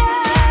the air.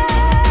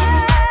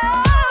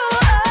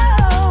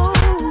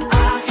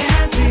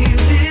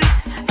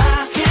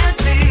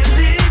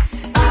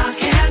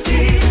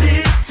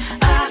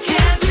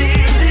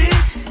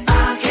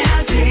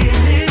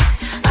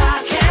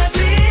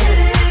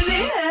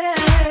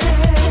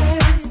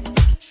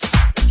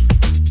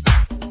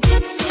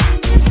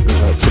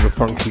 To the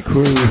funky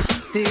crew.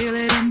 Feel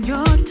it in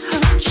your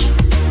touch.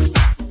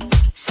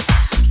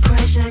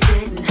 Pressure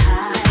getting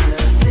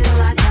higher. Feel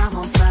like I'm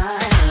on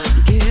fire.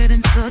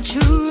 Getting such a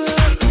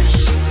rush.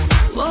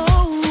 Whoa,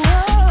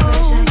 whoa.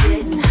 Pressure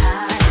getting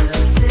higher.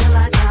 Feel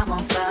like I'm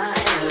on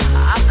fire.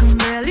 I can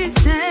barely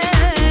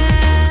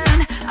stand.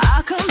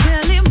 I can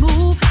barely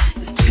move.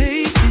 It's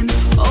taking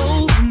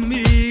over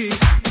me.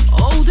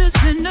 Oh, this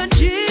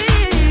energy.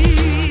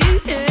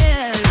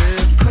 Yeah.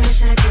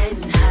 Pressure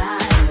getting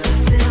higher.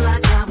 Feel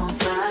like I'm on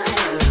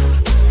fire.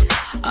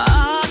 I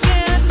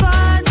can't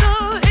find the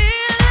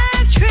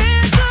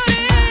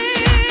electricity.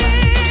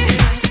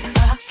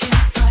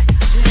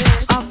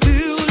 I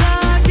feel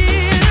like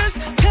it is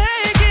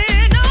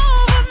taking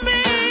over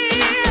me.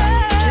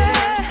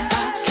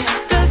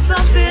 There's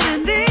something in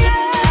the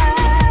air.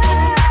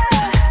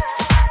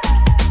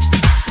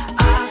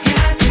 I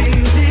can't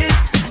feel it.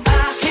 I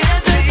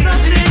can't there's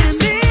something in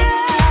the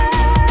air.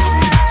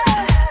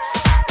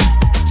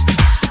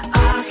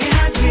 I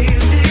can't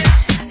feel it.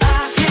 I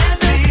can't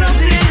there's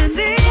something in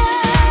the air.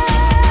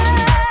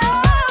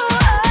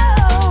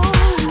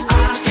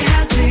 I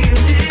can't feel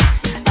it.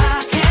 I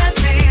can't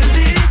feel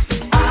it.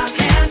 I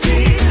can't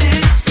feel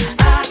it.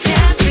 I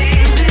can't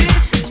feel it.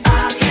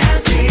 I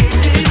can't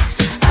feel it.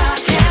 I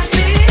can't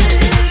feel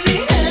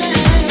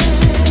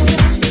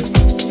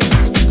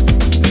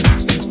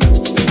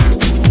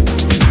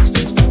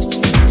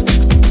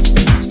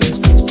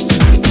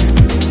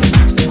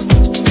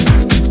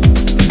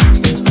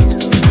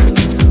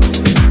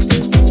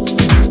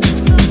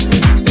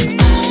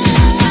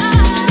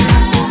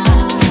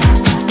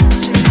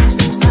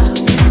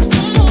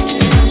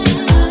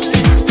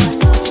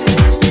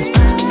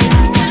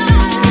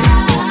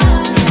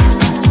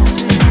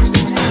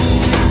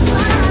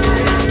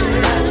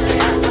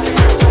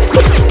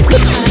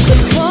I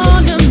just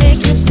wanna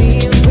make you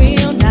feel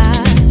real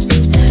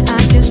nice. I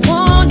just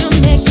wanna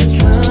make you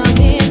come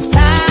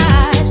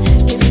inside.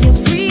 If you're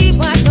free,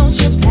 why don't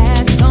you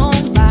pass on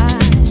by?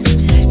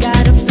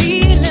 Got a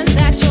feeling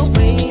that you're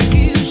way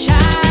too shy.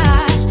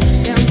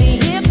 Tell me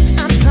if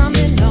I'm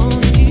coming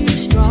on too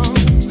strong.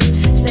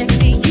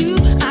 Sexy you,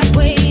 I'd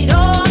wait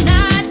all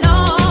night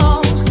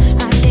long.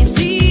 I can't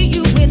see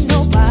you with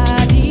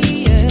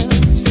nobody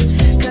else.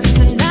 'Cause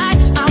tonight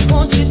I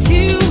want you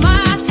to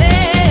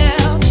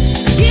myself.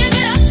 Give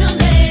it up to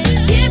me,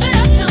 give it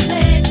up to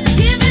me,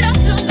 give it up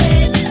to me,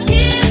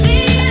 give it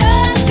up to me, give it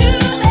up to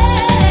me,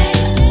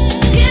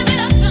 give it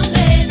up to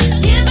me, give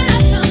it up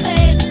to me,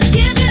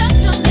 give it up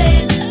to me, give it up to me,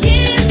 give it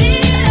up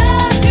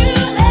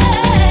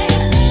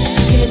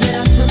to me, give it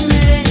up to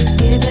me,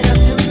 give it up to me, give it up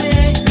to me,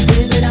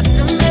 give it up to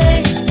me,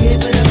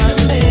 give it up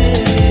to me.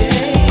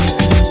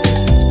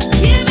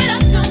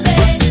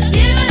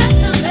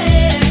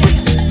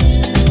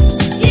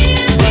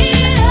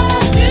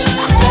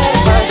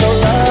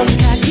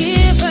 I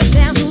give a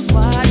damn who's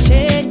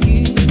watching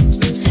you.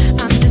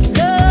 I'm just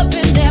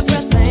loving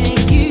everything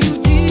you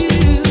do.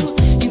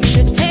 You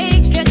should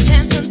take a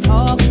chance and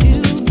talk to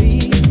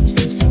me.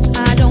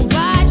 I don't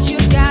bite, you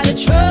gotta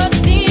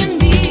trust in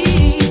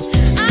me.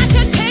 I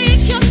could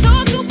take your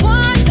soul to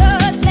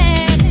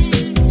Wonderland.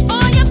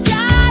 All you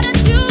gotta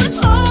do is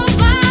hold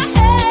my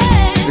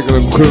hand. You're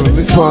gonna crew on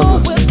this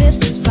one. With this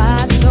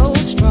vibe so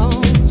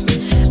strong,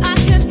 I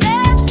could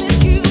dance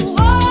with you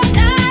all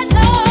night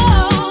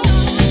long.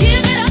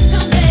 Give it up to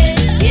me,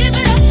 give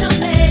it up to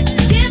me,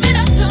 give it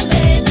up to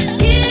me,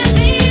 give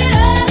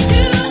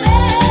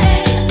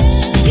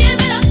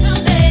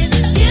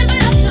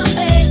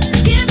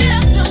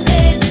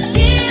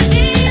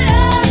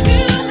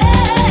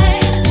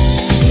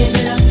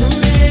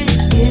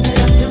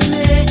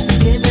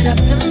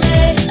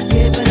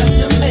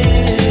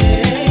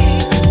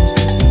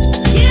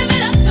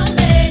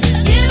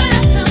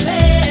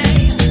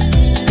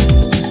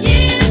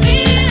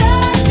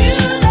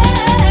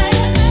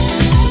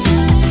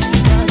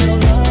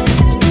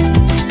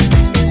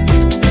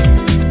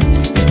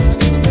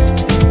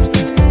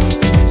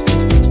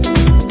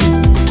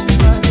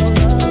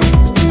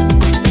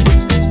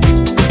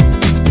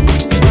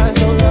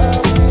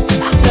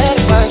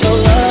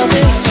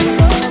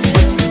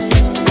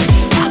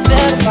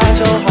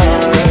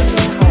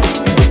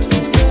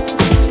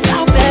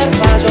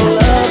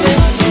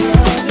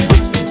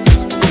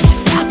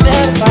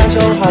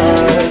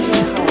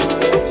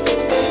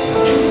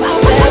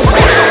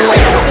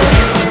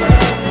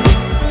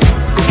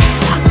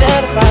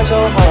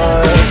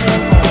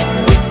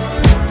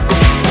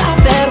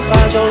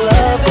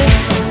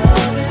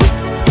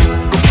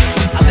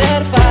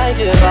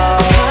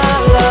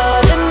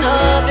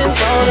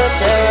gonna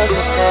tear us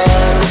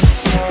apart.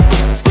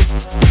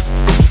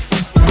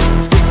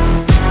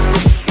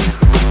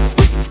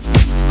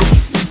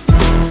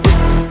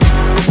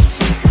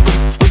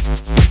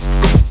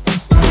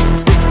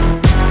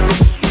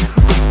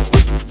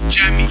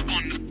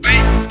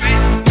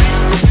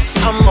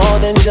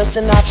 Just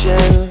an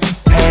option.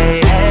 Hey,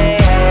 hey,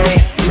 hey.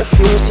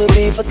 Refuse to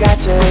be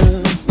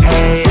forgotten.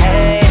 Hey,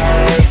 hey,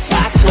 hey.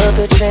 I took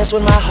a chance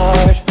with my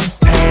heart.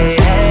 Hey,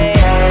 hey,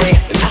 hey.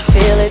 And I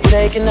feel it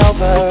taking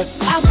over.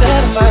 I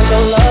better find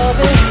your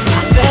loving.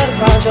 I better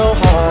find your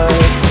heart.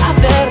 I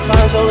better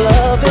find your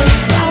loving.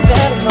 I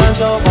better find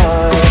your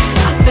heart.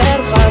 I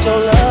better find your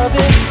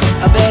loving.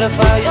 I better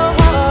find your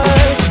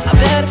heart. I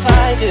better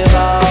find give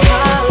all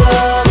my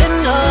love. And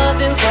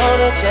nothing's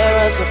gonna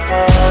tear us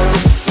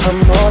apart. I'm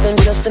more than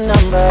just a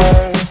number.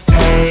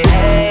 Hey,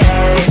 hey,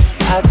 hey.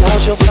 I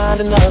doubt you'll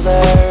find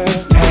another.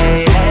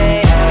 Hey,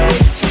 hey, hey.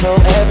 So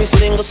every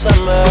single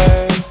summer,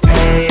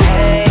 hey,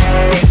 hey,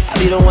 hey,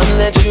 I'll be the one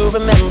that you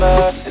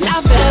remember. And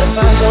I better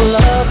find your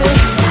loving.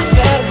 I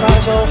better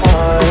find your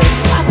heart.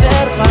 I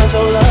better find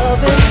your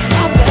loving.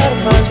 I better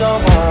find your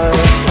heart.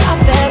 I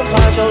better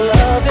find your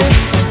loving.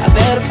 I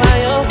better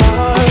find your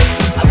heart.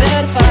 I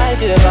better find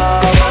give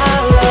all my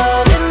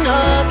love. And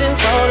nothing's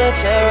gonna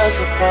tear us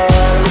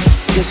apart.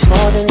 It's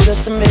more than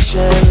just a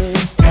mission.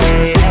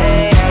 Hey,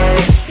 hey, hey.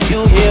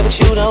 You hear but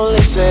you don't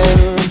listen.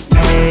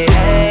 Hey,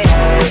 hey,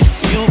 hey.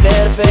 You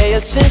better pay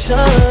attention.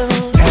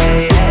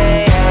 Hey,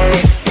 hey,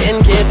 hey. And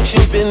get what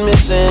you've been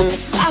missing.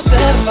 I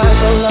better find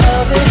your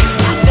loving.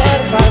 I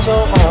better find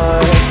your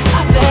heart.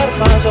 I better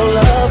find your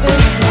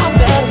loving. I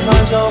better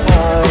find your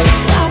heart.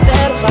 I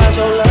better find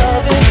your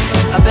loving.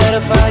 I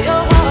better find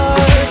your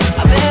heart.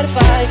 I better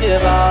find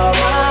give all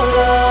my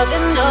love.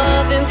 And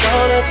nothing's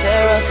gonna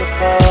tear us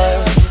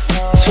apart.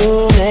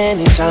 Too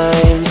many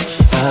times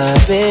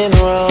I've been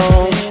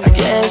wrong. I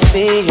guess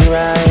being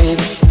right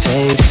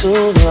takes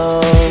too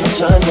long. I'm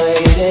done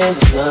waiting,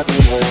 there's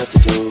nothing left to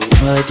do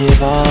but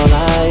give all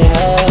I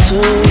have to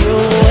you.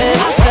 And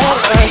I better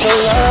find your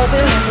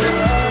loving.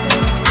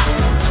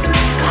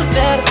 I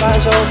better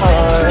find your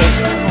heart.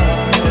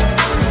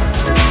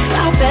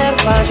 I better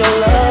find your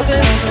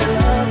loving.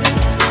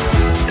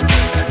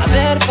 I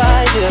better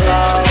find give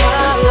all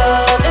my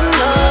love. And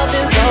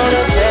nothing's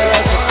gonna tear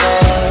us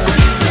apart.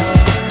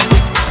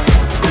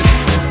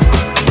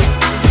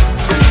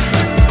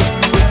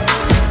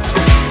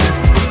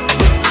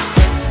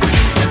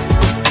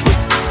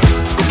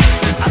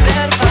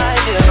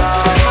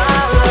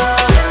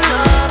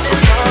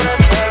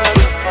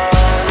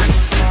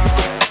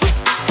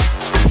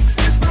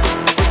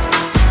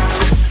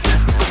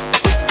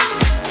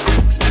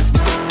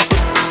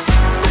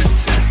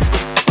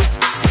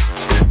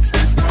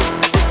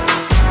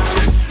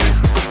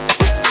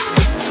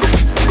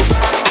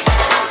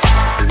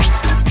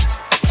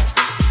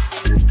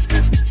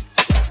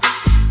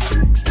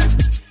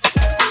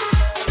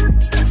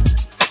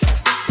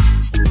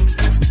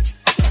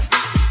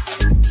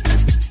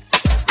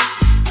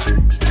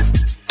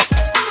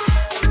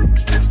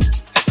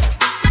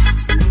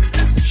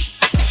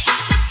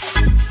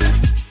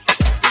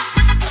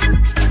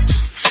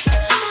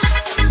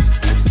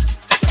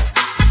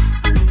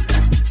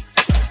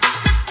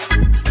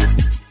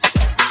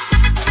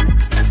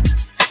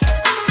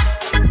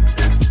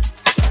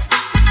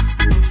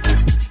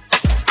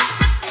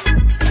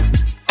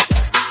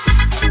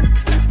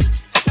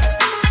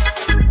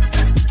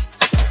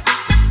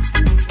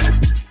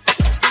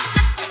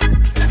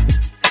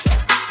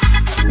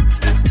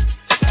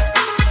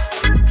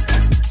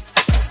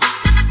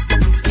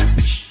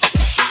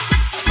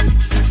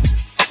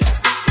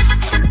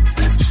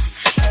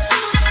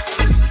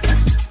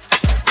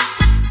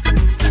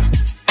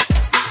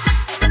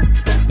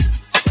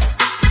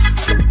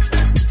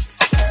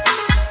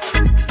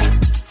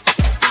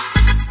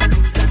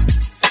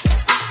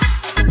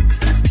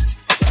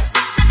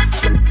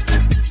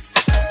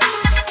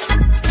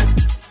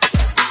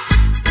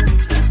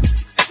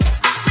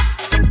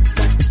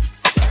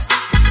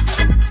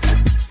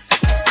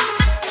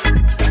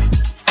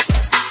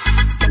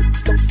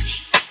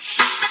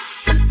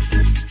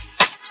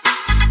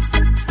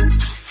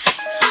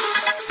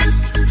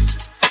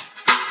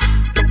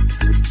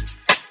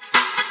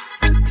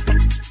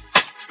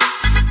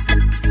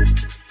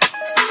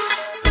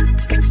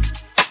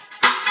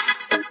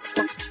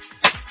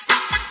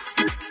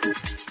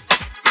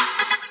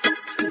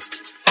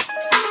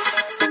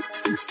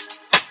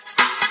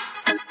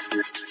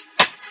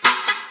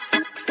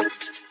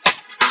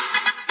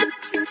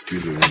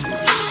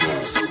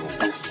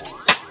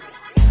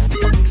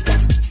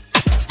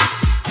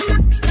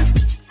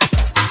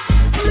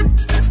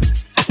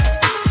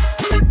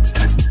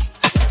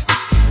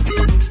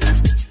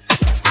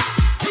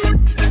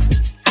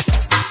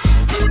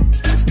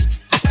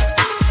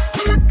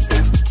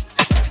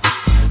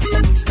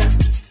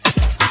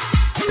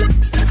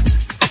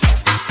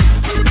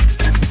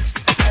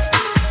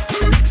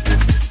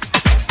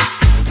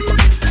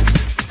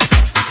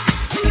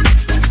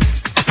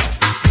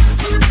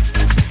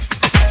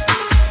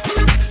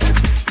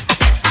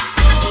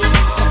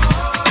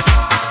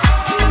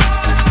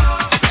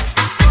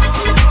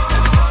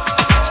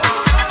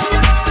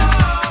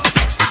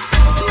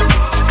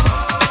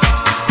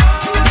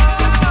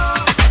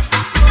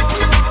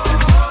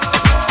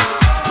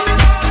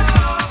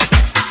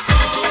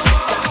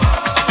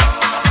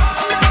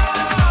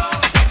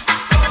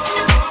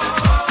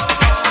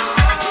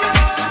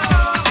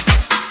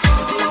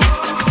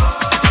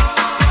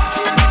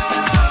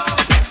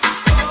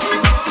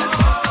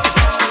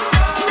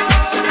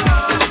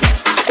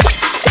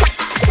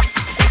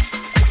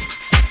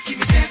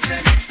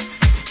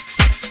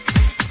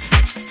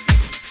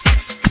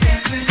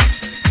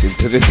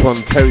 this one,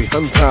 Terry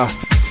Hunter.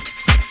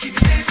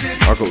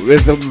 I got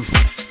Rhythm.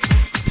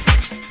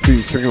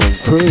 Free Singer and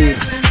Crew.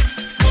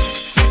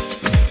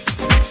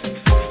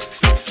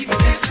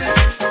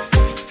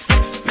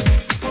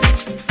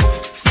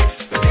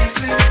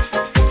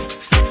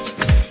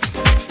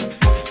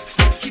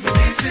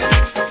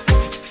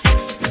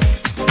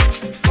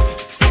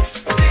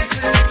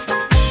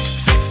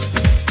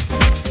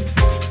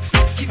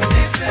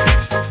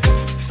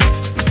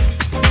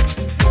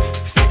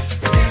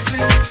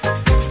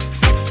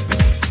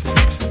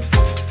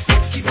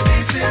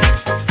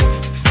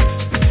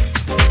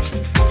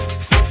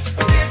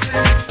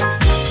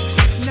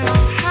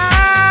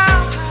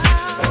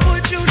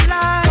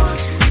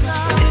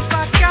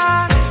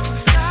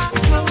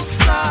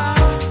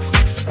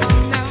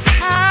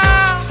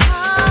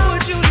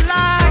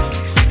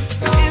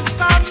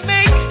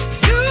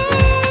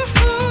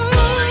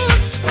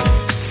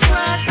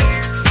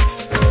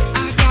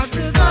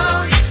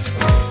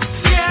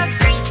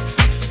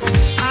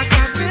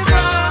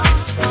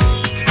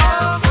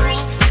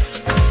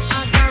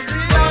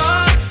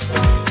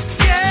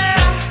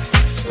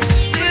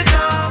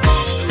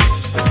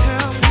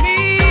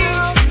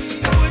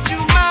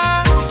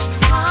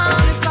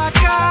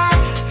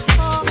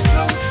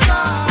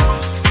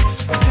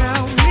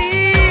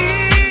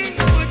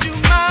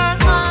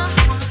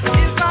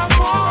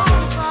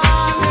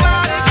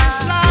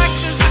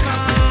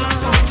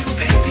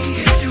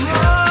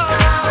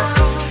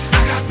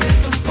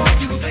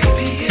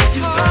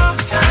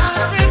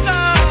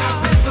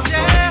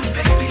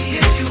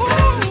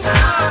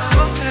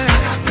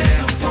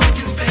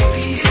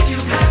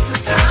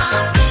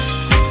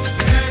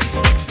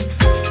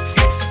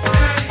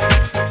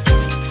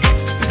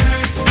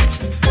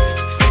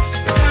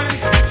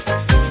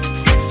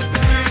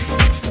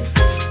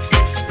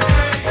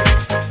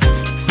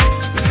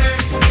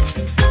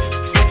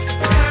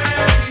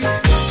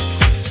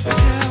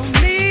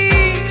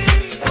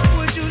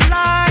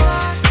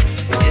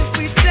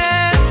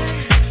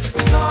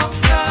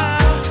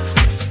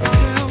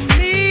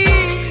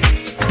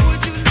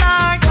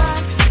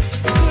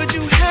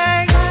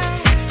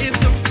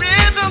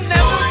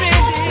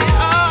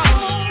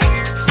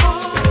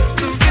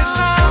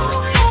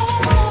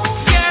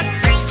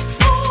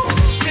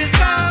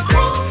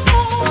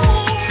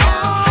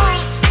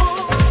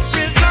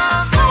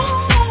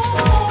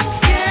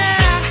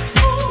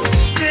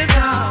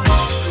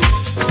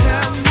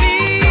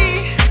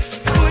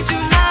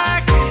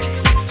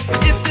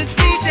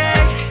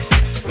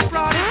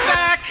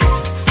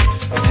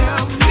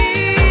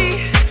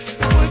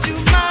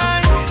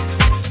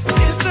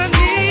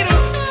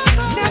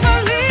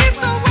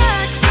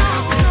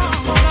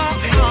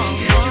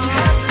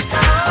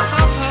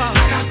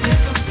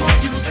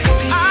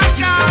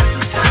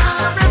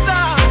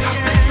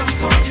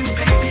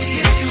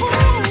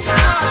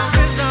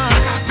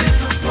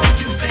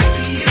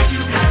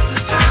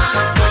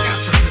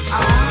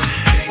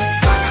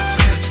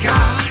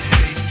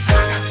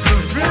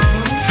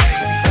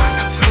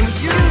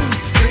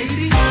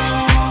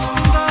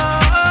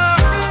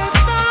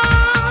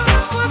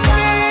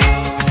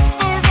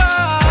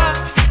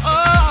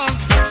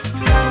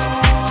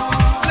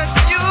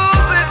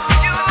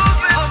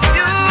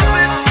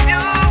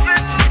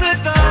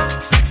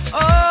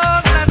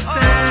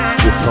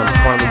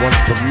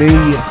 Me.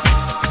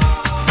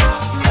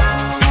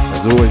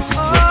 As always, you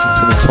can listen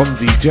to the Tom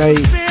DJ.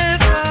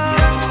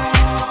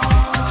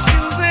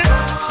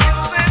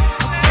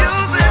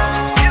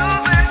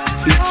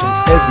 Each and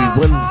every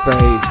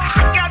Wednesday,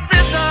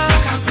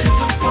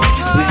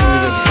 bringing you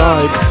the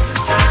vibes,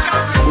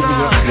 moving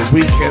up to the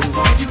weekend.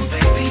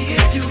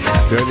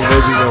 The only way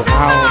we know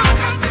how,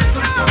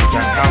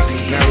 Jack House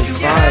and Gary's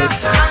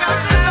vibes.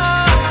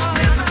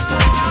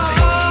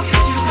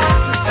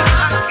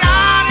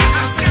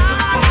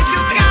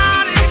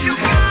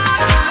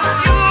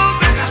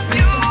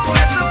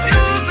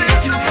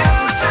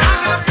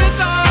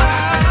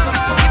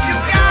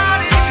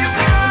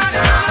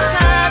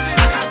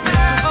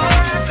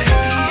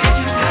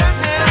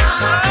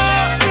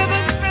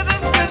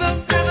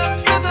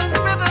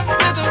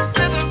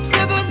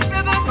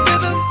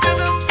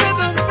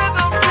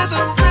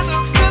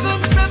 Rhythm.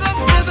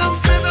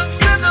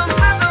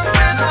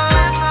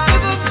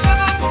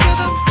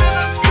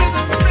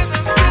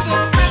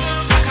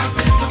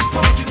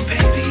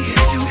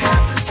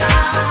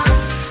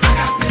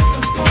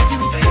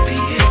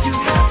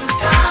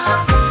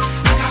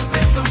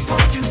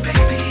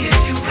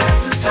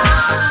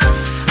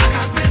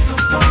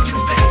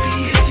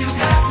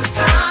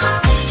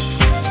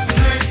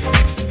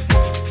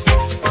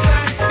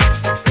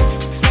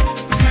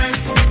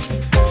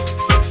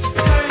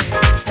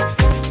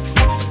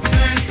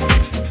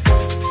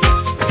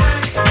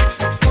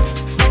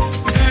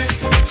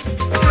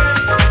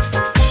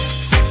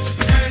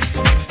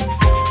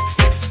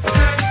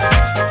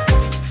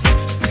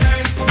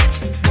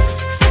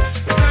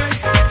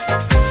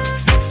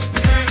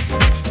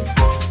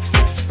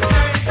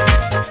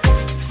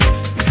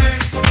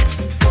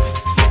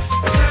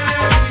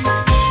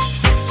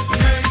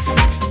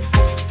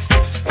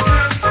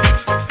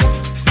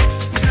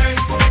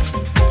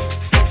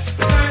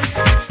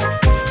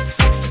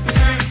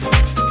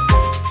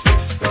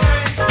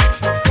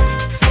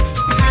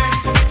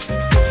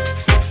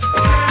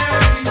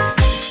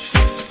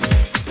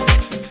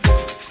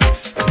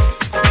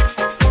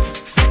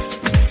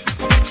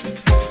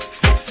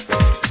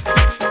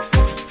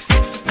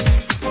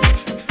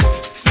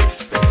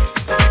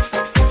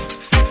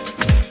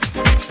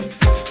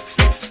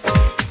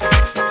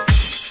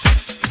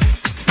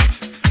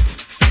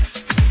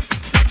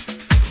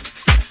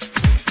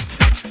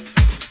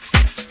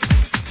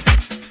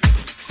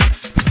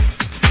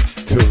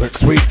 Until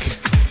next week,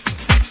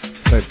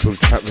 Central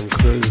Chapman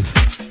crew.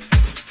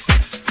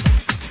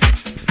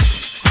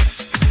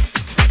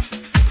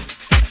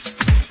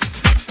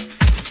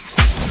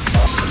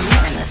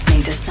 You're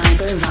listening to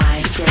Cyber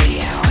Live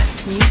Radio.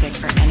 Music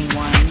for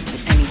anyone,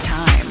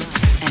 anytime,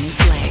 any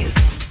place.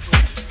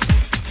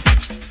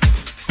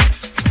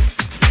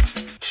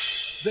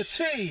 The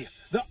T,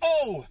 the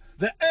O,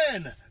 the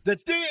N, the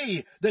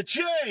D, the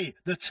J,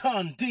 the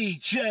ton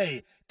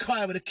DJ.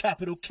 Kai with a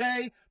capital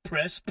K,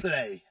 press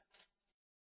play.